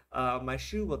said. My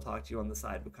shoe will talk to you on the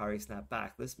side, Bukhari snapped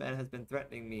back. This man has been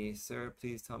threatening me. Sir,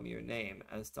 please tell me your name.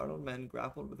 As startled men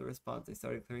grappled with the response, they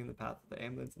started clearing the path for the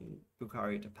ambulance and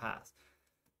Bukhari to pass.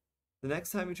 The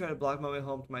next time you try to block my way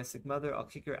home to my sick mother, I'll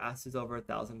kick your asses over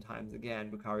 1,000 times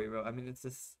again, Bukhari wrote. I mean, it's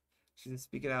just, she's just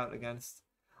speaking out against...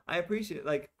 I appreciate,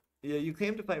 like, you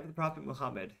claim to fight for the Prophet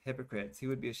Muhammad. Hypocrites. He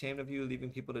would be ashamed of you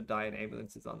leaving people to die in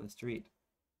ambulances on the street.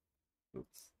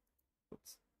 Oops.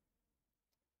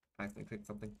 I accidentally clicked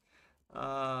something.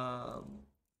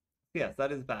 Yes,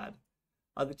 that is bad.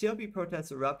 The TLP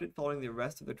protests erupted following the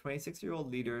arrest of the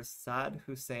 26-year-old leader Saad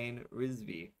Hussein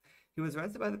Rizvi. He was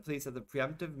arrested by the police as a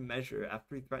preemptive measure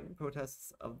after he threatened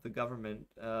protests of the government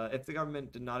if the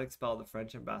government did not expel the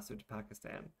French ambassador to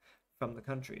Pakistan from the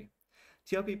country.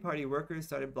 TLP party workers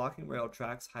started blocking rail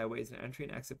tracks, highways, and entry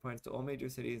and exit points to all major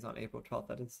cities on April 12th.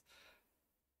 That is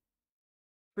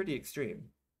pretty extreme.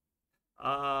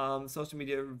 Social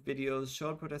media videos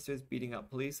showed protesters beating up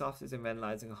police officers and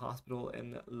vandalizing a hospital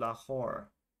in Lahore.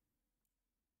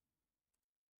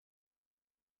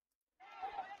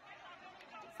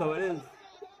 So it is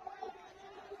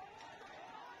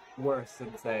worse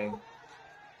than saying.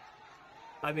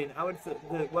 I mean, I would say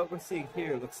that what we're seeing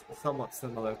here looks somewhat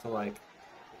similar to like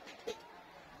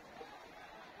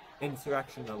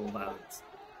insurrection level violence.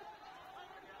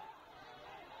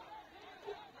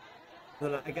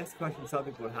 Then I guess the question some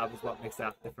people would have is what makes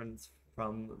that difference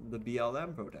from the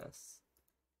BLM protests?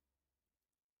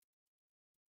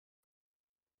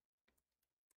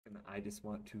 And I just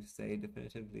want to say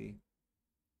definitively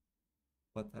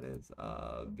what that is.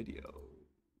 Video.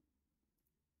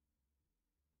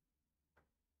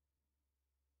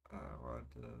 I want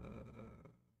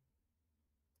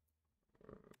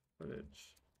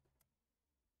footage.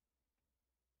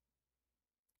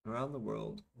 Around the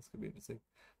world. This could be interesting.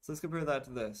 So let's compare that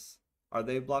to this. Are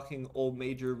they blocking all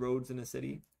major roads in a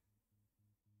city?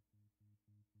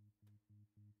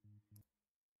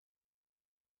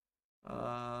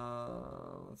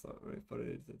 That's not really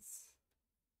footage. It's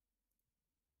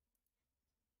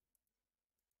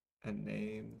and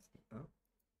names. Oh.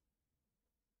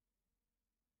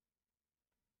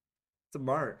 It's a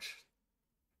march.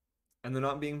 And they're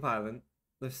not being violent.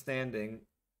 They're standing.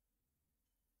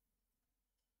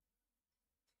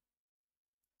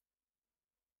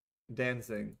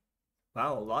 Dancing.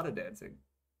 Wow, a lot of dancing.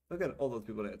 Look at all those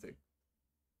people dancing.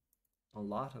 A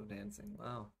lot of dancing.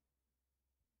 Wow.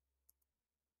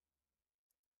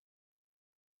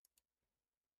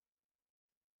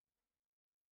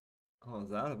 What was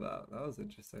that about? That was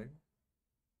interesting.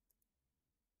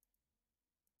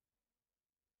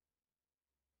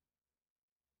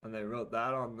 And they wrote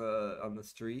that on the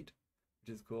street,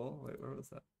 which is cool. Wait, where was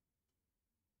that?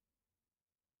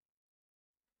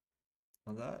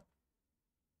 Was that?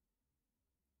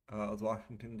 It was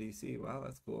Washington, D.C. Wow,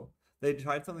 that's cool. They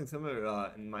tried something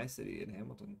similar in my city, in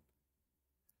Hamilton.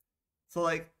 So,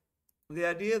 like, the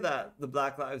idea that the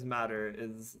Black Lives Matter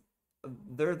is...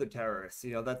 They're the terrorists,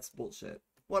 you know, that's bullshit.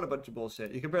 What a bunch of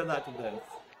bullshit. You compare that to this.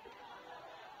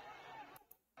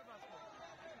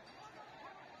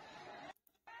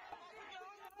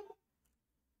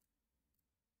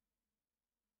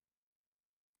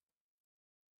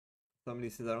 Somebody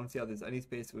says, I don't see how there's any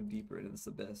space to go deeper into this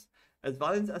abyss. As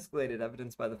violence escalated,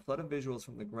 evidenced by the flood of visuals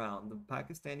from the ground, the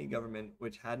Pakistani government,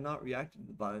 which had not reacted to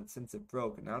the violence since it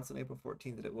broke, announced on April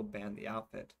 14th that it will ban the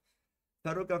outfit. The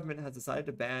federal government has decided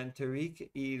to ban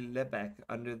Tehreek-e-Labbaik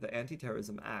under the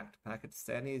Anti-Terrorism Act.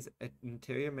 Pakistani's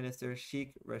Interior Minister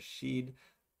Sheikh Rashid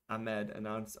Ahmed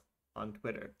announced on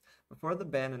Twitter. Before the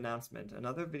ban announcement,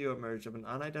 another video emerged of an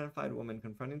unidentified woman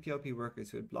confronting TLP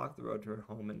workers who had blocked the road to her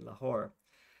home in Lahore.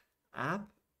 Aap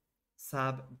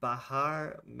Sab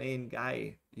Bahar Main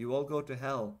Gai, you all go to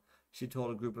hell, she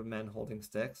told a group of men holding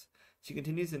sticks. She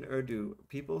continues in Urdu,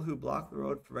 people who block the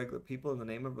road for regular people in the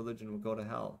name of religion will go to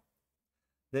hell.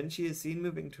 Then she is seen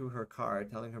moving to her car,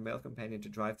 telling her male companion to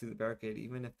drive through the barricade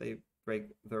even if they break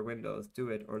their windows. Do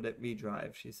it, or let me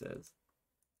drive, she says.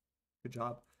 Good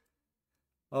job.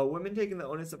 Women taking the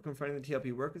onus of confronting the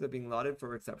TLP workers are being lauded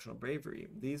for exceptional bravery.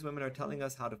 These women are telling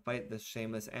us how to fight this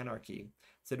shameless anarchy,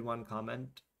 said one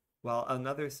comment, while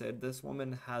another said, this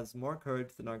woman has more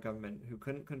courage than our government, who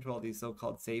couldn't control these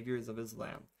so-called saviors of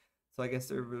Islam. So I guess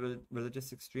they're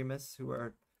religious extremists who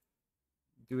are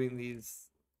doing these,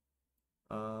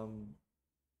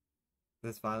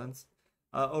 this violence.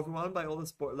 Overwhelmed by all the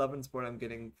love and support I'm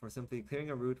getting for simply clearing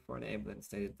a route for an ambulance,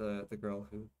 stated the girl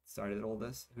who started all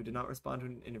this, who did not respond to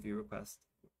an interview request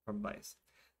from Vice.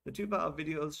 The two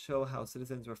videos show how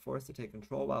citizens were forced to take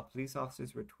control while police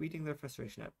officers were tweeting their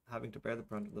frustration at having to bear the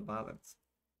brunt of the violence.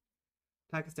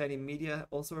 Pakistani media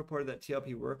also reported that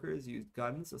TLP workers used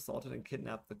guns, assaulted and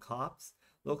kidnapped the cops.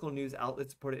 Local news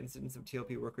outlets reported incidents of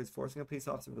TLP workers forcing a police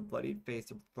officer with a bloodied face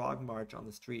to frog march on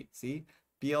the street. See?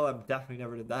 BLM definitely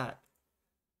never did that.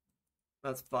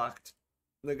 That's fucked.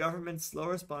 The government's slow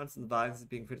response to the violence is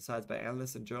being criticized by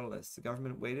analysts and journalists. The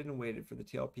government waited and waited for the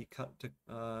TLP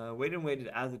waited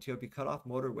as the TLP cut off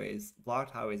motorways, blocked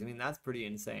highways. I mean, that's pretty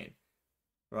insane,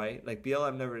 right? Like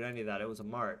BLM never did any of that. It was a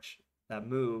march that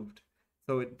moved,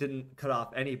 so it didn't cut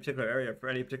off any particular area for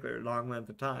any particular long length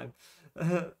of time.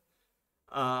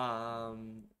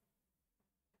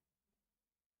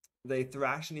 They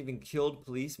thrashed and even killed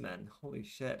policemen. Holy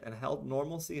shit! And held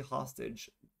normalcy hostage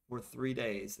for 3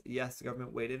 days. Yes, the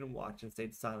government waited and watched and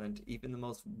stayed silent. Even the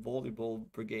most vulnerable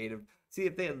brigade of... See,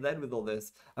 if they had led with all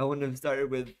this, I wouldn't have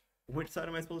started with, which side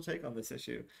am I supposed to take on this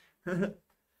issue?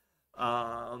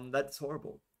 That's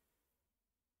horrible.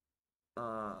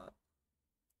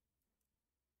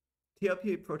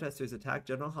 TLP protesters attacked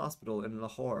General Hospital in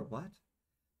Lahore. What?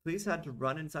 Police had to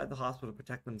run inside the hospital to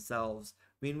protect themselves.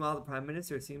 Meanwhile, the Prime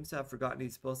Minister seems to have forgotten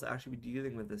he's supposed to actually be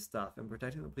dealing with this stuff and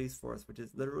protecting the police force, which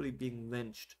is literally being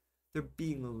lynched. They're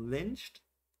being lynched?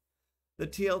 The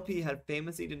TLP had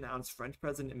famously denounced French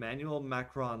President Emmanuel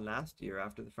Macron last year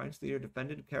after the French leader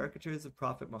defended caricatures of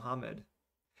Prophet Muhammad.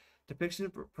 Depiction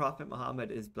of Prophet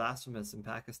Muhammad is blasphemous in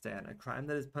Pakistan, a crime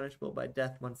that is punishable by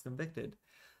death once convicted.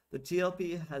 The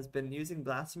TLP has been using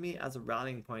blasphemy as a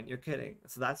rallying point. You're kidding.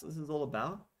 So that's what this is all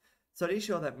about? Studies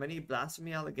show that many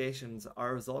blasphemy allegations are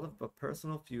a result of a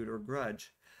personal feud or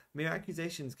grudge. Mere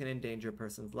accusations can endanger a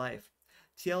person's life.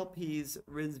 TLP's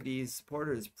Rizvi's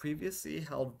supporters previously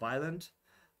held violent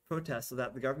protests so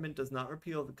that the government does not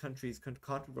repeal the country's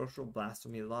controversial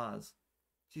blasphemy laws.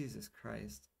 Jesus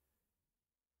Christ.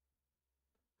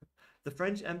 The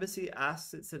French embassy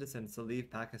asks its citizens to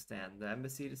leave Pakistan. The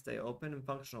embassy to stay open and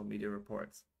functional, media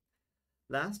reports.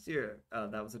 Last year,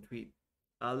 that was a tweet.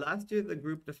 Last year, the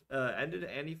group ended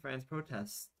anti-France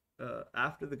protests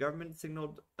after the government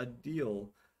signaled a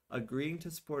deal agreeing to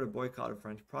support a boycott of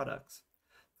French products.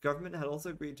 The government had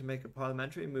also agreed to make a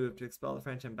parliamentary move to expel the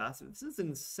French ambassador. This is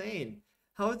insane.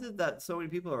 How is it that so many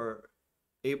people are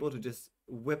able to just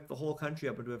whip the whole country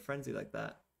up into a frenzy like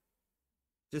that?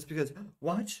 Just because,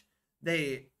 what?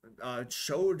 They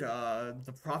showed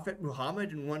the Prophet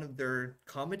Muhammad in one of their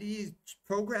comedy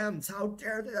programs. How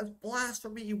dare they? That's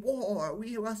blasphemy. War.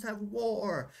 We must have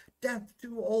war. Death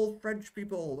to all French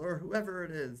people or whoever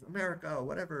it is. America,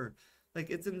 whatever.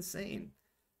 Like, it's insane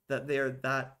that they're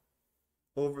that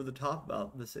over the top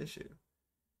about this issue.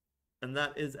 And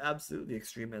that is absolutely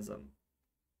extremism.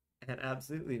 And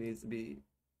absolutely needs to be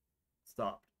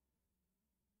stopped.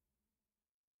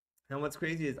 And what's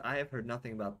crazy is I have heard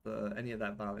nothing about any of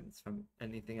that violence from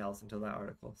anything else until that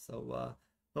article. So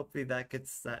hopefully that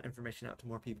gets that information out to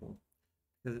more people,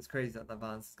 because it's crazy that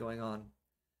violence is going on.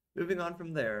 Moving on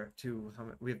from there to,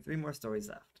 we have 3 more stories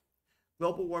left.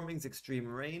 Global warming's extreme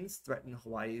rains threaten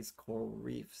Hawaii's coral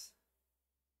reefs.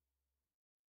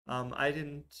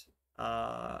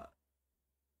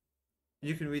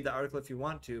 You can read the article if you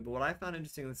want to, but what I found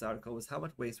interesting in this article was how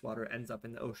much wastewater ends up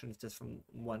in the oceans just from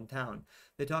one town.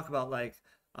 They talk about like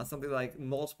something like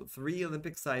 3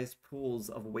 Olympic-sized pools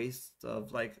of waste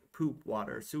of like poop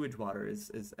water, sewage water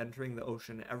is entering the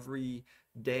ocean every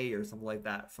day or something like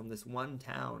that from this one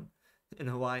town in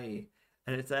Hawaii.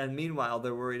 And meanwhile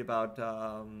they're worried about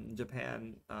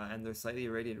Japan and their slightly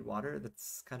irradiated water.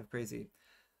 That's kind of crazy.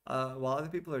 While other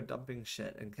people are dumping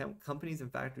shit, and companies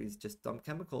and factories just dump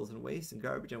chemicals and waste and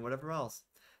garbage and whatever else.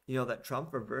 You know that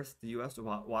Trump reversed the U.S.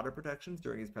 water protections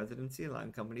during his presidency,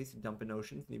 allowing companies to dump in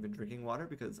oceans and even drinking water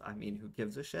because, I mean, who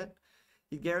gives a shit?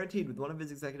 He guaranteed with one of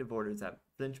his executive orders that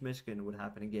Flint, Michigan would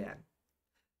happen again.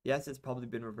 Yes, it's probably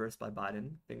been reversed by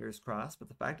Biden, fingers crossed, but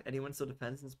the fact anyone still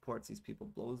defends and supports these people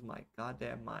blows my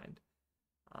goddamn mind.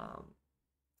 Um,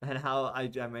 and how I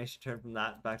managed to turn from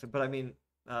that back to, but I mean,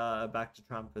 back to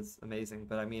Trump is amazing.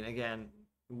 But I mean, again,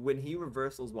 when he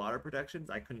reversed those water protections,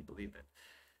 I couldn't believe it.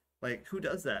 Like, who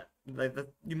does that? Like,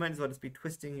 you might as well just be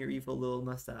twisting your evil little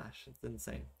mustache. It's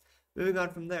insane. Moving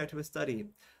on from there to a study.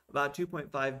 About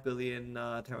 2.5 billion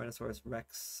Tyrannosaurus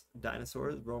Rex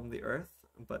dinosaurs roam the Earth,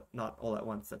 but not all at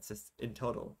once. That's just in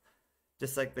total.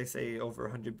 Just like they say over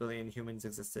 100 billion humans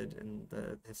existed in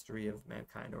the history of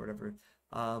mankind or whatever.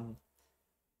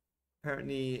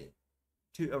 Apparently,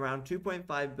 around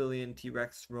 2.5 billion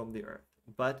T-Rex roam the Earth.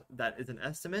 But that is an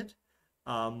estimate.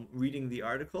 Reading the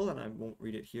article, and I won't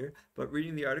read it here, but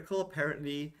reading the article,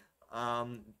 apparently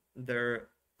their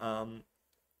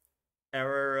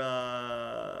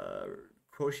error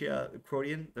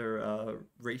quotient, their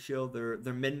ratio,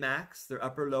 their min-max, their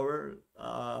upper-lower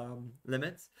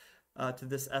limits to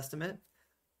this estimate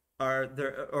are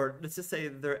their, or let's just say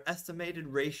their estimated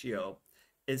ratio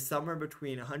is somewhere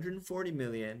between 140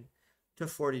 million to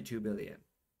 42 billion.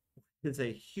 It's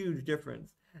a huge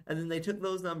difference. And then they took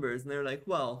those numbers and they're like,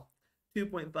 well,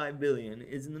 2.5 billion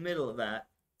is in the middle of that.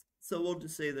 So we'll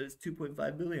just say that it's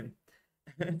 2.5 billion.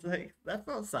 And it's like, that's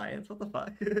not science. What the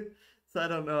fuck? So I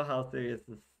don't know how serious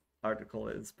this article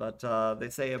is, but they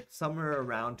say somewhere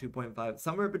around 2.5,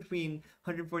 somewhere between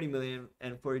 140 million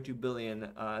and 42 billion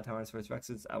Tyrannosaurus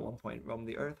rexes at one point roamed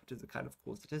the Earth, which is a kind of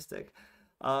cool statistic.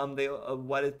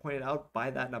 What is pointed out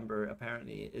by that number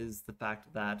apparently is the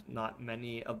fact that not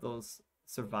many of those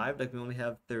survived. Like, we only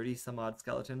have 30 some odd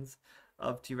skeletons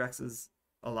of T-Rexes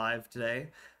alive today,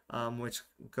 which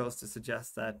goes to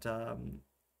suggest that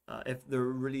if there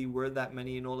really were that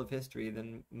many in all of history,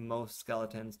 then most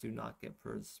skeletons do not get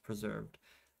preserved.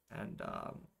 And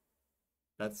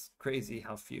that's crazy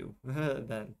how few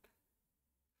then.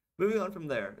 Moving on from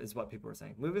there is what people were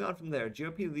saying. Moving on from there,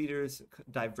 GOP leaders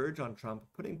diverge on Trump,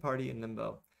 putting party in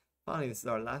limbo. Finally, this is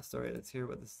our last story. Let's hear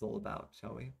what this is all about,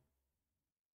 shall we?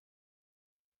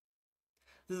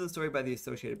 This is a story by the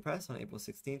Associated Press on April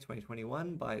 16,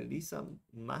 2021 by Lisa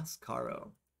Mascaro.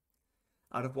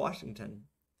 Out of Washington.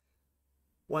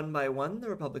 One by one, the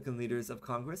Republican leaders of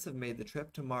Congress have made the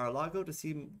trip to Mar-a-Lago to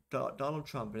see Donald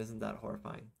Trump, and isn't that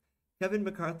horrifying? Kevin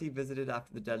McCarthy visited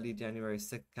after the deadly January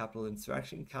 6th Capitol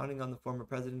insurrection, counting on the former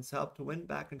president's help to win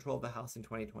back control of the House in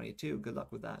 2022. Good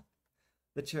luck with that.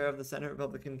 The chair of the Senate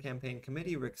Republican Campaign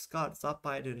Committee, Rick Scott, stopped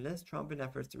by to enlist Trump in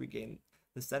efforts to regain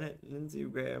the Senate. Lindsey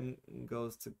Graham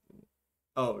goes to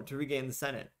regain the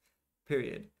Senate,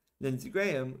 period. Lindsey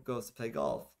Graham goes to play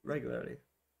golf regularly.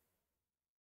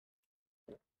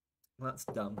 That's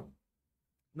dumb.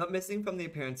 Not missing from the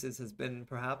appearances has been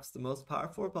perhaps the most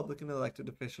powerful Republican elected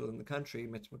official in the country,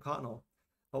 Mitch McConnell,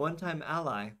 a one-time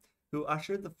ally who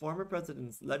ushered the former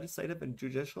president's legislative and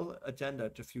judicial agenda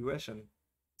to fruition,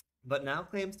 but now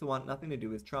claims to want nothing to do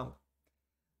with Trump.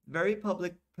 Very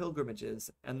public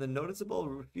pilgrimages and the noticeable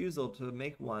refusal to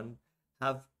make one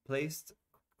have placed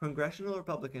congressional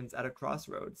Republicans at a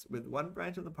crossroads, with one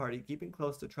branch of the party keeping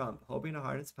close to Trump, hoping to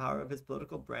harness the power of his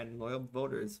political brand and loyal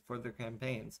voters for their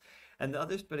campaigns, and the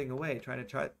other spitting away, trying to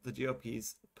chart the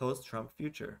GOP's post-Trump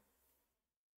future.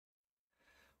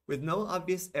 With no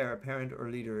obvious heir apparent or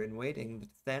leader in waiting, the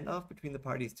standoff between the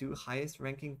party's two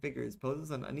highest-ranking figures poses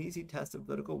an uneasy test of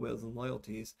political wills and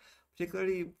loyalties,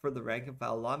 particularly for the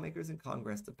rank-and-file lawmakers in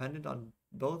Congress dependent on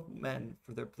both men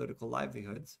for their political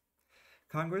livelihoods.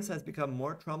 Congress has become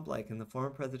more Trump-like in the former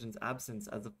president's absence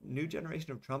as a new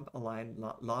generation of Trump-aligned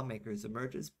lawmakers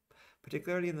emerges,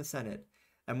 particularly in the Senate,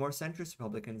 and more centrist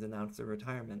Republicans announce their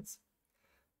retirements.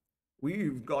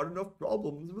 We've got enough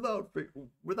problems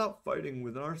without fighting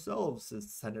within ourselves,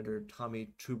 says Senator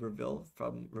Tommy Tuberville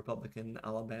from Republican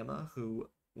Alabama, who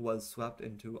was swept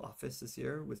into office this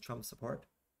year with Trump's support.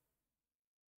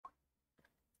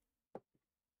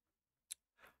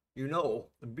 You know,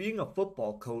 being a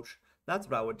football coach, that's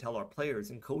what I would tell our players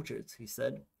and coaches, he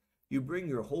said. You bring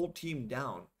your whole team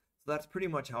down. So that's pretty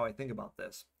much how I think about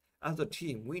this. As a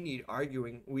team, we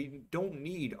don't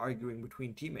need arguing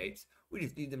between teammates. We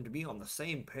just need them to be on the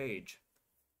same page.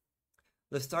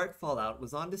 The stark fallout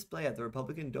was on display at the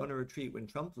Republican donor retreat when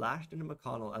Trump lashed into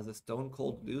McConnell as a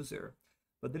stone-cold loser,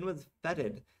 but then was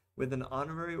feted with an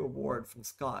honorary award from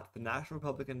Scott, the National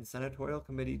Republican Senatorial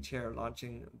Committee chair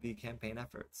launching the campaign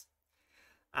efforts.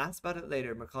 Asked about it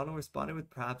later, McConnell responded with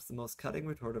perhaps the most cutting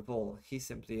retort of all. He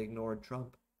simply ignored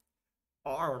Trump.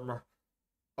 I'm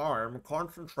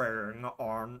concentrating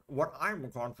on what I'm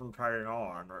concentrating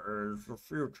on is the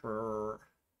future,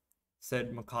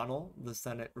 said McConnell, the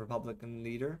Senate Republican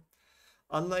leader.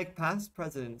 Unlike past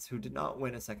presidents who did not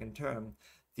win a second term,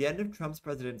 the end of Trump's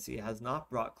presidency has not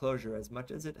brought closure as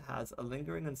much as it has a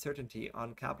lingering uncertainty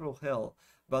on Capitol Hill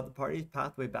about the party's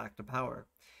pathway back to power.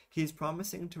 He is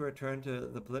promising to return to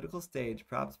the political stage,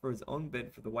 perhaps for his own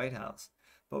bid for the White House.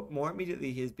 But more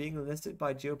immediately, he is being enlisted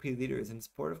by GOP leaders in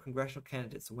support of congressional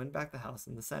candidates to win back the House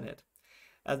and the Senate.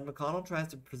 As McConnell tries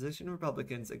to position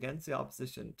Republicans against the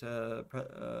opposition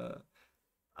to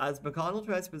as McConnell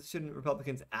tries to position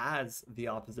Republicans as the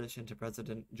opposition to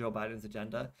President Joe Biden's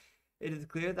agenda, it is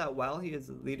clear that while he is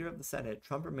the leader of the Senate,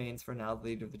 Trump remains for now the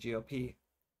leader of the GOP.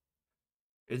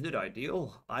 Is it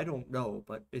ideal? I don't know,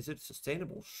 but is it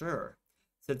sustainable? Sure,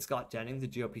 said Scott Jennings, a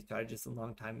GOP strategist and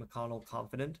longtime McConnell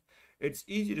confidant. It's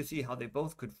easy to see how they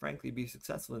both could frankly be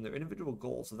successful in their individual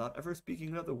goals without ever speaking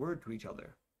another word to each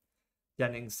other.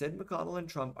 Jennings said McConnell and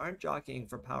Trump aren't jockeying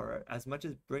for power as much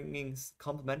as bringing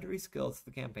complementary skills to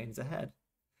the campaigns ahead.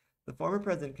 The former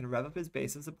president can rev up his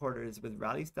base of supporters with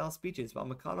rally-style speeches, while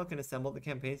McConnell can assemble the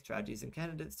campaign strategies and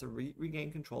candidates to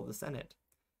regain control of the Senate.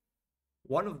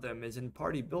 One of them is in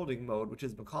party-building mode, which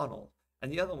is McConnell,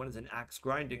 and the other one is in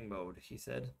axe-grinding mode, he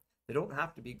said. They don't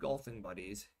have to be golfing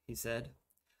buddies, he said.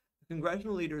 The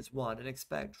congressional leaders want and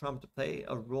expect Trump to play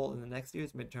a role in the next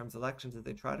year's midterms elections as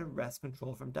they try to wrest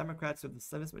control from Democrats with the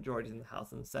slimmest majorities in the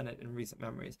House and the Senate in recent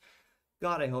memories.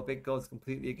 God, I hope it goes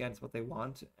completely against what they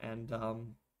want, and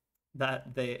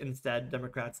that they instead,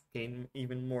 Democrats gain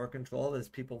even more control as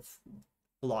people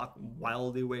flock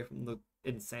wildly away from the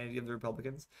insanity of the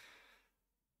Republicans.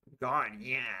 God,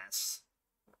 yes.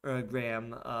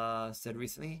 Graham said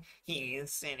recently, he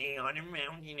is sitting on a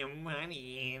mountain of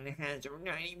money and has a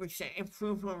 90%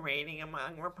 approval rating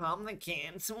among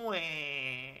Republicans.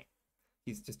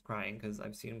 He's just crying because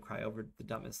I've seen him cry over the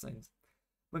dumbest things.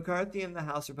 McCarthy and the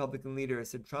House Republican leader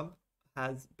said Trump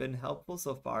has been helpful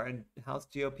so far in House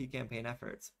GOP campaign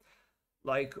efforts.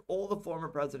 Like all the former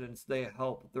presidents they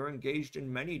help, they're engaged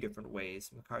in many different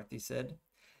ways, McCarthy said.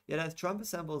 Yet as Trump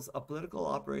assembles a political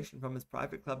operation from his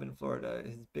private club in Florida,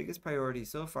 his biggest priority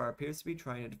so far appears to be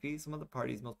trying to defeat some of the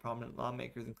party's most prominent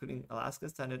lawmakers, including Alaska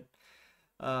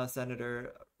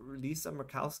Senator Lisa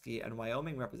Murkowski and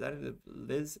Wyoming Representative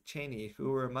Liz Cheney,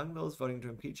 who were among those voting to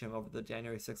impeach him over the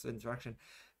January 6th insurrection.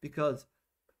 Because,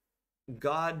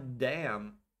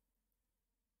 goddamn,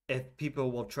 if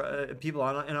people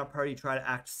in our party try to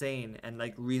act sane and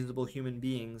like reasonable human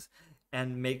beings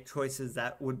and make choices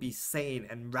that would be sane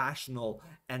and rational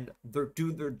and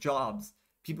do their jobs,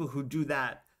 people who do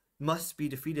that must be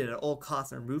defeated at all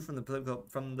costs and removed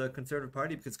from the Conservative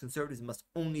Party, because conservatives must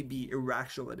only be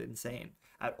irrational and insane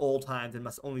at all times and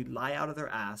must only lie out of their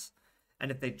ass. And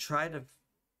if they try to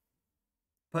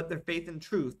put their faith in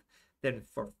truth, then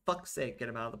for fuck's sake, get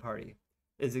them out of the party,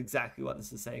 is exactly what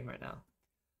this is saying right now.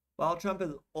 While Trump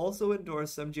has also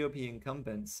endorsed some GOP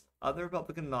incumbents, other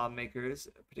Republican lawmakers,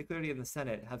 particularly in the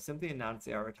Senate, have simply announced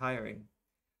they are retiring.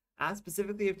 Asked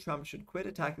specifically if Trump should quit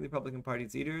attacking the Republican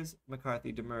Party's leaders,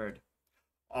 McCarthy demurred.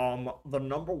 The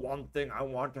number one thing I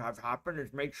want to have happen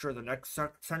is make sure the next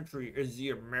century is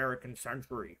the American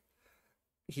century,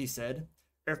 he said.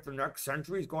 If the next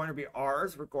century is going to be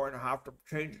ours, we're going to have to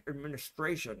change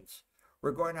administrations.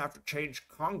 We're going to have to change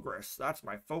Congress. That's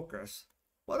my focus.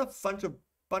 What a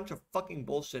bunch of fucking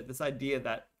bullshit. This idea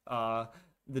that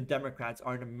the Democrats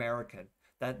aren't American,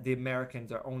 that the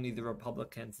Americans are only the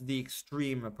Republicans, the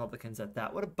extreme Republicans at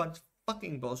that. What a bunch of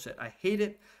fucking bullshit. I hate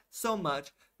it so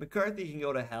much. McCarthy can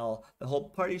go to hell. The whole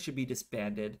party should be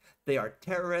disbanded. They are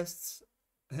terrorists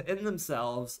in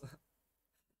themselves.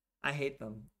 I hate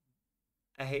them.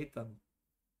 I hate them.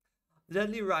 The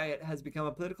deadly riot has become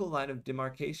a political line of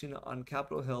demarcation on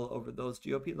Capitol Hill over those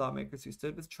GOP lawmakers who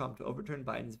stood with Trump to overturn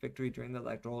Biden's victory during the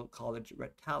Electoral College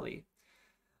tally.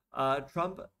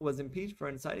 Trump was impeached for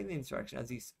inciting the insurrection as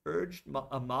he urged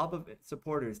a mob of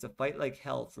supporters to fight like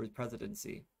hell for his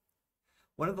presidency.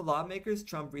 One of the lawmakers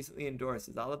Trump recently endorsed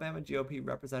is Alabama GOP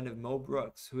Representative Mo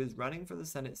Brooks, who is running for the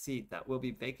Senate seat that will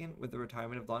be vacant with the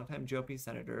retirement of longtime GOP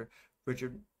Senator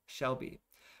Richard Shelby.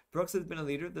 Brooks has been a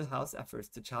leader of the House efforts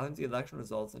to challenge the election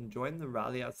results and joined the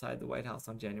rally outside the White House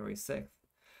on January 6th.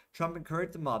 Trump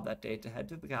encouraged the mob that day to head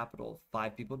to the Capitol.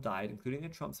 5 people died, including a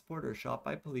Trump supporter shot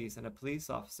by police and a police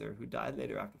officer who died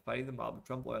later after fighting the mob of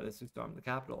Trump loyalists who stormed the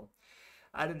Capitol.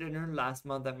 At a dinner last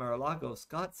month at Mar-a-Lago,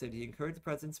 Scott said he encouraged the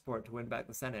president's support to win back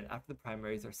the Senate after the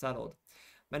primaries are settled.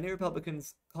 Many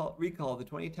Republicans recall the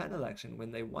 2010 election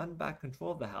when they won back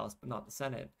control of the House but not the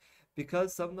Senate,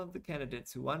 because some of the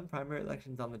candidates who won primary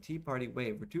elections on the Tea Party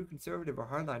wave were too conservative or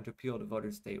hardline to appeal to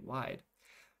voters statewide.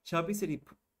 Shelby said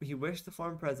he wished the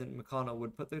former President McConnell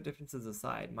would put their differences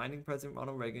aside, minding President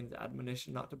Ronald Reagan's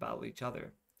admonition not to battle each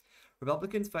other.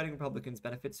 Republicans fighting Republicans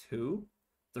benefits who?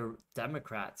 The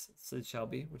Democrats, said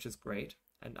Shelby, which is great,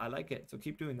 and I like it, so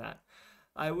keep doing that.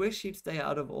 I wish he'd stay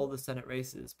out of all the Senate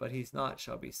races, but he's not,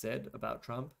 Shelby said about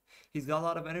Trump. He's got a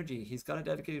lot of energy. He's got a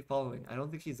dedicated following. I don't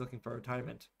think he's looking for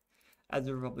retirement. As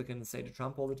the Republicans say to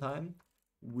Trump all the time,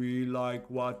 we like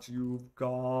what you've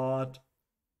got.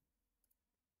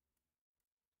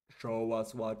 Show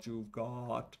us what you've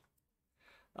got.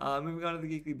 Moving on to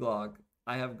the Geekly blog.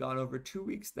 I have gone over 2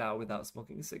 weeks now without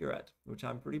smoking a cigarette, which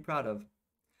I'm pretty proud of.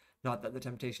 Not that the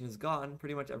temptation is gone.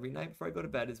 Pretty much every night before I go to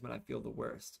bed is when I feel the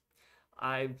worst.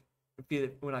 I feel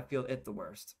it the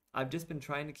worst. I've just been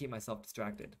trying to keep myself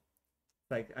distracted.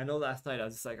 Like, I know last night I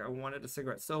was just like, I wanted a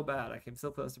cigarette so bad. I came so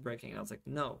close to breaking, and I was like,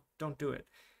 no, don't do it.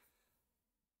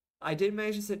 I did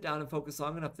manage to sit down and focus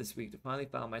long enough this week to finally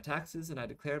file my taxes, and I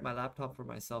declared my laptop for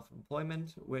my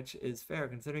self-employment, which is fair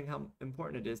considering how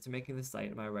important it is to making the site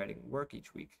and my writing work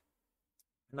each week.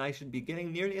 And I should be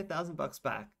getting nearly $1,000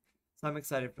 back, so I'm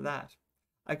excited for that.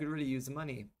 I could really use the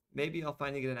money. Maybe I'll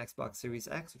finally get an Xbox Series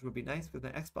X, which would be nice because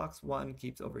my Xbox One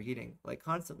keeps overheating, like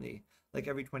constantly, like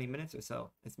every 20 minutes or so.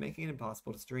 It's making it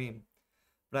impossible to stream.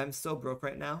 But I'm so broke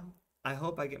right now. I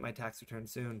hope I get my tax return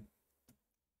soon.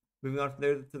 Moving on from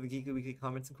there to the Geekly Weekly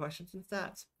comments and questions and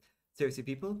stats. Seriously,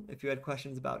 people, if you had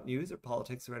questions about news or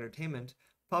politics or entertainment,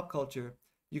 pop culture,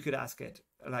 you could ask it,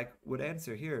 and I would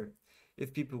answer here.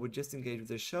 If people would just engage with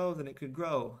this show, then it could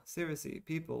grow. Seriously,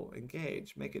 people,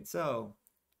 engage, make it so.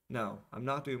 No, I'm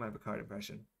not doing my Picard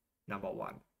impression. Number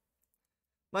 1.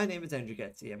 My name is Andrew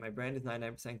Geczy, and my brand is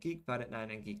 99% Geek, found at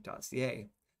 99geek.ca.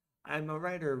 I'm a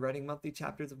writer writing monthly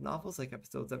chapters of novels like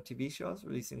episodes of TV shows,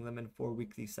 releasing them in 4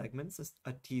 weekly segments,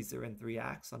 a teaser and 3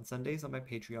 acts on Sundays on my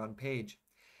Patreon page.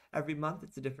 Every month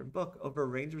it's a different book over a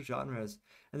range of genres,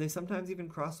 and they sometimes even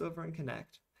cross over and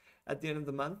connect. At the end of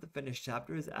the month, the finished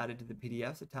chapter is added to the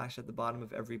PDFs attached at the bottom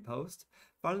of every post.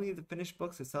 Finally, the finished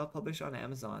books are self-published on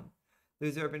Amazon.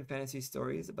 There's urban fantasy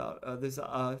stories about there's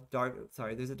a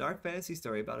dark fantasy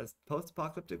story about a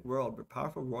post-apocalyptic world where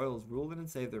powerful royals rule and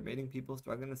enslave the remaining people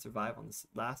struggling to survive on the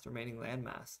last remaining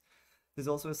landmass. There's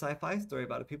also a sci-fi story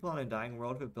about a people on a dying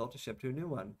world who have built a ship to a new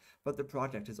one, but the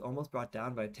project is almost brought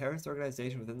down by a terrorist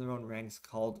organization within their own ranks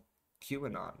called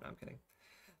QAnon. No, I'm kidding.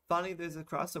 Finally, there's a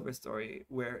crossover story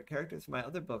where characters from my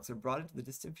other books are brought into the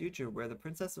distant future where the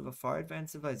princess of a far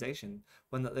advanced civilization,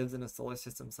 one that lives in a solar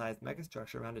system-sized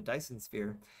megastructure around a Dyson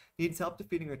Sphere, needs help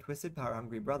defeating her twisted,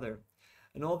 power-hungry brother.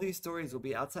 And all these stories will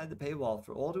be outside the paywall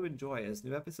for all to enjoy as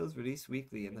new episodes release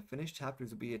weekly, and the finished chapters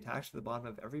will be attached to the bottom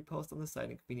of every post on the site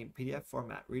in convenient PDF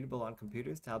format, readable on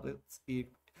computers, tablets,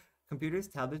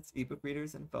 ebook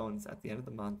readers, and phones at the end of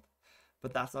the month.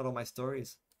 But that's not all my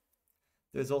stories.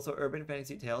 There's also urban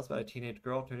fantasy tales about a teenage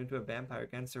girl turned into a vampire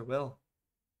against her will,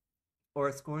 or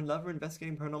a scorned lover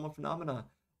investigating paranormal phenomena,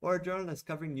 or a journalist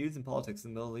covering news and politics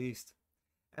in the Middle East.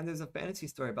 And there's a fantasy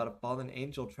story about a fallen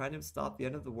angel trying to stop the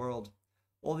end of the world.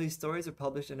 All these stories are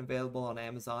published and available on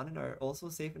Amazon and are also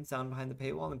safe and sound behind the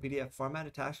paywall in PDF format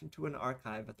attached into an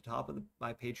archive at the top of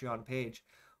my Patreon page.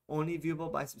 Only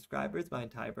viewable by subscribers, my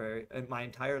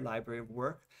entire library of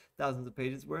work, thousands of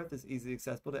pages worth, is easily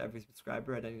accessible to every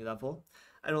subscriber at any level.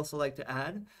 I'd also like to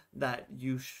add that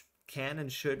you can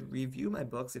and should review my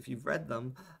books if you've read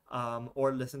them,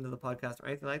 or listen to the podcast or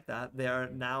anything like that. They are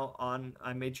now on,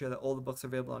 I made sure that all the books are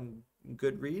available on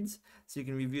Goodreads, so you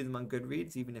can review them on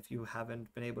Goodreads even if you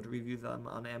haven't been able to review them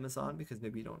on Amazon because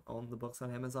maybe you don't own the books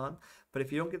on Amazon. But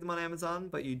if you don't get them on Amazon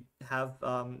but you have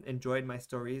enjoyed my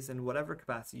stories in whatever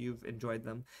capacity you've enjoyed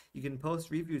them, you can post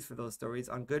reviews for those stories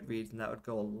on Goodreads, and that would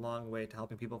go a long way to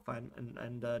helping people find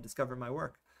and discover my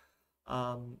work.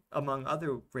 Among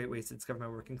other great ways to discover my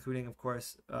work, including, of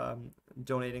course,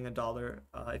 donating $1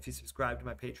 if you subscribe to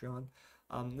my Patreon.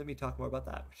 Let me talk more about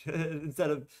that.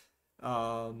 Instead of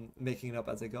making it up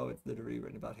as I go, it's literally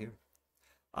written about here.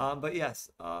 But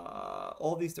yes,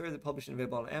 all these stories are published and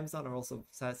available on Amazon, are also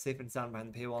safe and sound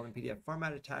behind the paywall in PDF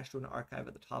format attached to an archive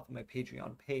at the top of my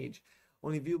Patreon page.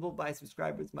 Only viewable by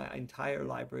subscribers, my entire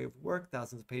library of work,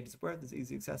 thousands of pages worth, is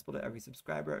easily accessible to every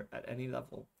subscriber at any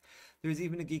level. There's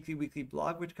even a Geekly Weekly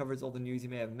blog which covers all the news you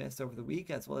may have missed over the week,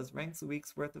 as well as ranks a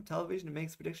week's worth of television and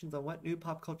makes predictions on what new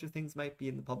pop culture things might be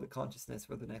in the public consciousness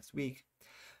for the next week.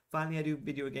 Finally, I do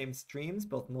video game streams,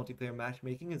 both multiplayer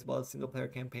matchmaking as well as single-player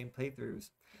campaign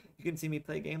playthroughs. You can see me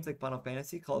play games like Final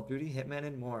Fantasy, Call of Duty, Hitman,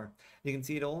 and more. You can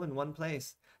see it all in one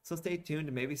place. So stay tuned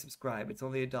and maybe subscribe. It's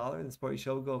only $1 and the Sporty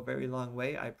Show will go a very long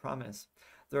way, I promise.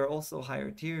 There are also higher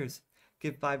tiers.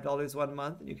 Give $5 one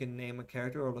month and you can name a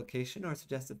character or location or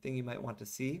suggest a thing you might want to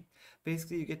see.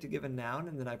 Basically, you get to give a noun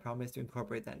and then I promise to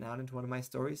incorporate that noun into one of my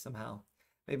stories somehow.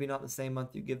 Maybe not the same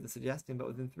month you give the suggestion, but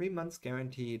within 3 months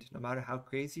guaranteed. No matter how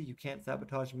crazy, you can't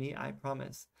sabotage me, I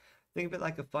promise. Think of it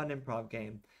like a fun improv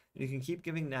game. You can keep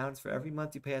giving nouns for every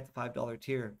month you pay at the $5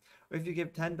 tier. Or if you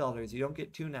give $10, you don't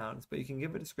get 2 nouns, but you can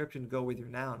give a description to go with your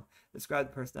noun. Describe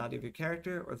the personality of your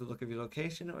character, or the look of your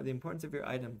location, or the importance of your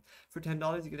item. For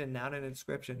 $10, you get a noun and a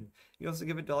description. You also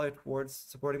give $1 towards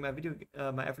supporting my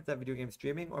efforts at video game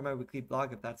streaming, or my weekly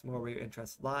blog if that's more where your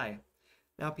interests lie.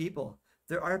 Now, people,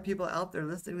 there are people out there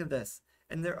listening to this,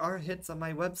 and there are hits on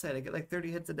my website. I get like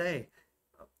 30 hits a day.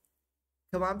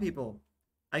 Come on, people.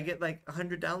 I get like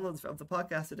 100 downloads of the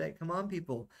podcast a day. Come on,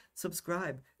 people.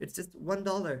 Subscribe. It's just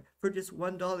 $1. For just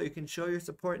 $1, you can show your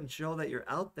support and show that you're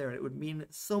out there. It would mean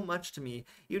so much to me.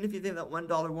 Even if you think that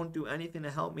 $1 won't do anything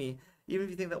to help me, even if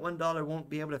you think that $1 won't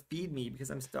be able to feed me because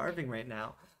I'm starving right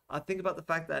now, think about the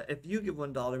fact that if you give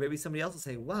 $1, maybe somebody else will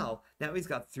say, wow, now he's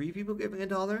got 3 people giving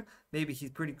 $1. Maybe he's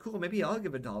pretty cool. Maybe I'll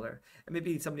give $1. And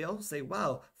maybe somebody else will say,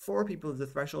 wow, 4 people is the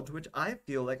threshold to which I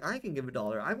feel like I can give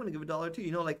 $1. I want to give $1 too.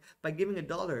 You know, like by giving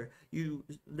 $1, you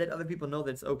let other people know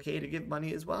that it's okay to give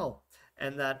money as well.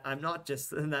 And that I'm not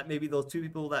just, and that maybe those 2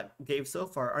 people that gave so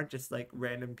far aren't just like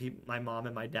random people, my mom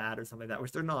and my dad or something like that,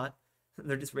 which they're not.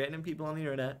 They're just random people on the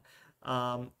internet.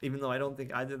 Even though I don't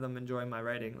think either of them enjoy my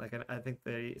writing. Like I think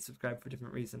they subscribe for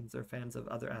different reasons. They're fans of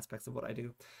other aspects of what I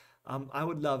do. I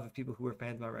would love if people who are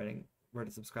fans of my writing were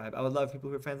to subscribe. I would love if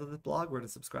people who are fans of this blog were to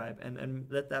subscribe and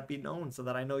let that be known so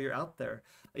that I know you're out there.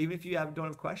 Even if you don't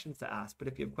have questions to ask, but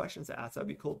if you have questions to ask, that'd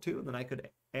be cool too. And then I could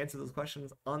answer those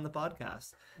questions on the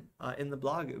podcast, in the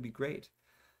blog. It would be great.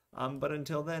 But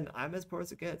until then, I'm as poor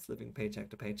as it gets, living paycheck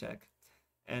to paycheck,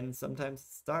 and sometimes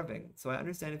starving. So I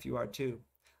understand if you are too.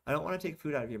 I don't want to take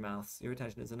food out of your mouths. Your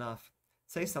attention is enough.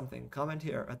 Say something. Comment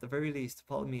here. At the very least,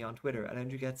 follow me on Twitter at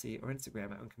Andrew Geczy or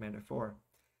Instagram at Uncommander4.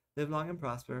 Live long and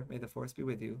prosper. May the force be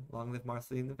with you. Long live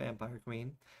Marceline the Vampire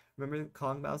Queen. Remember,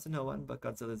 Kong bows to no one, but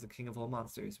Godzilla is the king of all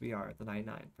monsters. We are the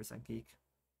 99% Geek.